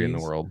country in the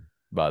degrees. world,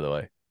 by the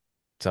way.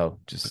 So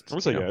just I'm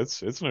gonna say you know. yeah,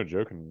 it's no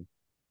joke in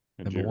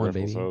Number one,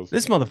 geographical baby. size.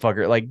 This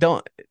motherfucker, like,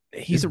 don't.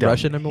 He's Is it dumb.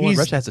 Russia number one? He's-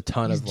 Russia has a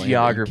ton he's of land that you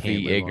can't geography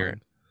live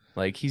ignorant.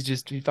 on. Like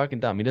he's fucking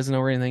dumb. He doesn't know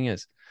where anything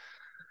is.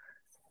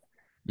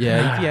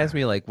 Yeah, if you ask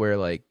me like where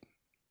like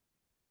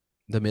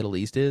the Middle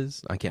East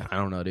is, I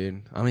don't know,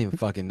 dude. I don't even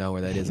fucking know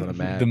where that is on a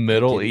map. The You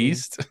Middle kidding me?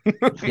 East.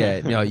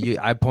 Yeah, no,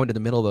 I pointed the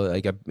middle though,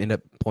 like I ended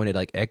up pointed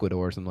like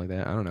Ecuador or something like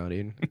that. I don't know,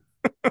 dude.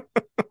 Fucking,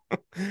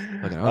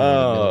 I don't know where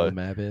the middle of the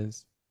map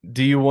is.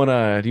 Do you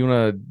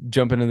wanna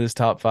jump into this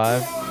top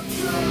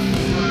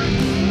 5?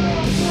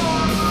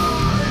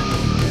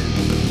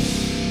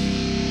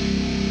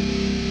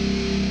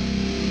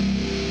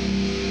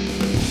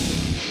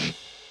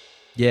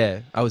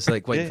 Yeah, I was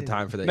like waiting for Yeah.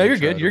 time for that. No, you're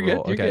intro good, to you're good,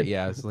 roll. you're Okay, good.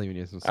 yeah, I was leaving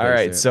you some space. All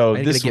right, there. so I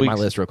need to this get my week's-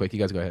 list real quick. You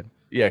guys go ahead.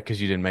 Yeah,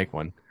 because you didn't make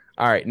one.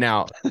 All right,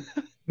 now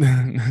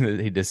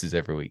this is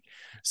every week.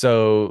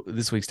 So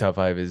this week's top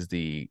 5 is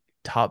the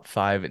top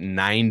 5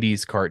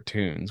 '90s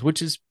cartoons,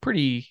 which is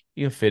pretty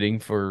fitting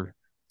for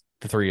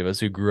the three of us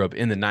who grew up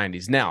in the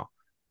 '90s. Now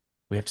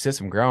we have to set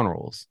some ground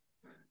rules.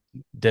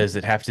 Does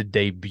it have to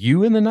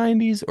debut in the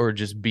 '90s or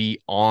just be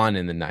on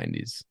in the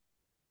 '90s?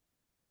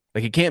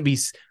 Like it can't be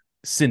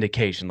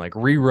syndication, like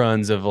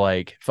reruns of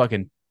like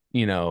fucking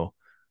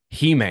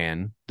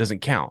He-Man doesn't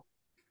count.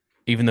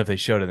 Even though if they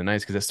showed it in the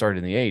 '90s, because it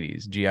started in the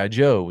 '80s. G.I.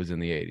 Joe was in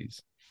the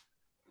 '80s.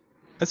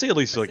 I'd say at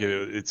least like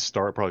it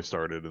probably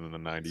started in the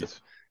 90s.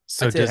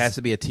 So I'd say it has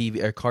to be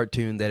a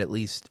cartoon that at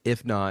least,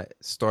 if not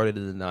started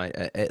in the night,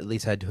 at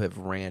least had to have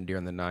ran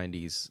during the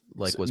 90s.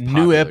 Like was popular new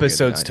during the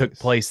episodes took 90s.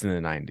 place in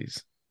the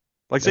 '90s.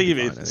 Like say That'd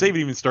be if fine, I say think. it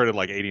even started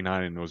like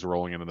 '89 and was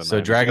rolling into the So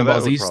 90s. Dragon Yeah,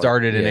 Ball that would Z probably-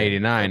 started in yeah,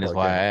 '89 is that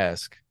why I probably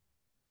ask.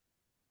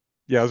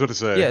 Yeah, I was about to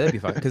say. Yeah, that'd be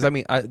fine. Because I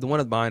mean, the one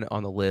of mine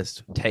on the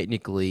list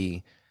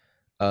technically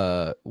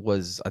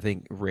was I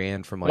think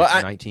ran from like Well,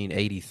 I-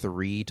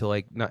 1983 to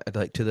like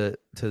to the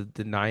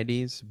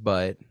 90s,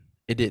 but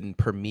it didn't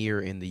premiere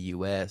in the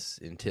US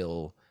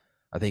until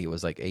I think it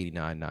was like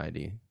 89,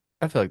 90.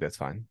 I feel like that's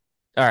fine.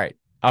 All right,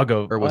 I'll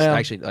go. Or was Well,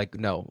 actually like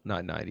no,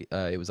 not 90.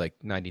 It was like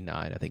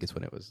 99, I think is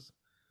when it was.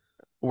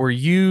 were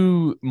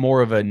you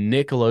more of a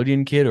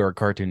Nickelodeon kid or a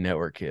Cartoon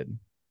Network kid?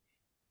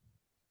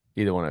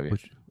 Either one of you.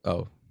 Which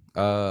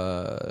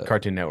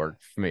Cartoon Network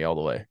for me all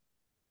the way.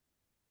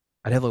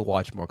 I definitely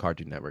watched more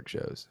Cartoon Network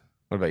shows.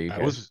 What about you? I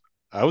Kaz?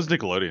 was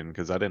Nickelodeon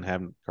because I didn't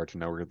have Cartoon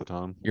Network at the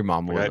time. Your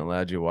mom Like, wouldn't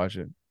allowed you to watch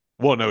it.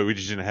 Well, no, we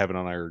just didn't have it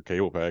on our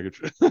cable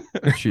package.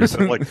 She's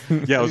Like,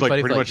 yeah, it was It'd be funny like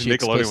if, pretty like, much she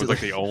Nickelodeon was like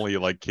explicitly- the only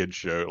like kid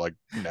show like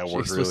She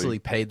network explicitly really.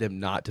 paid them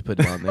not to put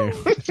it on there.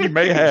 She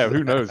may have,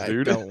 who knows,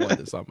 dude? I don't want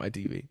this on my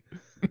TV.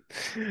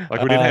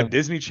 Like we didn't have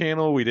Disney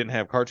Channel, we didn't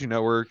have Cartoon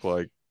Network.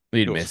 Like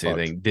You it didn't was miss fucked.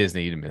 anything.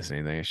 Disney, you didn't miss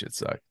anything. It should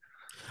suck.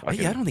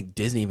 Yeah, I don't think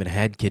Disney even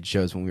had kid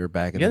shows when we were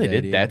back in Yeah, the they day.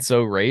 did. dude. That's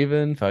So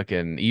Raven,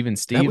 fucking Even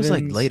Stevens. That was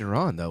like later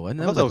on though,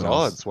 wasn't it? I thought that was like when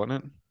I odds,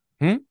 wasn't it?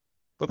 Hmm? I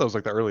thought that was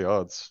like the early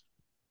odds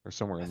or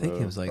somewhere. I in think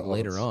the, it was like the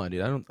later odds. on,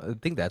 dude. I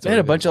think that's. They had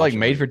a what bunch of like watching,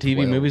 made for TV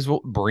 12. movies.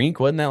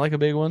 Brink, wasn't that like a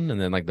big one? And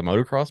then like the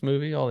motocross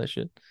movie, all that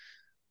shit.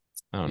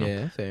 I don't know.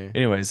 Yeah, fair.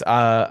 Anyways,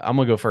 I'm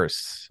gonna go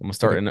first. I'm gonna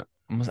start Okay.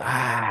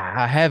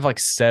 I have like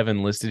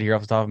 7 listed here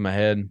off the top of my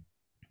head.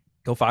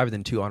 Go 5 and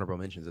then 2 honorable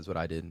mentions. That's what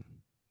I did.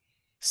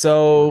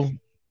 So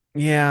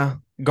yeah,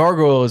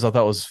 Gargoyles I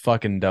thought was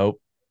fucking dope.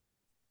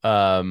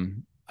 I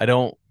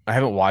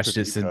haven't watched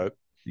it Deep since. cut.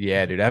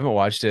 Yeah, dude, I haven't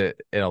watched it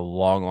in a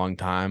long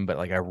time, but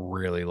like I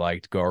really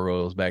liked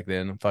Gargoyles back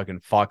then. Fucking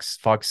Fox,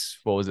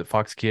 what was it?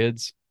 Fox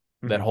Kids,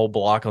 that Mhm. whole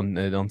block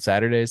on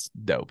Saturdays,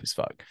 dope as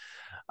fuck.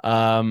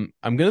 I'm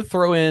gonna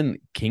throw in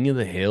King of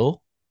the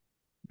Hill,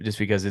 just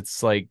because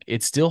it's like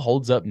it still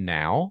holds up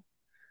now,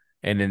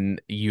 and then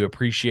you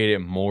appreciate it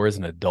more as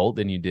an adult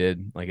than you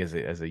did like as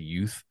a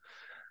youth.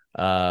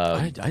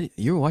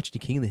 You were watching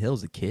King of the Hill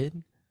as a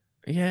kid?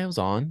 Yeah, it was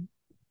on.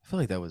 I feel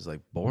like that was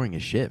like boring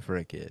as shit for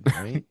a kid,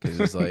 right? Because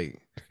it's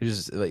like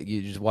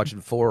you're just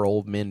watching 4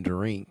 old men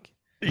drink,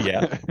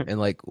 Yeah. and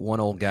like one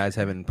old guy's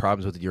having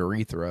problems with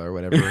urethra or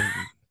whatever.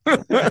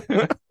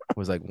 It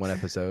was like one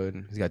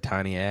episode. He's got a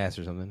tiny ass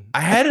or something. I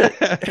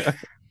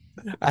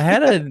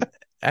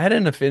had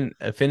an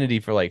affinity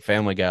for like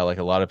Family Guy, like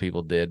a lot of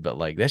people did, but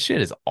like that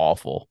shit is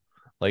awful.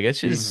 Like that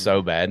shit is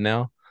so bad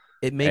now.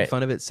 It made Hey.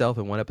 fun of itself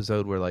in one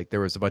episode where like there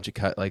was a bunch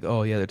of like,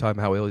 oh yeah, they're talking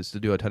about how we always used to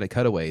do a ton of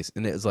cutaways,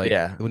 and it was like,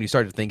 Yeah. when you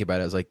started to think about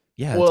it, I was like,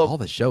 yeah, that's Well, all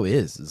the show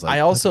is. Like I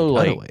also,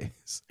 fucking like,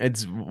 cutaways.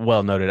 It's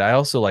well noted. I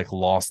also like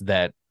lost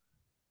that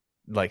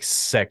like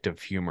sect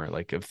of humor,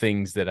 like of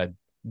things that I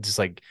just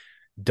like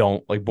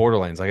don't like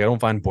Borderlands. Like I don't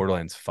find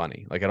Borderlands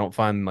funny. Like I don't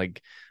find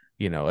like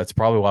that's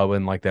probably why I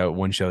wouldn't like that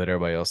one show that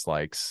everybody else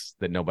likes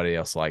that nobody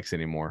else likes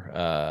anymore.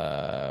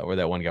 Where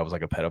that one guy was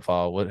like a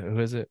pedophile. Who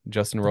is it?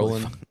 Justin Holy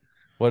Rowland. fuck.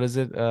 What is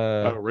it?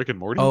 Rick and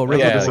Morty. Oh, I was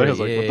Rick about to and say, I was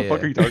Morty, like, what the yeah,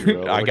 fuck are you talking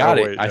about? I Like, got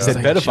oh, it. wait, I yeah. said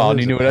Like, pedophile, and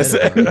you show's knew a what I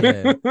said.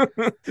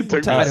 pedophile, It took me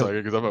a title.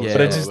 second because I'm Yeah.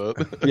 But I upset just- about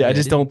that. Yeah, I Yeah, it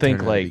just don't didn't turn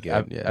think out to be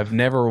like good, yeah. I've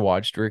never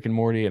watched Rick and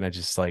Morty, and I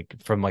just like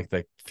from like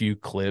the few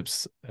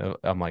clips,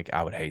 I'm like,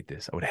 I would hate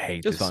this. I would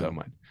hate It's this so fun.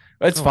 much.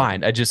 It's Oh.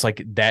 fine. I just like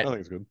I that think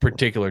it's good.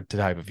 particular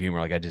type of humor.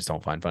 Like I just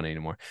don't find funny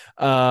anymore.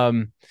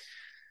 I'm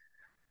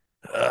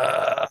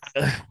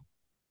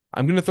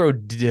gonna throw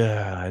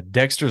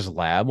Dexter's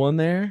Lab on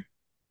there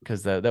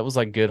because that was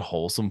like good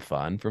wholesome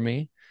fun for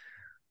me.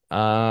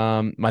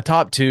 My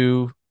top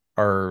two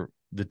are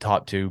the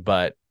top two,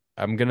 but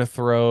I'm gonna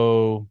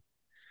throw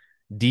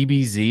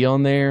DBZ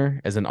on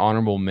there as an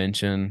honorable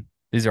mention.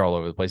 These are all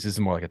over the place. This is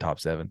more like a top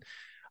 7.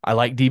 I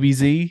like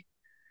DBZ,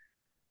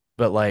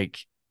 but like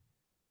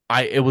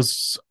I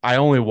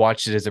only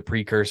watched it as a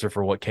precursor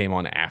for what came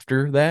on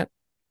after that,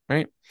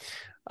 right?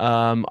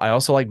 I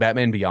also like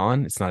Batman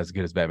Beyond. It's not as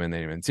good as Batman the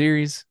Animated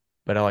Series,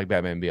 but I like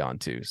Batman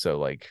Beyond too.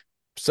 So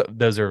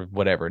those are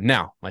whatever.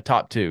 Now, my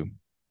top 2,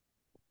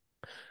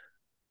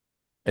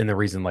 and the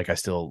reason like I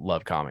still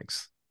love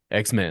comics.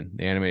 X-Men,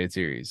 the animated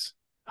series.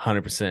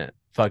 100%.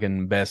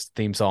 Fucking best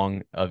theme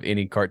song of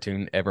any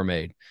cartoon ever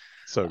made.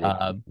 So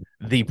good.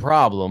 The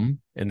problem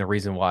and the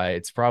reason why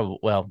it's probably,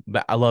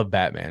 I love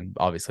Batman,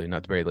 obviously,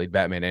 not the very lead.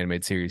 Batman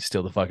animated series,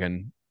 still the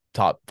fucking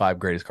top 5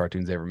 greatest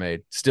cartoons ever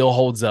made. Still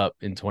holds up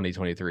in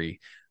 2023.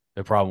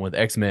 The problem with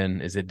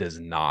X-Men is it does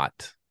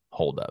not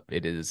hold up.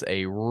 It is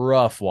a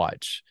rough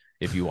watch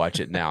if you watch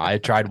it now. I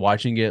tried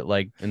watching it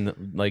like in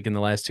the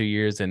last 2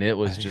 years, and it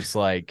was just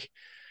like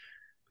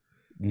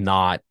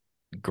not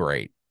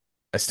great.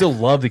 I still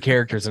love the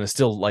characters and I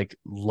still like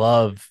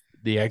love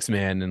the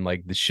X-Men and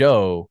like the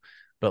show,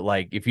 but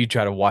like if you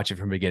try to watch it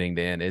from beginning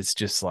to end, it's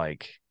just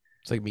like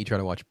It's like me trying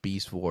to watch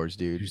Beast Wars,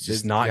 dude. It's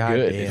just not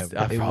good. It was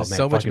man,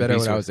 so much fucking better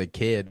Beast when I Wars. was a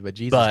kid, but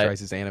Jesus But-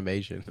 Christ, this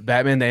animation.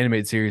 Batman the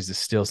Animated Series is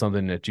still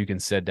something that you can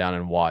sit down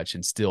and watch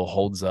and still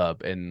holds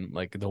up. And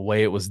like the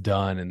way it was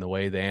done and the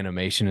way the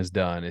animation is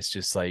done, it's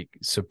just like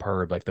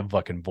superb. Like the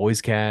fucking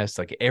voice cast,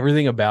 like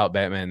everything about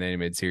Batman the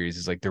Animated Series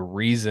is like the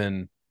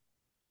reason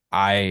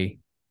I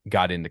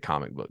got into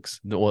comic books.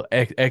 Well,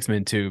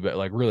 X-Men too, but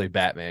like really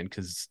Batman,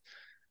 because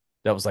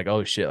that was like,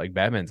 oh shit, like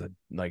Batman's a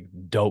like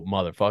dope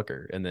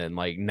motherfucker. And then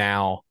like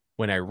now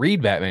when I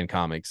read Batman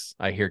comics,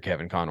 I hear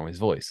Kevin Conroy's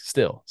voice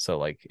still. So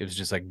like it was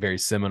just like very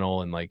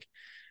seminal, and like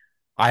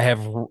I have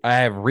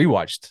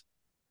rewatched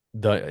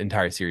the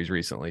entire series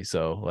recently.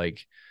 So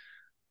like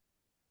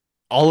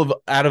all of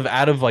out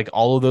of like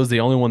all of those, the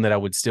only one that I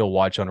would still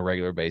watch on a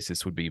regular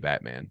basis would be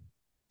Batman.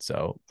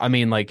 So I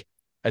mean, like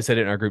I said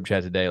it in our group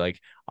chat today, like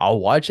I'll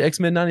watch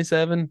X-Men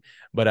 97,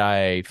 but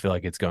I feel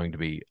like it's going to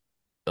be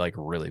like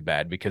really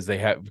bad because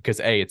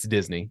it's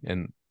Disney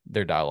and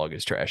their dialogue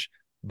is trash,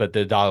 but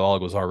the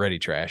dialogue was already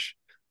trash.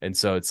 And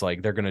so it's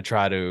like they're going to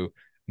try to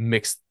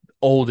mix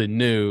old and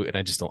new, and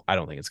I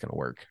don't think it's going to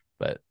work.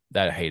 But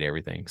I hate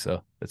everything,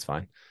 so that's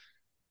fine.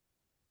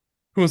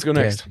 Who wants to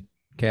go next?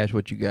 Cash,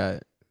 what you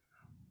got?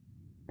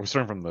 We're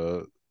starting from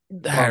the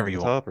However bottom to you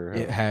the want. top, or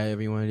Yeah,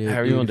 however you want to do it.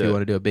 However you dude. wanna If do you it.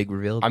 want to do a big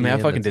reveal. at I the mean, I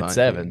end, fucking that's did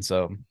fine, 7, dude.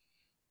 so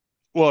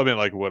well, I mean,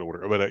 like what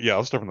order? But yeah,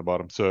 I'll start from the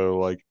bottom. So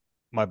like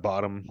my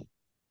bottom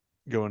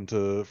going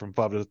to from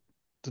 5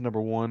 to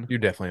number 1. you're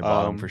definitely a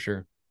bottom for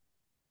sure.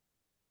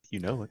 You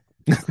know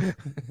it.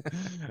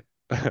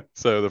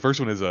 So the first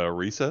one is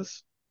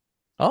Recess.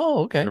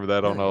 Oh, okay. Remember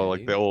that on Oh, yeah, like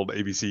dude. the old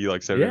ABC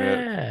like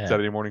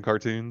Saturday morning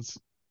cartoons?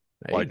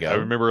 There you Like go. I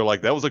remember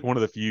like that was like one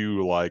of the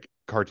few like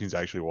cartoons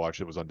I actually watched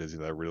that was on Disney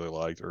that I really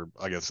liked, or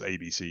I guess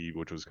ABC,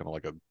 which was kind of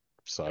like a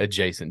side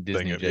adjacent thing.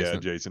 Disney Yeah,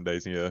 adjacent. Jason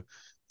Daisy.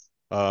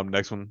 Yeah.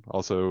 Next one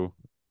also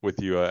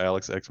with you,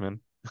 Alex. X-Men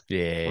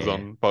Yeah. was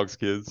on Fox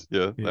Kids.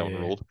 Yeah, that one Yeah.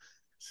 ruled.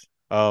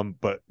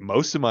 But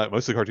most of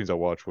the cartoons I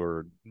watched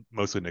were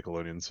mostly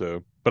Nickelodeon.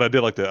 So, but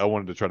I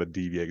wanted to try to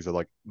deviate because I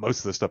like most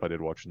of the stuff I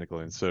did watch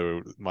Nickelodeon.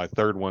 So my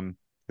third one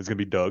is gonna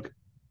be Doug.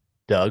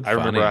 Doug, I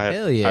remember funny. I had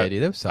Hell yeah,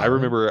 dude. That was solid. I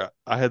remember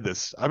I had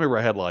this. I remember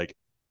I had like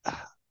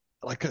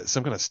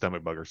some kind of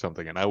stomach bug or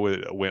something, and I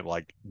went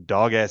like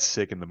dog ass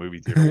sick in the movie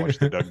theater to watch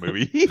the Doug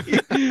movie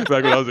back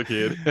when I was a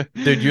kid.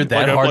 Dude, you're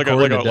that Like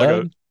hardcore to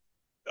Doug?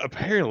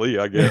 apparently,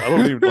 I guess I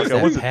don't even like. He's I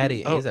that wasn't.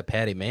 Patty. oh, He's a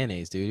Patty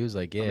mayonnaise, dude. He was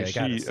like, yeah, mean, I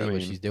gotta she- see I what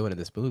mean- she's doing in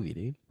this movie,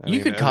 dude. You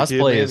could as a kid,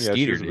 cosplay man, as yeah,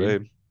 she Skeeter, was a dude.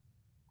 babe. You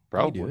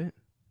Probably. do it.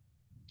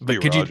 But Be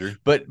could Roger. you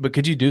but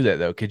could you do that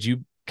though? Could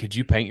you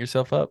paint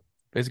yourself up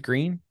as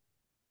green?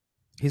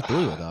 He's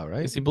blue though,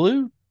 right? Is he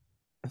blue?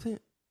 I think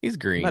He's he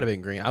green. might have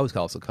been green. I was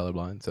also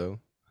colorblind, so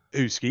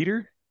Who,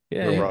 Skeeter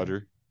Yeah. or Yeah.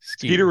 Roger?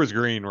 Skeeter was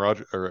green.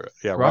 Roger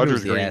Roger Roger's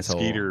was the green. asshole.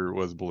 Skeeter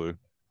was blue.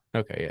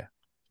 Okay, yeah.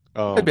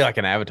 That'd be like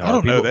an Avatar. I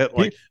don't know People- that,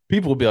 like-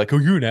 people would be like, "Oh,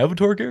 you're an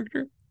Avatar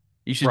character."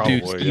 You should do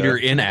Probably, Skeeter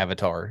yeah. in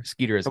Avatar.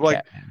 Skeeter as a I'm like-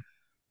 cat. Man.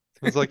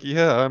 It's like,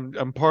 yeah,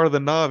 I'm part of the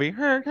Navi,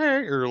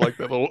 or like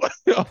that little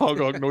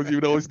honk noise you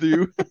would always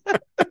do.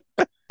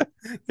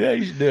 Yeah,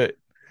 you should do it.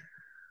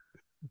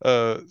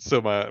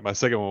 So my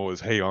second one was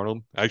Hey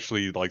Arnold. I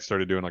actually like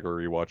started doing like a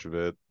rewatch of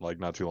it like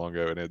not too long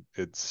ago, and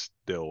it's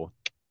still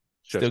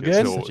Still chef's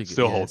good? kiss. Such a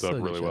Still yeah, holds it's up still a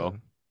good really show. well.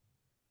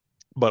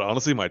 But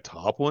honestly, my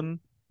top one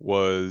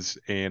was,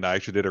 and I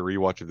actually did a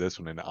rewatch of this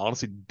one, and it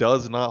honestly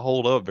does not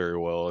hold up very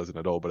well as an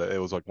adult. But it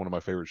was like one of my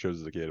favorite shows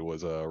as a kid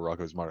was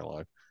Rocco's Modern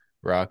Life.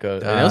 Rocco.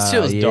 And that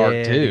shit was dark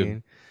Yeah, too.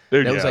 dude.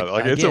 Dude, That was yeah, like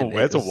like again,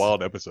 it's a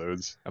wild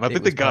episodes, and I it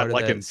think they was part got of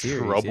like in that series.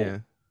 trouble. Yeah.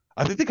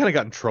 I think they kind of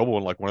got in trouble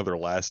in like one of their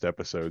last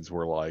episodes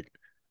where like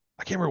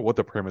I can't remember what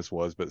the premise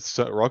was, but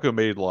Rocco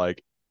made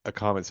like a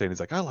comment saying he's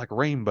like I like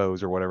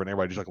rainbows or whatever, and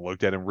everybody just like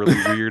looked at him really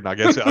weird. And I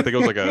think it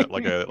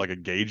was like a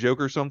gay joke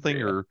or something,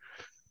 Yeah. or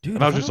Dude,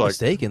 and I if was I'm just not like,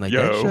 mistaken, like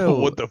yo,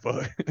 what the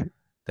fuck?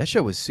 that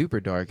show was super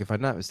dark. If I'm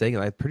not mistaken,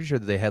 I'm pretty sure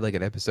that they had like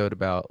an episode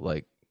about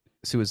like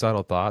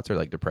suicidal thoughts or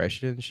like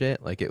depression and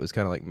shit. Like it was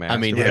kind of like I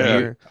mean, masked or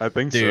have Yeah, you, I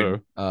think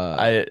dude?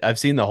 so. I've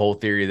seen the whole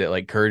theory that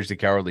like Courage the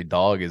Cowardly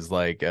Dog is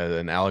like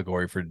an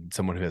allegory for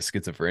someone who has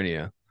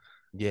schizophrenia.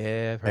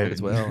 Yeah, I've heard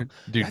as well.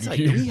 Dude, That's like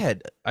we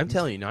had. I'm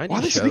telling you, Why are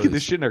 90s they sneaking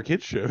this shows, shit in our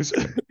kids shows?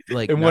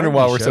 like and wondering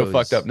why 90s we're so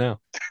fucked up shows. now.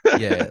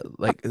 Yeah,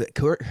 like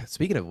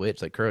speaking of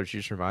which, like Courage,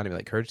 you just reminded me,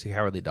 like Courage the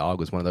Cowardly Dog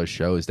was one of those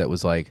shows that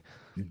was like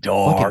fucking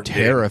Dark,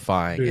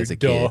 terrifying as a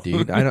kid, dude.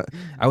 dude. I don't.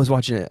 I was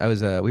watching it.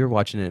 We were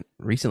watching it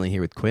recently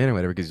here with Quinn or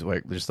whatever because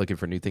like we're just looking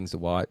for new things to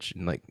watch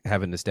and like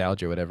having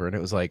nostalgia or whatever. And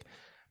it was like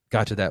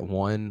got to that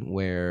one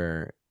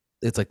where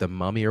it's like the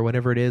mummy or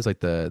whatever it is, like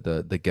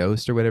the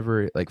ghost or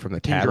whatever, like from the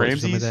King tablets or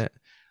something like Ramses? that.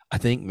 I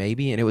think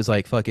maybe, and it was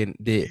like fucking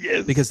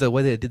Yes. because the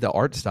way they did the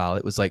art style,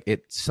 it was like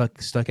it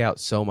stuck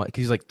out so much.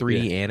 'Cause he's like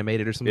 3D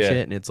animated or some Yeah.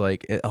 shit, and it's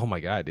like, oh my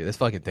god, dude, that's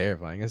fucking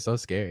terrifying. It's so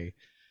scary.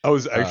 I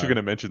was actually Uh, going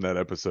to mention that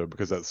episode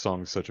because that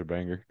song's such a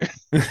banger.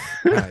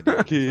 God,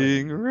 dude,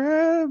 King fucking-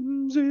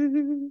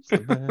 Ramses,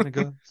 the man of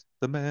gods,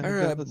 the man All of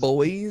right, gods.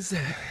 boys.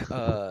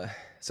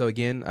 So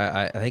again,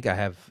 I think I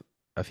have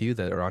a few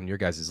that are on your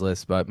guys'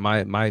 list, but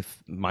my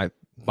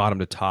bottom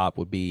to top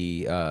would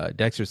be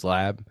Dexter's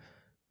Lab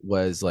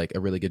was like a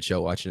really good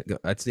show. Watching it,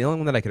 that's the only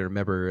one that I can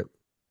remember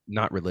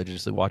not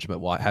religiously watching,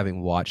 but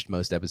having watched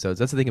most episodes.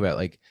 That's the thing about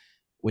like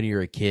when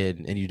you're a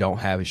kid and you don't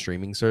have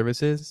streaming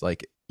services,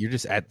 like you're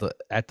just at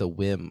the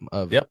whim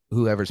of Yep.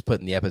 whoever's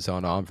putting the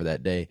episode on for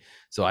that day.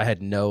 So I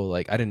had no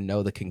like I didn't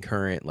know the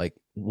concurrent like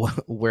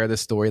where the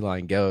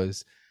storyline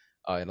goes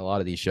in a lot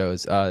of these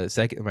shows.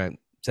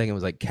 Second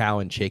was like Cow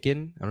and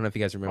Chicken. I don't know if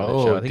you guys remember that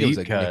show. Oh, I think it was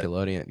deep like cut.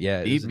 Nickelodeon. Yeah,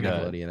 it was Deep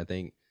cut. Nickelodeon. I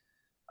think.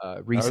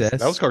 That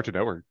Recess. was Cartoon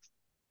Network.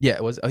 Yeah,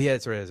 it was. Oh yeah,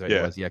 that's right. That's right. It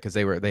Yeah. was. Yeah, because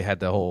they had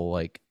the whole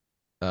like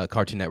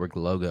Cartoon Network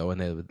logo and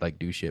they would like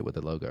do shit with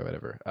the logo or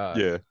whatever.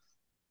 Yeah.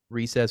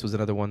 Recess was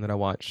another one that I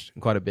watched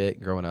quite a bit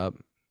growing up.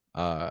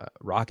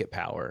 Rocket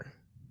Power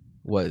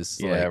was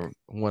Yeah. like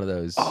one of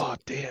those. Oh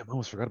damn! I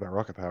almost forgot about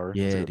Rocket Power.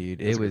 Yeah, That's a- dude.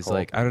 that's It a good was call.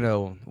 like I don't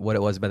know what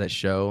it was about that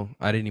show.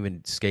 I didn't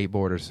even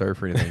skateboard or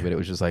surf or anything, but it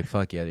was just like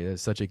fuck yeah, dude.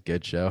 It's such a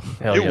good show.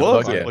 Hell it yeah,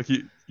 was fuck yeah. like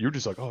you were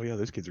just like, oh yeah,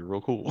 those kids are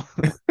real cool.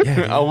 Yeah,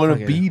 dude, I wanna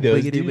fucking be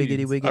those wiggity, wiggity,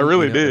 dudes. wiggity, I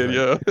really you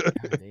know, did.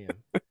 like, Yeah.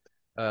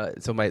 God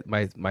damn. So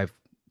my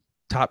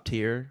top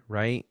tier,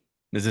 right?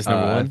 Is this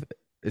number one?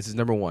 This is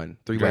number one.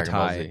 Three-way Dragon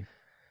Ball tie. Z.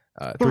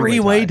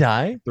 Three-way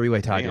tie.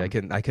 Three-way tie. Dude.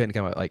 Damn. I couldn't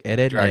come up like Ed, Ed,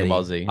 and Dragon Eddie.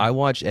 Ball Z. I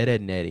watched Ed, Ed,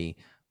 and Eddie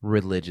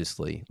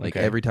religiously. Like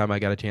Okay. every time I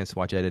got a chance to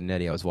watch Ed, Ed, and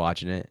Eddie, I was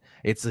watching it.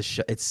 It's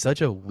it's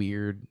such a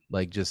weird,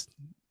 like just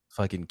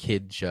fucking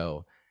kid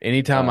show.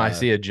 Anytime I Uh,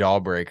 see a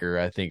jawbreaker,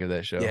 I think of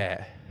that show.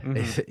 Yeah.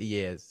 Mhm.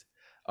 Yes.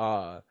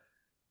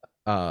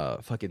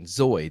 Fucking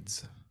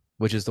Zoids,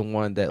 which is the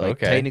one that like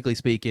Okay. technically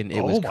speaking, it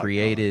Oh was my God.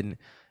 created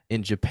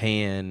in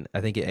Japan.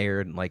 I think it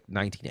aired in like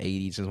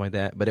 1980s, something like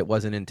that. But it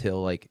wasn't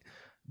until like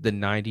the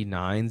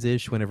 99s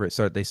ish, whenever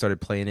they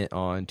started playing it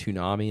on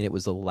Toonami, and it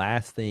was the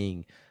last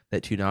thing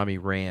that Toonami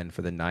ran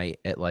for the night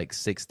at like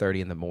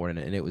 6:30 in the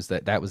morning, and it was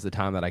that was the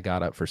time that I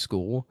got up for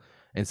school.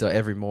 And so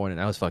every morning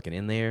I was fucking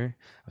in there,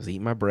 I was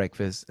eating my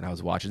breakfast, and I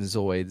was watching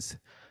Zoids.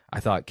 I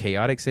thought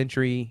Chaotic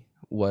Century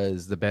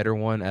was the better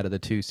one out of the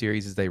two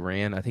series they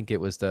ran. I think it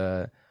was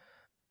the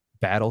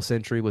Battle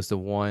Century was the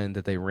one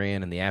that they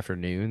ran in the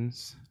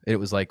afternoons. It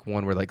was like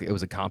one where like it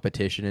was a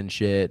competition and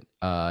shit,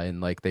 and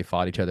like they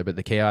fought each other. But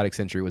the Chaotic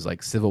Century was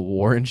like Civil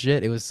War and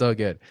shit. It was so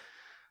good.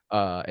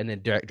 And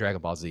then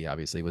Dragon Ball Z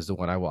obviously was the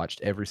one I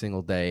watched every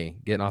single day.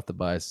 Getting off the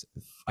bus,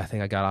 I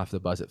think I got off the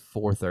bus at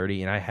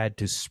 4:30, and I had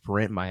to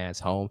sprint my ass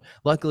home.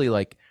 Luckily,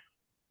 like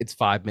it's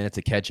 5 minutes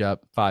of catch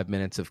up, 5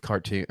 minutes of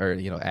cartoon or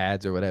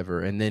ads or whatever,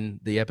 and then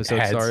the episode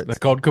Ads. starts. They're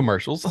called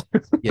commercials.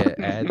 Yeah,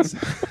 ads.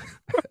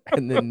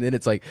 And then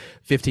it's like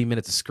 15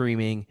 minutes of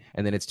screaming,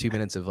 and then it's 2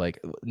 minutes of like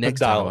next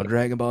time on dialogue.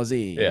 Dragon Ball Z.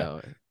 You Yeah.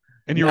 know.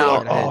 And you were Now-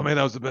 like, oh man,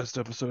 that was the best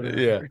episode ever.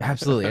 Yeah.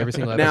 Absolutely, every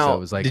single episode Now,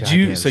 was like. did "God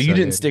you? damn, So it's you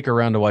didn't good." stick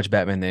around to watch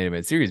Batman the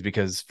Animated Series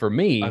because for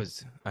me,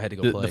 I had to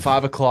go the play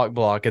 5 o'clock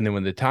block, and then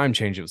when the time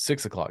changed, it was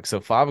 6 o'clock. So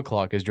 5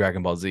 o'clock is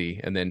Dragon Ball Z,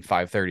 and then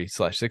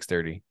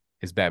 5:30/6:30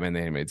 is Batman the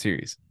Animated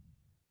Series.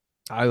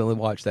 I only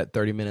watched that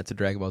 30 minutes of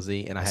Dragon Ball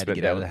Z, and I I had to spent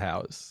get out of that the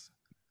house.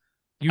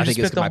 You I just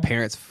think it's spent because my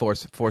parents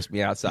forced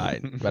me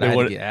outside, but They I had to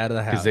wanted- get out of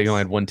the house. because they only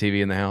had one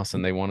TV in the house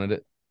and they wanted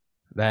it.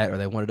 That or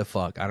they wanted to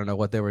fuck. I don't know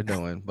what they were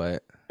doing,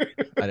 but I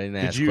didn't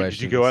ask Did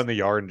questions. you go out in the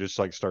yard and just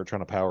like start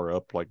trying to power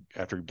up like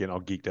after getting all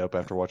geeked up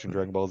after watching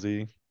Dragon Ball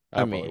Z? I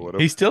probably mean,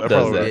 would've. he still That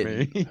does probably that.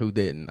 would've been me. Who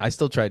didn't? I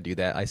still try to do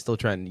that. I still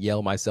try and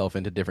yell myself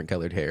into different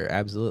colored hair.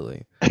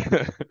 Absolutely. I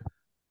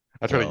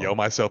try to So- yell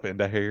myself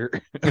into hair.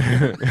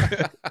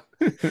 Like,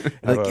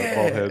 Have a bald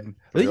head for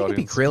Well, the you could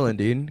be audience. Krillin,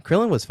 dude.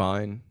 Krillin was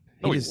fine.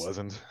 No, he just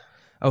wasn't.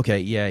 okay.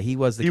 Yeah, he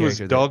was the He was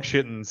character. dog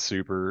shit in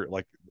Super.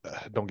 Like,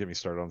 don't get me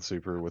started on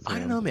Super with I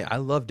don't him. know, man. I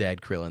love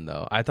Dad Krillin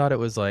though. I thought it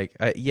was like,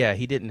 yeah,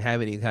 he didn't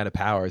have any kind of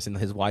powers, and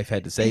his wife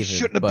had to He save him.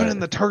 shouldn't have but been in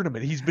the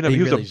tournament. He He was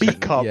really a beat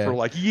shouldn't, cop yeah. for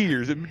like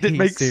years. It he didn't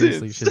make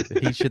seriously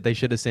sense. should. They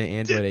should have sent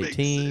Android Didn't make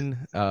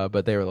 18,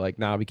 but they were like,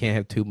 nah, we can't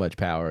have too much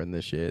power in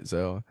this shit.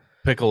 So,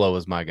 Piccolo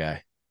was my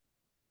guy.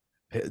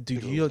 dude,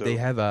 Piccolo's you know they dope.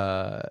 have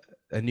a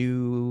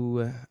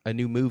new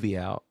movie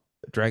out,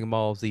 Dragon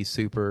Ball Z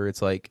Super.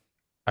 It's like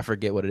I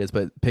forget what it is,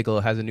 but Piccolo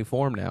has a new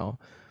form now.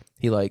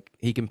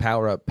 He can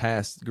power up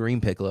past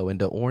Green Piccolo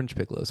into Orange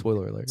Piccolo.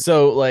 Spoiler alert.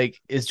 So like,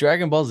 is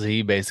Dragon Ball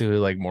Z basically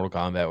like Mortal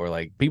Kombat, where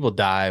like people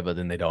die, but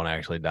then they don't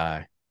actually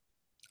die?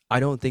 I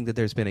don't think that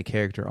there's been a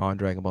character on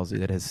Dragon Ball Z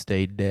that has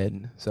stayed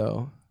dead.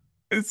 So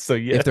So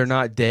yeah. if they're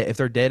not dead, if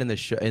they're dead in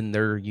the in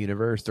their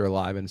universe, they're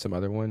alive in some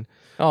other one.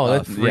 Oh,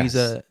 that's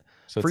Frieza. yes.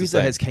 So it's the Frieza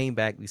same. has came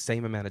back the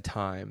same amount of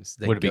times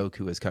that Would it be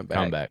Goku has come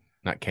back.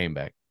 not came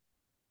back.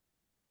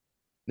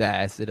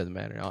 Nah, it doesn't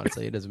matter.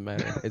 Honestly, it doesn't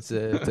matter. It's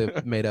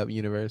a made up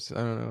universe. I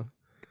don't know.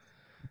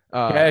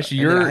 Cash, and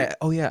then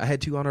you're- I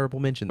had two honorable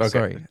mentions. Okay.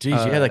 Sorry.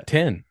 Jeez, you had like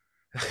 10.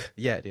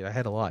 Yeah, dude, I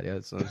had a lot. Yeah,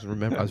 so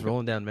I was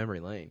rolling down memory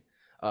lane.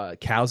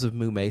 Cows of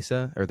Moo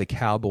Mesa, or the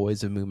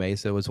Cowboys of Moo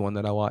Mesa, was one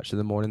that I watched in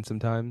the morning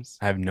sometimes.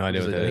 I have no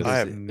idea Was what it- that I is. think I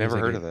it was- have it never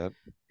was heard like of that.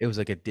 It was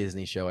like a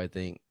Disney show, I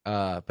think.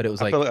 But it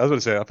was I like was going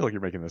to say, I feel like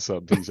you're making this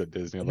up until you said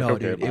Disney. I'm No,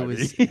 like, okay, dude, it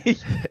was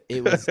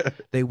might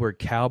be. they were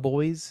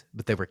cowboys,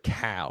 but they were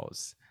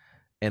cows.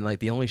 And like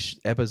the only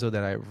episode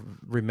that I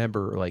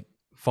remember like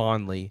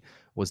fondly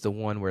was the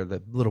one where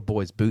the little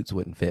boy's boots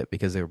wouldn't fit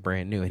because they were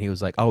brand new, and he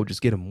was like, "Oh,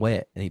 just get them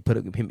wet," and he got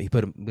them wet. and then he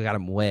put 'em on the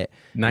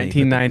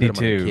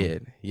 1992.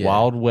 kid. Yeah.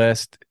 Wild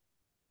West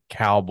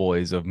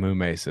Cowboys of Moo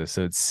Mesa.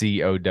 So it's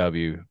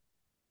COW.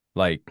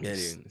 Like Yeah,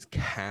 dude, it's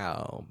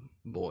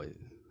Cowboys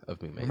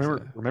of Moo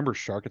Mesa. remember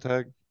Shark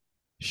Attack?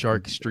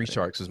 Street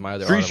Sharks was my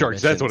other Street honorable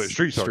Sharks, that's what mentions. it-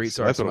 Street Sharks, Street that's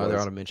Sharks what was it my other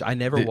was. honorable mention. I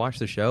never Did- watched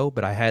the show,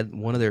 but I had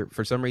one of their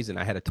for some reason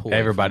I had a toy.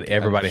 everybody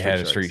from had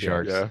a Street yeah.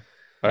 Sharks. Yeah.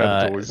 I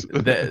had the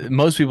toys.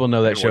 Most people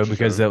know that Didn't show watch the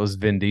because show. that was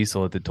Vin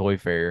Diesel at the Toy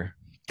Fair.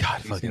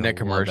 God, You fucking seen that love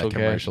commercial, that Cash?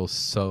 commercial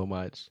so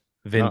much.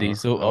 Vin Uh-uh,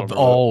 Diesel. I don't remember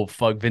Oh,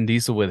 fuck. Vin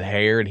Diesel with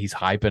hair and he's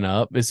hyping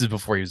up. This is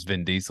before he was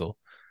Vin Diesel.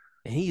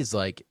 And he's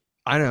like,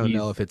 I don't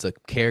know He's- if it's a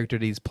character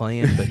that he's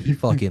playing, but he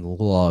fucking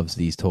loves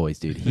these toys,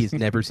 dude. He's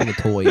never seen a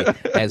toy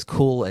as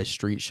cool as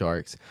Street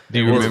Sharks. Do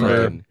you It's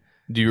remember? fucking-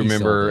 Do you he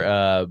sold remember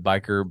it.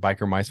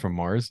 biker mice from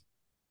Mars?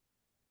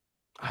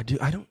 I do.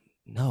 I don't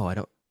know. I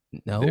don't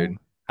know. Dude,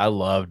 I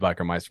loved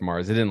biker mice from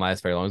Mars. It didn't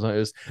last very long. It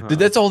was Uh-uh. dude,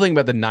 that's the whole thing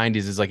about the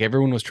 90s is like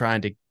everyone was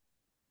trying to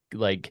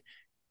like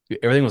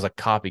everything was like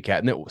copycat.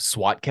 And it was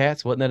SWAT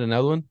cats. Wasn't that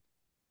another one?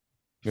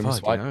 Remember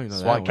Fuck, I don't even know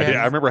that SWAT one. I, did, I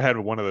cats? remember I had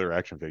one of their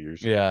action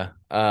figures, Yeah.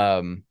 but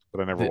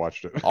I never the-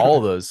 watched it. All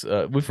of those.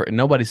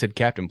 Nobody said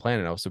Captain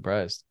Planet. I was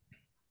surprised.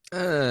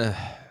 Uh,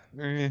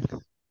 Eh.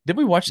 Did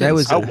we watch that? That in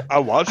was- school? I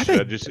watched I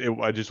it. think-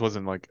 I just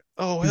wasn't like,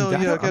 oh Dude, hell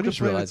I'm yeah, Captain just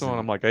Planet's realizing- on.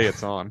 I'm like, hey,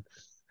 it's on.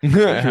 I'm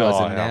just Oh,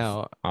 realizing yeah.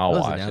 now. I'll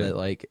realizing watch now it. that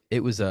like it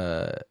was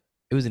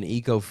an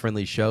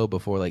eco-friendly show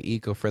before like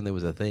eco-friendly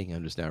was a thing.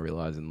 I'm just now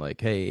realizing like,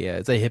 hey, yeah,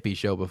 it's a hippie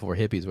show before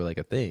hippies were like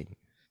a thing.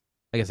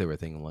 I guess they were a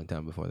thing a long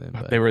time before then.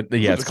 But They were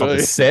yeah, it's called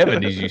the Say.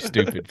 70s, you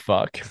stupid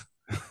fuck.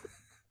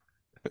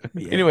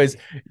 yeah. Anyways,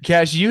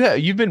 Cash,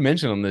 you've been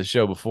mentioned on this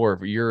show before.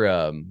 For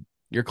your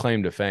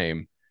claim to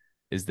fame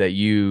is that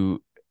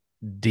you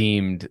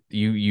deemed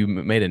you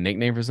made a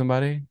nickname for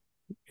somebody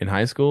in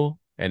high school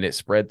and it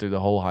spread through the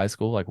whole high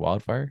school like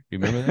wildfire. Do you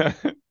remember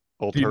that?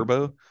 Old Dude.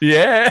 Turbo.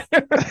 Yeah.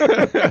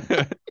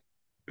 That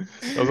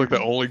was like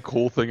the only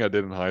cool thing I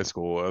did in high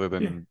school, other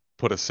than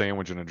put a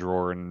sandwich in a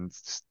drawer and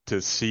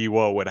to see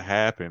what would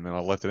happen. And I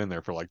left it in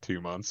there for like 2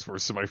 months before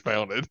somebody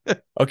found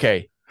it.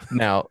 Okay.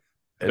 Now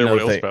Everyone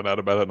another else thing. found out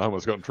about it, and I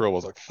almost got in trouble. I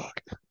was like,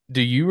 "Fuck."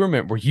 Do you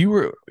remember you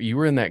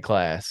were in that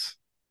class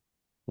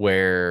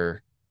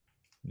where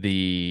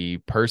the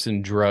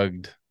person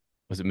drugged,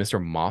 was it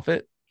Mr.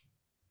 Moffat?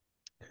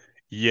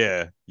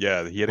 Yeah. He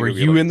had to Were go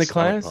get, you like, in the his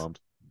stomach class? pumped.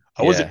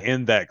 I wasn't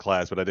in that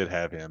class, but I did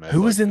have him. As,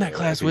 Who was like, in that the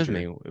class with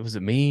teacher. me? Was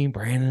it me,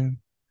 Brandon?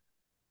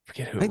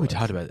 Forget who. I think it we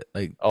talked was. about it.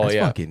 Like, Oh, that's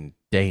yeah. fucking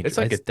dangerous. It's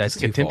like that's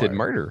it's like too attempted far.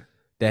 murder.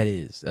 That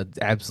is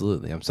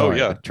absolutely. I'm sorry.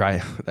 yeah. But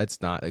try.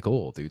 That's not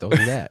cool, dude. Don't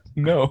do that.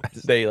 No,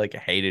 they like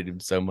hated him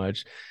so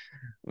much.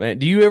 Man,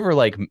 do you ever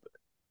like?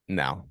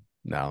 No,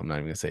 I'm not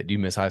even gonna say it. Do you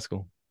miss high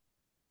school?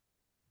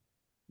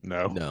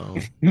 No, No.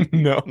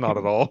 No, not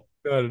at all.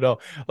 not at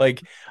all.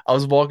 Like I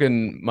was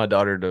walking my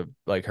daughter to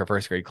like her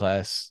first grade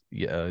class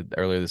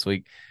earlier this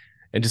week,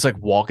 and just like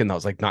walking, I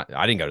was like,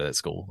 I didn't go to that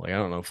school. Like I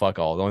don't know, fuck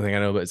all. The only thing I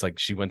know, but it's like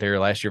she went there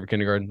last year for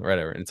kindergarten,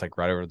 whatever, and it's like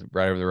right over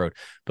the road.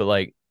 But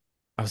like,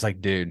 I was like,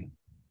 dude,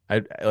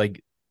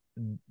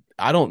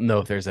 I don't know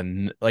if there's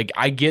like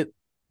I get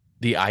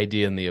the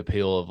idea and the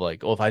appeal of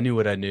like, oh, if I knew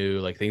what I knew,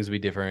 like things would be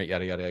different,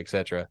 yada yada,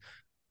 etc.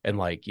 And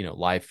like,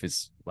 life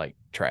is like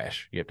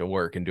trash. You have to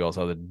work and do all this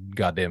other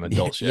goddamn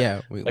adult shit.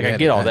 Yeah, Like I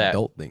get all that.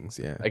 adult things.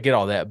 Yeah, I get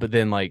all that. But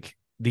then like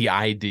the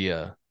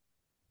idea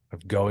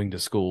of going to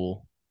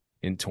school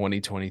in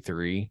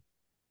 2023,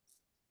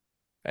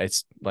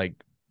 it's like,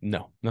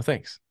 no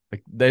thanks.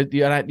 Like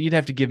you'd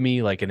have to give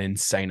me like an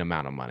insane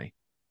amount of money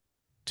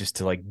just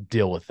to like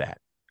deal with that.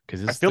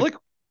 Because I feel like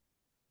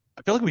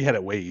we had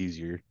it way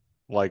easier,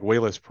 like way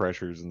less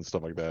pressures and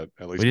stuff like that.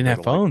 At least we didn't have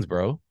compared to, like, phones,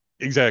 bro.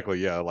 exactly,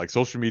 yeah. Like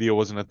social media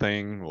wasn't a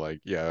thing.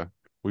 Like, yeah,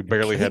 we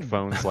barely had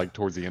phones like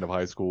towards the end of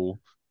high school.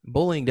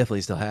 bullying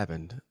definitely still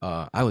happened.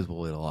 I was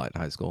bullied a lot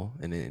in high school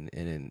and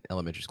in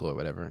elementary school or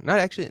whatever. Not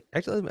actually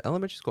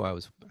elementary school. I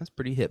was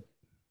pretty hip.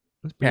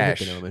 I was pretty hip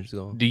Cash, in elementary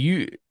school.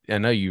 I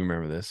know you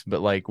remember this,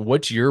 but like,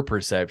 what's your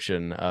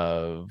perception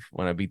of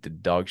when I beat the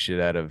dog shit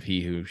out of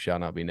he who shall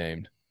not be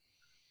named?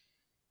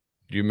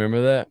 Do you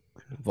remember that?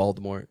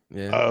 Voldemort.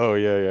 Yeah. Oh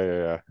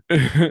yeah.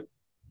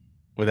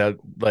 Without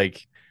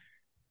like,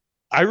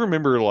 I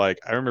remember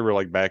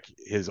like back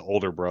his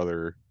older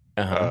brother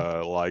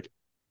like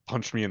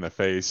punched me in the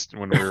face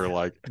when we were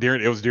like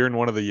during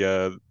one of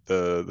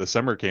the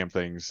summer camp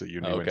things that you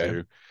and me went Okay.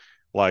 to.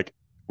 Like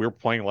we were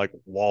playing like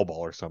wall ball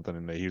or something,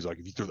 and he was like,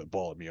 "If you throw the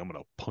ball at me, I'm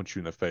gonna punch you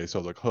in the face." I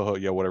was like, "Oh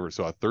yeah, whatever."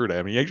 So I threw it at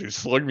him. He actually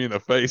slugged me in the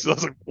face. I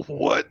was like,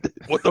 "What?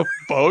 What the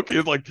fuck?" It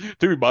was like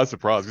took me by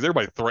surprise because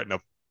everybody threatened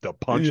to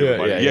punch Yeah,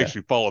 everybody. yeah, He yeah.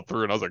 actually followed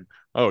through, and I was like,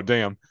 "Oh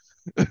damn."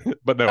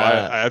 But no,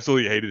 I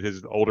absolutely hated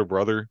his older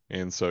brother,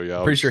 and so yeah, I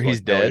I'm pretty was sure just he's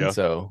like, hell dead. yeah.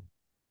 So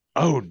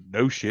Oh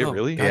no shit, Oh,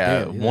 really? God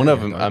yeah, damn, one of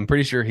yeah, them, dog. I'm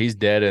pretty sure he's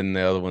dead, and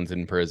the other one's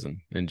in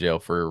prison, in jail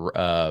for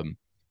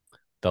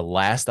the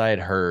last I had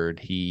heard,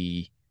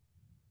 he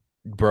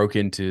broke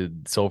into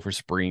Sulphur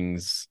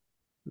Springs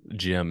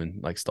gym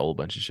and like stole a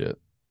bunch of shit.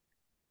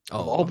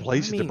 Of Oh, all I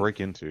places to mean, break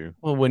into.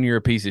 Well, when you're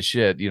a piece of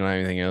shit, you don't have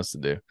anything else to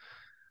do.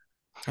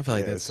 I feel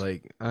like that's Yes.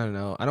 like I don't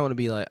know. I don't want to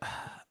be like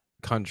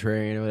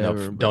contrarian or No,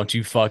 whatever. but don't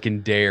you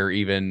fucking dare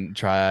even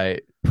try.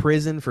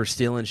 prison for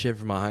stealing shit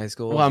from my high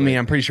school. Well, I mean, like,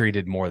 I'm pretty sure he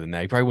did more than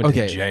that. He probably went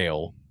to Okay.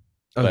 jail.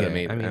 But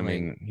okay. I like,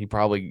 mean, he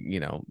probably,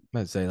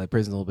 I'd say like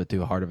prison's a little bit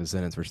too hard of a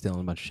sentence for stealing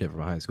a bunch of shit from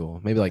high school.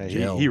 Maybe like Hey,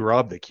 jail. he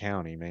robbed the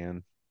county,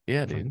 man.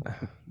 yeah, dude.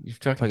 You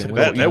Fucking took,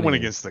 Well, That county went is-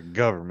 against the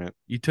government.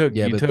 you took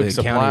Yeah, you but took the county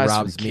supplies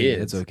robs from me.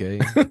 kids. It's okay.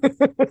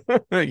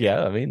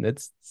 Yeah, I mean,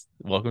 that's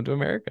welcome to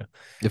America.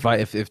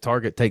 If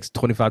Target takes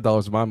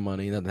 $25 of my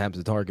money, nothing happens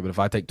to Target. But if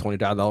I take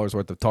 $25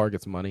 worth of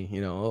Target's money,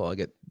 I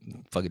get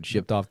fucking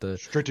shipped off to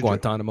Straight to jail.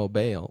 Guantanamo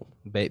Bay,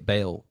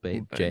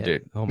 jail.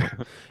 Dude. Oh my.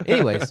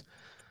 Anyways,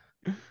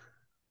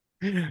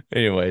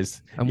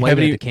 Anyways, I'm you have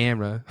waving at any, the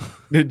camera.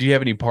 do you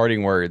have any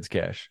parting words,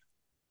 Cash?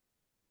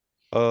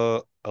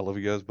 I love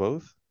you guys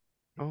both.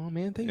 Oh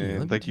man, thank you. And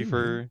Love thank you too,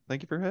 for man.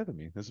 thank you for having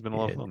me. This has been a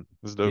lot Yeah. of fun.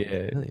 This is dope.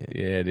 Yeah, Hell yeah.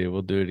 yeah, dude,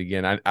 we'll do it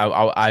again.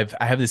 I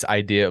have this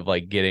idea of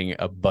like getting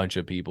a bunch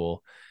of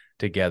people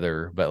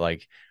together, but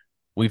like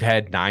we've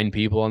had 9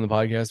 people on the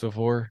podcast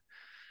before.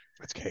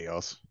 It's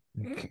chaos.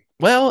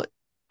 Well,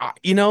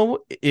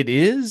 it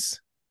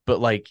is, but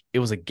like it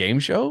was a game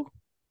show,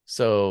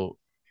 so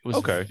it was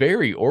Okay.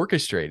 very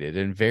orchestrated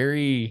and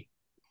very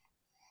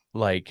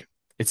like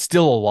it's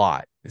still a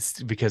lot.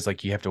 It's because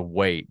like you have to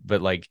wait, but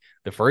like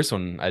the first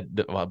one,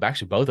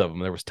 actually both of them,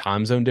 there was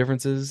time zone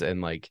differences, and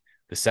like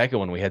the second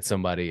one, we had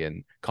somebody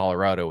in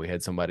Colorado, we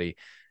had somebody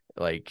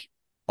like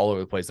all over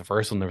the place. The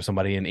first one, there was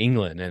somebody in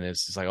England, and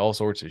it's just like all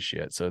sorts of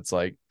shit. So it's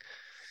like,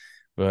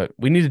 but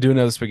we need to do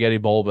another spaghetti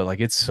bowl, but like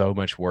it's so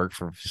much work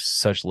for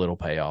such little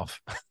payoff.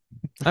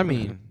 I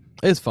mean,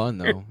 it's fun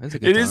though. It's a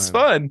good It time. is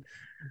fun,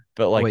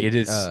 but like Wait, it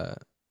is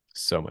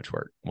so much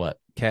work. What?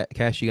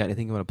 Cash, you got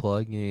anything you want to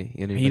plug?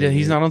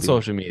 He's not on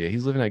social media.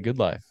 He's living a good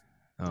life.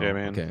 Oh, Yeah,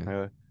 man. Okay.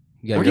 Yeah.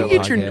 You Where got do you a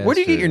get your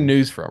podcast or-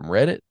 news from?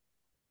 Reddit?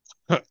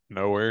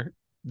 Nowhere.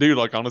 Dude,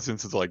 like honestly,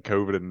 since like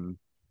COVID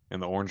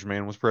and the Orange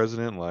Man was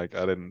president, like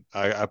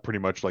I pretty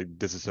much like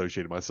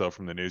disassociated myself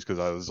from the news because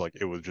I was like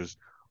it was just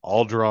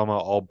all drama,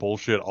 all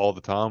bullshit all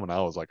the time, and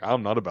I was like,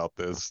 I'm not about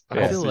this.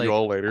 Yeah. I I'll feel see like- you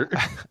all later. I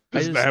I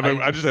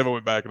just haven't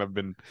went back, and I've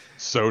been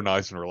so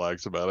nice and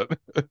relaxed about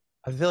it.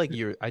 I feel like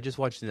I just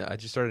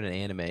started an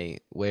anime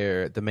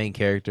where the main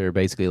character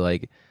basically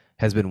like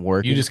has been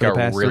working. You just for the got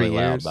past really 3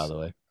 loud, years. by the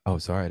way. Oh,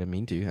 sorry, I didn't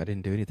mean to. I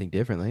didn't do anything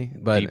differently.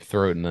 But Deep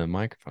throat in the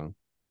microphone.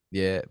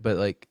 yeah, but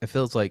like it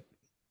feels like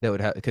that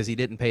would have because he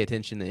didn't pay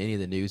attention to any of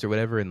the news or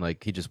whatever, and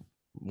like he just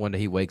one day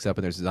he wakes up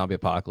and there's a zombie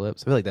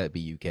apocalypse. I feel like that'd be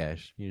you,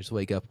 Cash. You just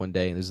wake up one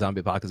day and there's a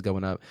zombie apocalypse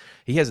going up.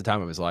 He has the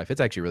time of his life.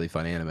 It's actually really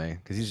fun anime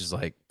because he's just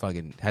like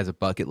fucking has a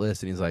bucket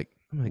list and he's like,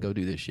 I'm gonna go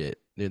do this shit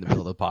in the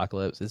middle of the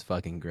apocalypse. It's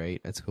fucking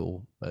great. That's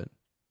cool. But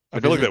I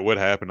feel like that would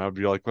happen. I'd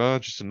be like, well,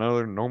 just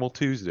another normal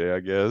Tuesday, I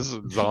guess.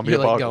 Zombie you're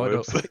like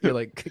apocalypse. you're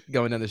like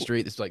going down the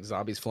street. There's like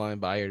zombies flying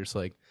by. You're just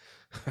like,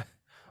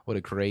 what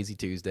a crazy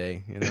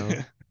Tuesday, you know?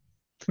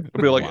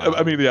 I'd be like, I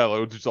Wow. mean, yeah,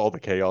 like, just all the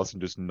chaos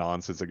and just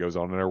nonsense that goes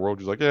on in our world.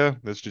 Just like, yeah,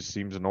 this just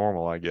seems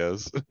normal, I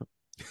guess.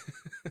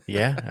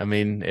 Yeah, I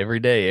mean, every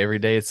day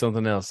it's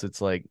something else. It's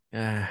like,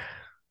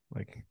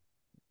 like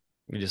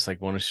You just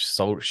like want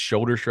to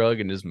shoulder shrug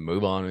and just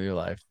move on with your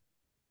life.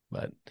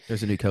 But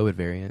There's a new COVID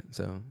variant,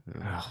 so.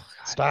 oh,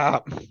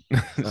 Stop.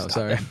 Oh, Stop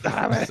sorry. it.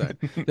 Stop it. Sorry.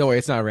 Don't worry,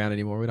 it's not around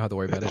anymore. We don't have to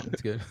worry about it.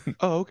 It's good.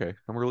 Oh, okay.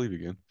 I'm relieved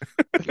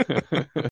again.